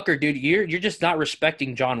 motherfucker, dude, you're just not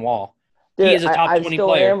respecting John Wall. He Dude, is a top I 20 still am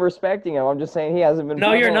player. respecting him. I'm just saying he hasn't been No,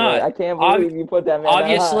 playing you're lately. not. I can't Ob- believe you put that man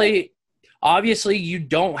that high. obviously, you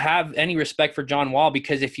don't have any respect for John Wall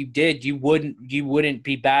because if you did, you wouldn't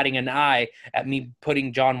be batting an eye at me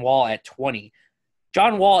putting John Wall at 20.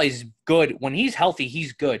 John Wall is good when he's healthy.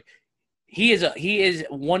 He's good. He is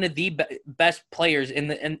one of the best players in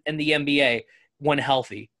the NBA when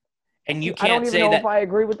healthy, and you See, I don't can't even say know if that. I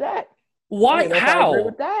agree with that. I don't Why? even know if I agree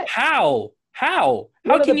with How? that. How? How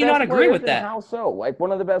One of the can you not best agree players with and that? how so? Like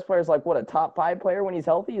one of the best players, like what, a top 5 player when he's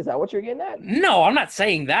healthy? Is that what you're getting at? No, I'm not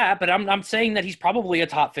saying that, but I'm saying that he's probably a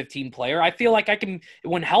top 15 player. I feel like I can,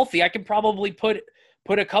 when healthy, I can probably put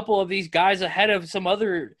a couple of these guys ahead of some of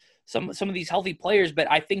these healthy players. But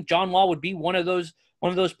I think John Wall would be one of those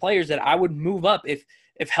players that I would move up if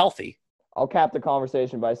healthy. I'll cap the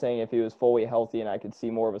conversation by saying if he was fully healthy and I could see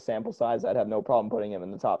more of a sample size, I'd have no problem putting him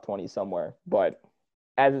in the top 20 somewhere. But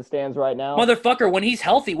as it stands right now, Motherfucker, when he's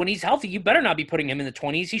healthy, you better not be putting him in the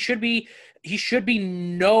 20s. He should be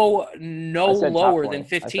no I said top lower than 20. I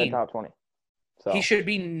said 15. top 20. He So should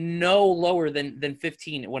be no lower than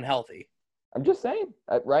 15 when healthy. I'm just saying,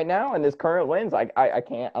 right now in this current lens, I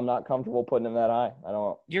can't. I'm not comfortable putting him that high. I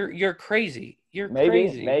don't. You're crazy. You're Maybe,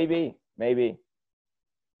 crazy. maybe, maybe.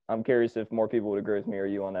 I'm curious if more people would agree with me or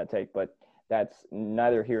you on that take, but that's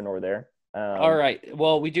neither here nor there. All right.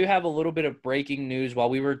 Well, we do have a little bit of breaking news while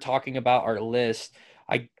we were talking about our list.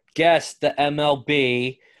 I guess the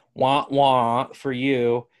MLB for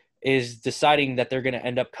you is deciding that they're going to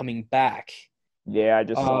end up coming back. Yeah, I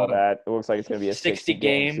just saw Uh, that. It looks like it's going to be a 60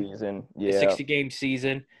 60-game game, season. a Yeah. 60 game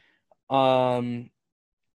season. Um,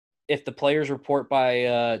 if the players report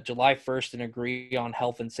by July 1st and agree on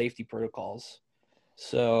health and safety protocols.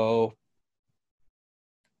 So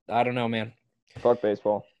I don't know, man. Fuck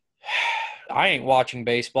baseball. I ain't watching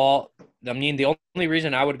baseball. I mean, the only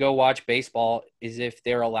reason I would go watch baseball is if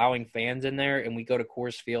they're allowing fans in there and we go to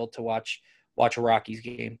Coors Field to watch a Rockies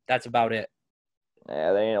game. That's about it.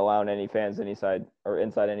 Yeah, they ain't allowing any fans inside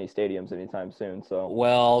any stadiums anytime soon. So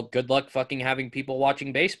Well, good luck fucking having people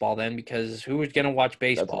watching baseball then, because who is gonna watch that's what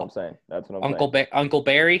I'm baseball? saying. That's what I'm saying. Uncle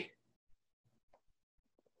Barry?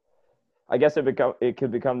 I guess it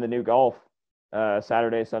could become the new golf.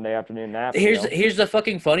 Saturday, Sunday afternoon nap. Here's the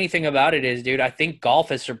fucking funny thing about it is, dude, I think golf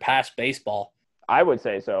has surpassed baseball. I would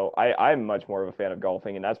say so. I'm much more of a fan of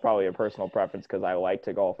golfing, and that's probably a personal preference because I like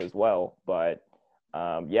to golf as well. But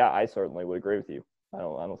yeah, I certainly would agree with you. I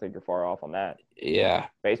don't think you're far off on that. Yeah.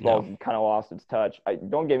 Baseball's No. kind of lost its touch.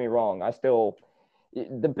 Don't get me wrong.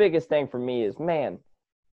 The biggest thing for me is, man,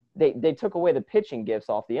 they took away the pitching gifs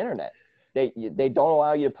off the internet. They don't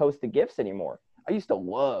allow you to post the gifs anymore. I used to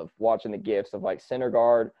love watching the gifs of like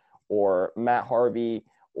Syndergaard or Matt Harvey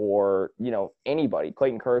or anybody,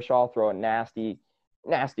 Clayton Kershaw throwing nasty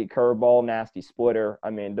curveball, nasty splitter. I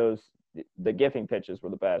mean, the gifting pitches were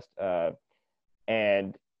the best.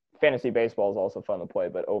 And fantasy baseball is also fun to play,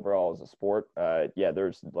 but overall as a sport,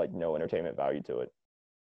 there's like no entertainment value to it.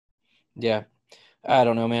 Yeah. I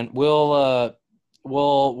don't know, man. We'll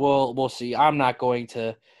see. I'm not going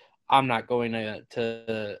to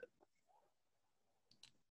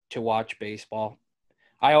watch baseball.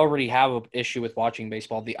 I already have an issue with watching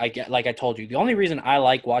baseball. Like I told you, the only reason I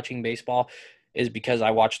like watching baseball is because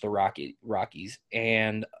I watch the Rockies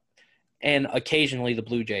and occasionally the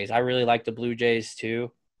Blue Jays. I really like the Blue Jays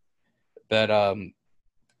too, but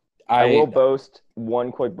I will I boast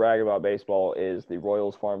one quick brag about baseball is the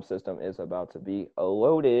Royals farm system is about to be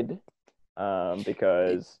loaded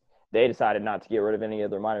because they decided not to get rid of any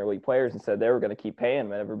of their minor league players and said they were going to keep paying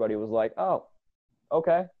them. And everybody was like, oh,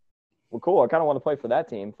 okay, well, cool. I kind of want to play for that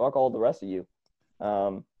team. Fuck all the rest of you.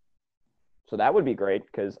 Um, so that would be great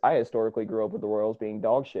because I historically grew up with the Royals being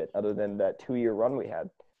dog shit other than that 2-year run we had.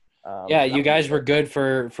 yeah, So that you would be guys were great. good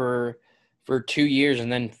for 2 years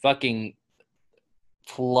and then fucking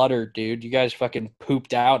fluttered, dude. You guys fucking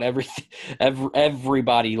pooped out everything.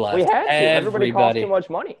 Everybody We left. had to. Everybody cost too Everybody. much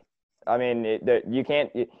money. I mean, you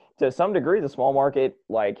can't. To some degree, the small market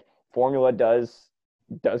like formula does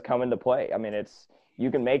come into play. I mean, it's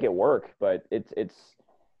you can make it work, but it's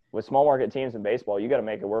with small market teams in baseball, you got to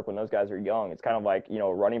make it work when those guys are young. It's kind of like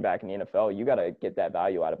a running back in the NFL. You got to get that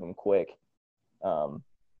value out of them quick, um,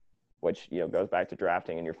 which goes back to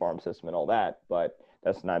drafting and your farm system and all that. But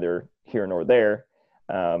that's neither here nor there.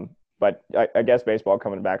 But I guess baseball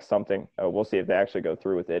coming back something. We'll see if they actually go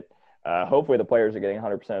through with it. Hopefully the players are getting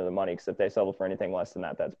 100% of the money because if they settle for anything less than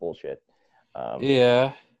that, that's bullshit.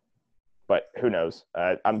 Yeah. But who knows?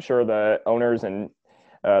 I'm sure the owners and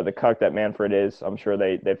the cuck that Manfred is, I'm sure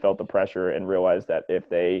they felt the pressure and realized that if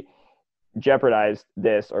they jeopardized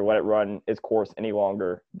this or let it run its course any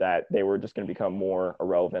longer, that they were just going to become more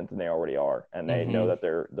irrelevant than they already are, and they know that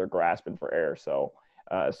they're grasping for air. So,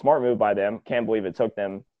 smart move by them. Can't believe it took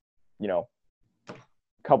them, a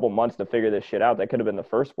couple months to figure this shit out. That could have been the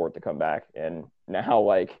first sport to come back, and now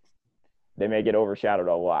like they may get overshadowed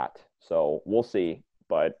a lot. So we'll see.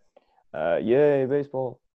 But yay,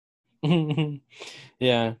 baseball.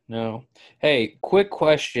 Yeah, no. Hey, quick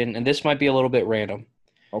question, and this might be a little bit random.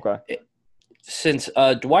 Okay. Since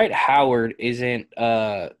Dwight Howard isn't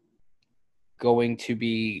going to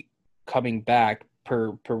be coming back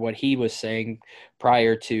per what he was saying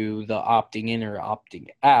prior to the opting in or opting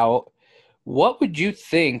out, what would you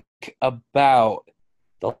think about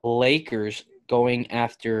the Lakers going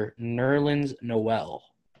after Nerlens Noel?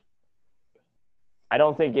 I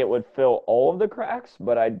don't think it would fill all of the cracks,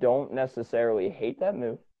 but I don't necessarily hate that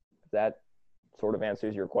move. That sort of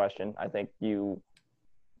answers your question. I think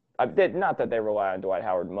I did not that they rely on Dwight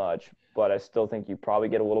Howard much, but I still think you probably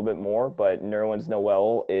get a little bit more. But Nerlens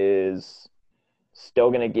Noel is still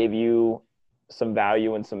going to give you some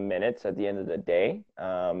value and some minutes at the end of the day,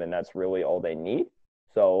 and that's really all they need.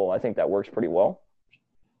 So I think that works pretty well.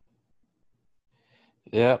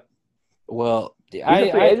 Yeah. Well, He's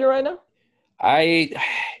a free agent right now. I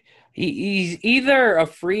he's either a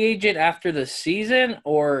free agent after the season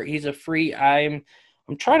or he's a free. I'm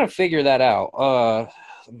trying to figure that out.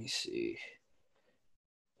 Let me see.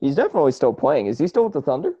 He's definitely still playing. Is he still with the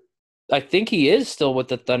Thunder? I think he is still with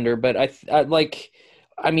the Thunder, but I like.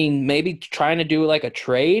 I mean, maybe trying to do like a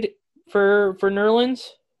trade for Nerlens.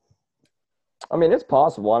 I mean, it's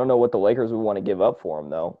possible. I don't know what the Lakers would want to give up for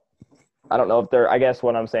him, though. I don't know if they're – I guess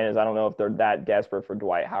what I'm saying is I don't know if they're that desperate for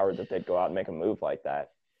Dwight Howard that they'd go out and make a move like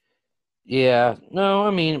that. Yeah, no,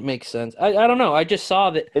 I mean it makes sense. I don't know. I just saw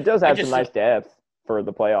that. It does I have some just nice depth for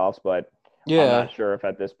the playoffs, but I'm yeah, not sure if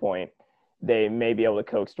at this point they may be able to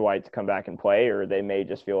coax Dwight to come back and play, or they may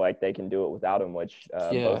just feel like they can do it without him, which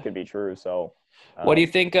both yeah. could be true. So, What do you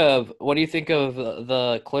think of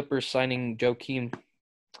the Clippers signing Joakim?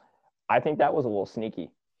 I think that was a little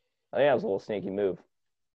sneaky. I think that was a little sneaky move.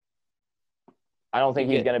 I don't think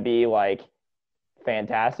he's going to be like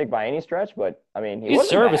fantastic by any stretch, but I mean, he's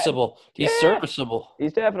wasn't bad. serviceable. He's Yeah, serviceable.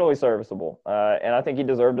 he's definitely serviceable. And I think he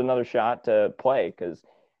deserved another shot to play because,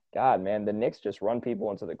 God, man, the Knicks just run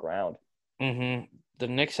people into the ground. The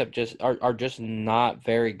Knicks are just not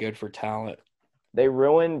very good for talent. They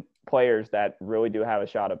ruin players that really do have a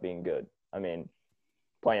shot of being good. I mean,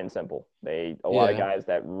 plain and simple. A lot of guys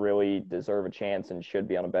that really deserve a chance and should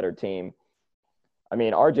be on a better team. I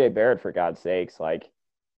mean, R.J. Barrett, for God's sakes, like,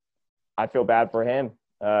 I feel bad for him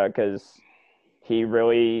because he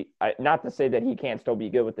really – not to say that he can't still be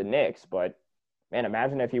good with the Knicks, but, man,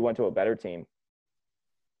 imagine if he went to a better team.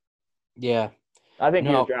 Yeah. I think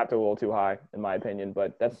he was drafted a little too high, in my opinion,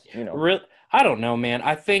 but that's, I don't know, man.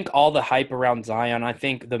 I think all the hype around Zion, I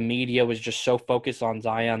think the media was just so focused on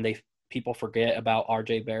Zion, people forget about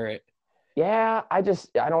RJ Barrett. Yeah, I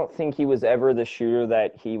don't think he was ever the shooter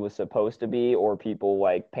that he was supposed to be, or people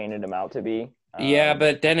like painted him out to be. Yeah,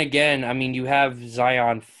 but then again, I mean, you have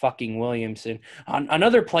Zion fucking Williamson,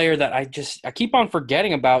 another player that I keep on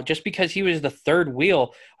forgetting about just because he was the third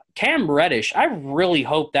wheel. Cam Reddish, I really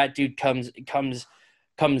hope that dude comes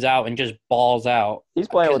out and just balls out He's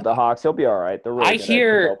playing because with the Hawks. He'll be all right. They're really good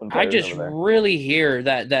at developing I players just over there. really hear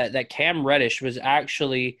that Cam Reddish was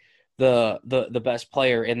actually the best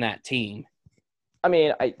player in that team. I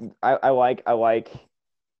mean, I like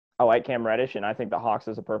Cam Reddish, and I think the Hawks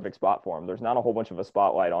is a perfect spot for him. There's not a whole bunch of a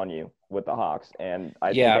spotlight on you with the Hawks, and I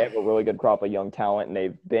think they Yeah, have a really good crop of young talent, and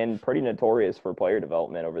they've been pretty notorious for player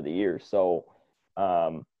development over the years. So,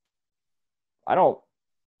 um, I don't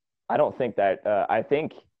I don't think that I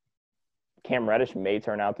think Cam Reddish may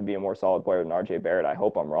turn out to be a more solid player than RJ Barrett. I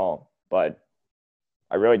hope I'm wrong, but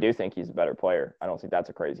I really do think he's a better player. I don't think that's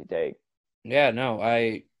a crazy take. yeah, no,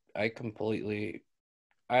 I completely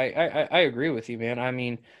I agree with you, man. I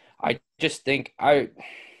mean, I just think I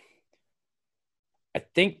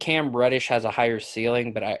think Cam Reddish has a higher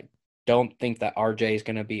ceiling, but I don't think that RJ is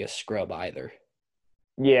going to be a scrub either.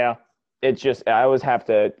 Yeah, it's just I always have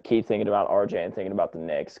to keep thinking about RJ and thinking about the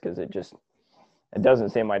Knicks because it doesn't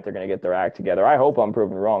seem like they're going to get their act together. I hope I'm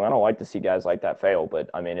proven wrong. I don't like to see guys like that fail, but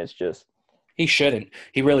I mean, it's just He shouldn't.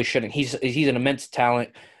 He really shouldn't. He's an immense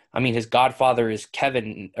talent. I mean, his godfather is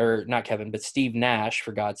Kevin, or not Kevin, but Steve Nash,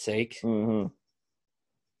 for God's sake. mm-hmm.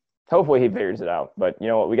 Hopefully he figures it out. But you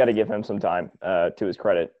know what? We got to give him some time. To his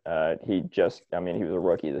credit, I mean, he was a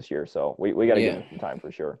rookie this year, so we got to give Yeah. him some time for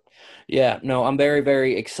sure. Yeah, no, I'm very,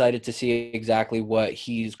 very excited to see exactly what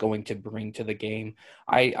he's going to bring to the game.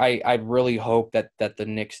 I really hope that the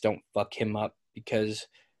Knicks don't fuck him up because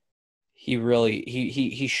he really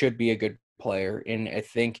he should be a good player. And I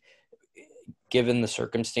think given the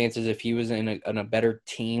circumstances, if he was in a better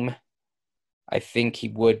team, I think he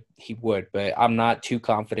would. But I'm not too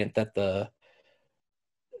confident that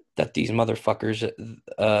these motherfuckers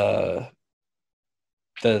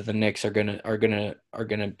the Knicks are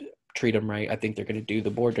gonna treat him right. I think they're gonna do the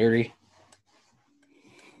board dirty.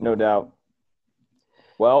 No doubt.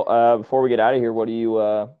 Well, before we get out of here, what do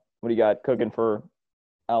you got cooking for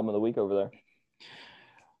album of the week over there?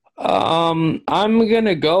 I'm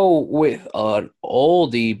gonna go with an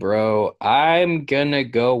oldie, bro. I'm gonna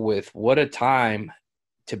go with "What a Time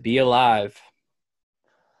to Be Alive."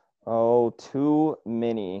 Oh, too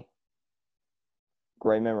many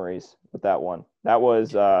great memories with that one. That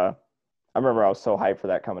was I remember I was so hyped for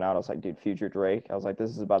that coming out. I was like, dude, future Drake. I was like,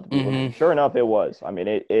 this is about to be lit. Mm-hmm. And sure enough, it was. I mean,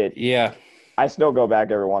 it Yeah, I still go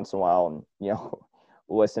back every once in a while and,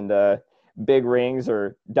 listen to Big Rings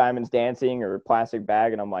or Diamonds Dancing or Plastic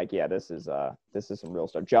Bag, and I'm like, yeah, this is some real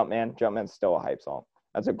stuff. Jumpman's still a hype song.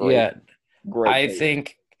 That's a yeah. great I take.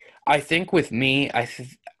 think, I think with me,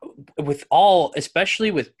 with all,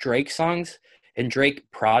 especially with Drake songs and Drake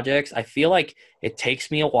projects, I feel like it takes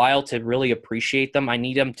me a while to really appreciate them. I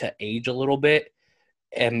need them to age a little bit,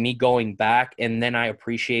 and me going back, and then I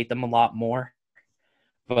appreciate them a lot more.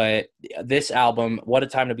 But this album, What a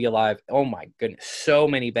Time to Be Alive, oh my goodness, so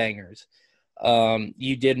many bangers.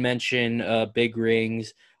 You did mention Big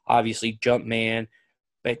Rings, obviously Jumpman,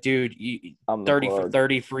 but dude, I'm the 30 for plug.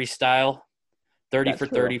 30 freestyle, 30 That's for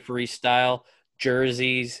true. 30 freestyle,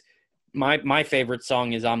 jerseys. My favorite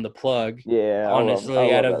song is I'm the Plug. Yeah, I Honestly, love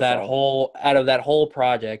that song. out of that whole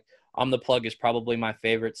project, I'm the Plug is probably my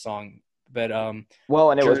favorite song. But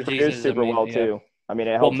Well, and it was jerseys produced is super well amazing. Yeah. too. I mean,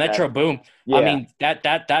 it Well, helps that. Metro Boom. I Yeah. mean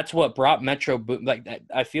that's what brought Metro Boom. Like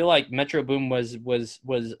I feel like Metro Boom was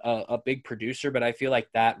a big producer, but I feel like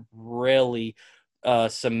that really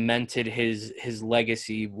cemented his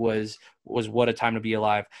legacy. Was What a Time to Be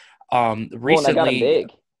Alive. Well, and that got him Recently,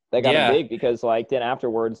 big. That got him yeah, big because like then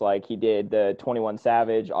afterwards, like he did the 21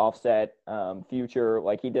 Savage, Offset, Future.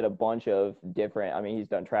 Like he did a bunch of different. I mean, he's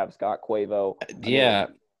done Travis Scott, Quavo. I mean, yeah.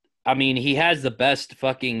 I mean, he has the best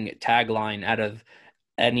fucking tagline out of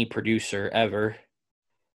any producer ever.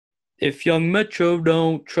 If Young Metro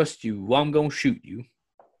don't trust you, I'm gonna shoot you.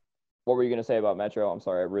 what were you gonna say about Metro? I'm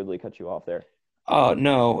sorry, I rudely cut you off there. Oh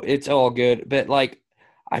no, it's all good. But like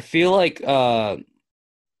I feel like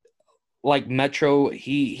Metro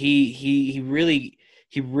he really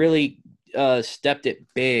stepped it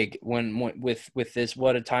big when with this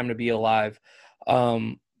What a Time to Be Alive.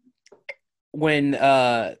 Um when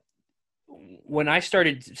when I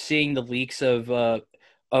started seeing the leaks of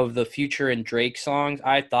the Future and Drake songs,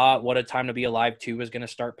 I thought What a Time to Be Alive 2 was going to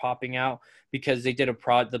start popping out because they did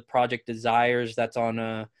the Project Desires that's on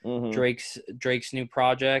Mm-hmm. Drake's new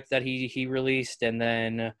project that he released, and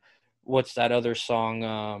then what's that other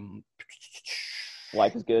song?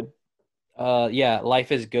 Life is good. Yeah,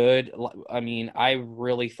 Life is Good. I mean, I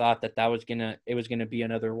really thought that it was gonna be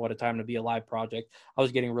another What a Time to Be Alive project. I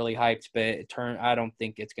was getting really hyped, but I don't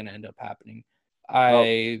think it's gonna end up happening. Well,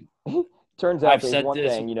 I turns out I've there's said one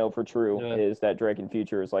this. thing you know for true is that Drake and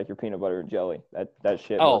Future is like your peanut butter and jelly. That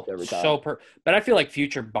shit works Oh, every time. but I feel like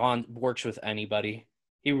Future Bond works with anybody.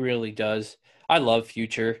 He really does. I love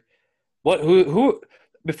Future. Who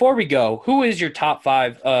before we go, who is your top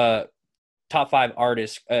five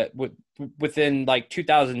artists within like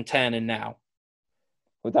 2010 and now?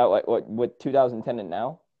 Without like what with 2010 and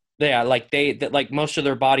now? Yeah, like that like most of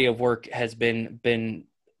their body of work has been in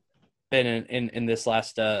this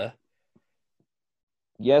last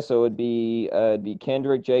Yeah, so it'd be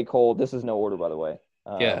Kendrick, J. Cole. This is no order, by the way.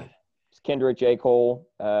 yeah. It's Kendrick, J. Cole,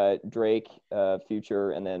 Drake,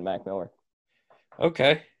 Future, and then Mac Miller.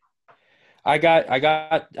 Okay. I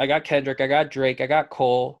got Kendrick, I got Drake, I got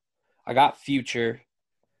Cole, I got Future.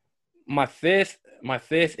 My fifth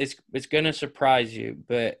is it's gonna surprise you,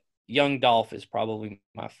 but Young Dolph is probably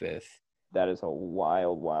my fifth. That is a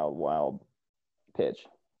wild, wild, wild pitch.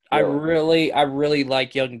 I Really. really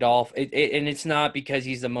like Young Dolph. And it's not because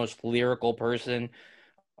he's the most lyrical person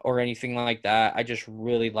or anything like that. I just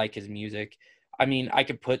really like his music. I mean, I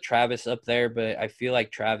could put Travis up there, but I feel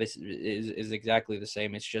like Travis is exactly the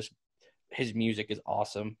same. It's just his music is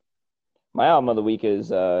awesome. My album of the week is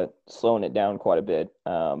slowing it down quite a bit.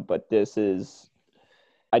 But this is,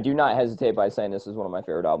 I do not hesitate by saying this is one of my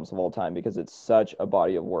favorite albums of all time because it's such a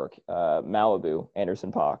body of work. Malibu,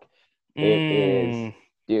 Anderson Paak. It is, Mm,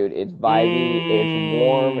 dude, it's vibey, it's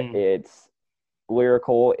warm, mm. it's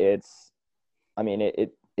lyrical, I mean,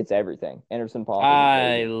 it's everything. Anderson Paak is I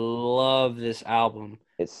amazing. love this album.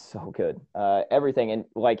 It's so good. Everything. And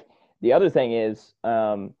like the other thing is,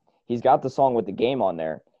 he's got the song with the game on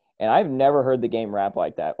there. And I've never heard the game rap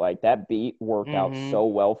like that. Like that beat worked out Hmm. so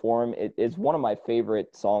well for him. It's one of my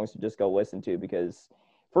favorite songs to just go listen to because,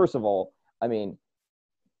 first of all, I mean,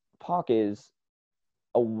 Pac is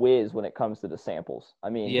a whiz when it comes to the samples. I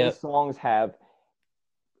mean, his Yep. songs have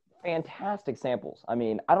fantastic samples. I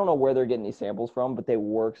mean, I don't know where they're getting these samples from, but they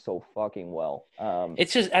work so fucking well.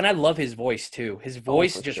 It's just, and I love his voice too. His Oh,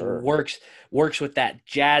 voice for just sure. works with that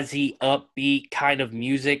jazzy, upbeat kind of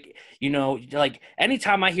music. You know, like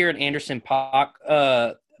anytime I hear an Anderson Paak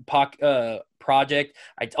project,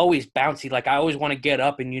 it's always bouncy. Like I always want to get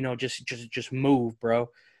up and just move, bro.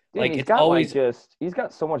 Dude, and Like it's always. he's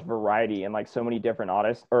got so much variety and like so many different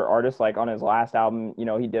artists. Like on his last album,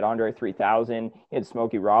 he did Andre 3000. He had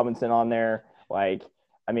Smokey Robinson on there. Like,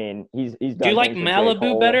 I mean, he's Do you done like things with J. Malibu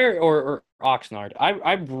Cole. better or Oxnard?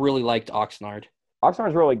 I really liked Oxnard.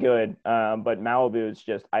 Oxnard's really good, but Malibu is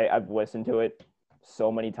just I've listened to it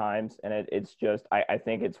so many times, and it's just I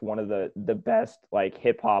think it's one of the best like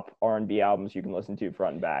hip hop R&B albums you can listen to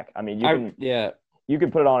front and back. I mean, Yeah. you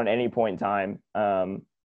can put it on at any point in time,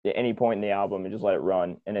 at any point in the album, and just let it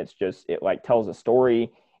run, and it like tells a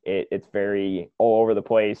story. It's very all over the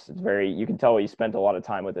place. It's very you can tell he spent a lot of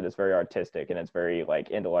time with it. It's very artistic and it's very like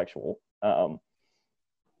intellectual.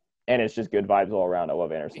 And it's just good vibes all around. I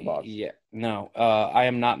love Anderson Paak. Yeah, no, I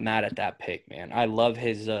am not mad at that pick, man. I love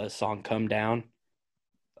his song "Come Down."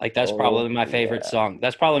 Like that's Oh probably my favorite yeah. song.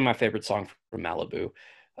 That's probably my favorite song from Malibu.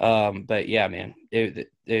 But yeah, man,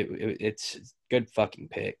 it's a good fucking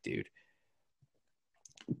pick, dude.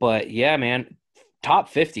 But yeah, man, top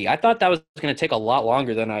 50. I thought that was going to take a lot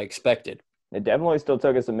longer than I expected. It definitely still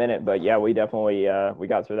took us a minute, but yeah, we definitely we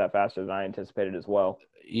got through that faster than I anticipated as well.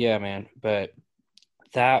 Yeah, man. But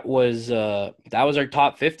that was our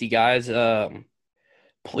top 50, guys.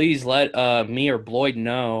 Please let me or Bloyd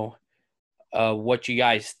know what you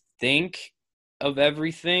guys think of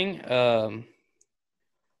everything.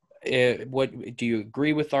 What do you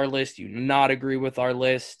agree with our list? Do you not agree with our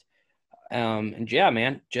list? And yeah,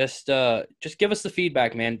 man, just give us the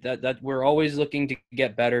feedback, man. That we're always looking to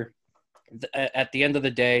get better. At the end of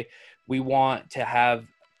the day, we want to have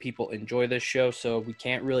people enjoy this show, so we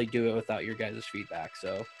can't really do it without your guys' feedback.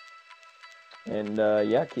 So And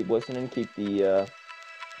yeah, keep listening, keep the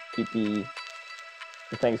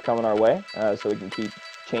things coming our way, so we can keep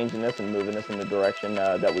changing this and moving this in the direction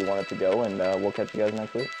that we want it to go. And we'll catch you guys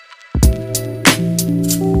next week.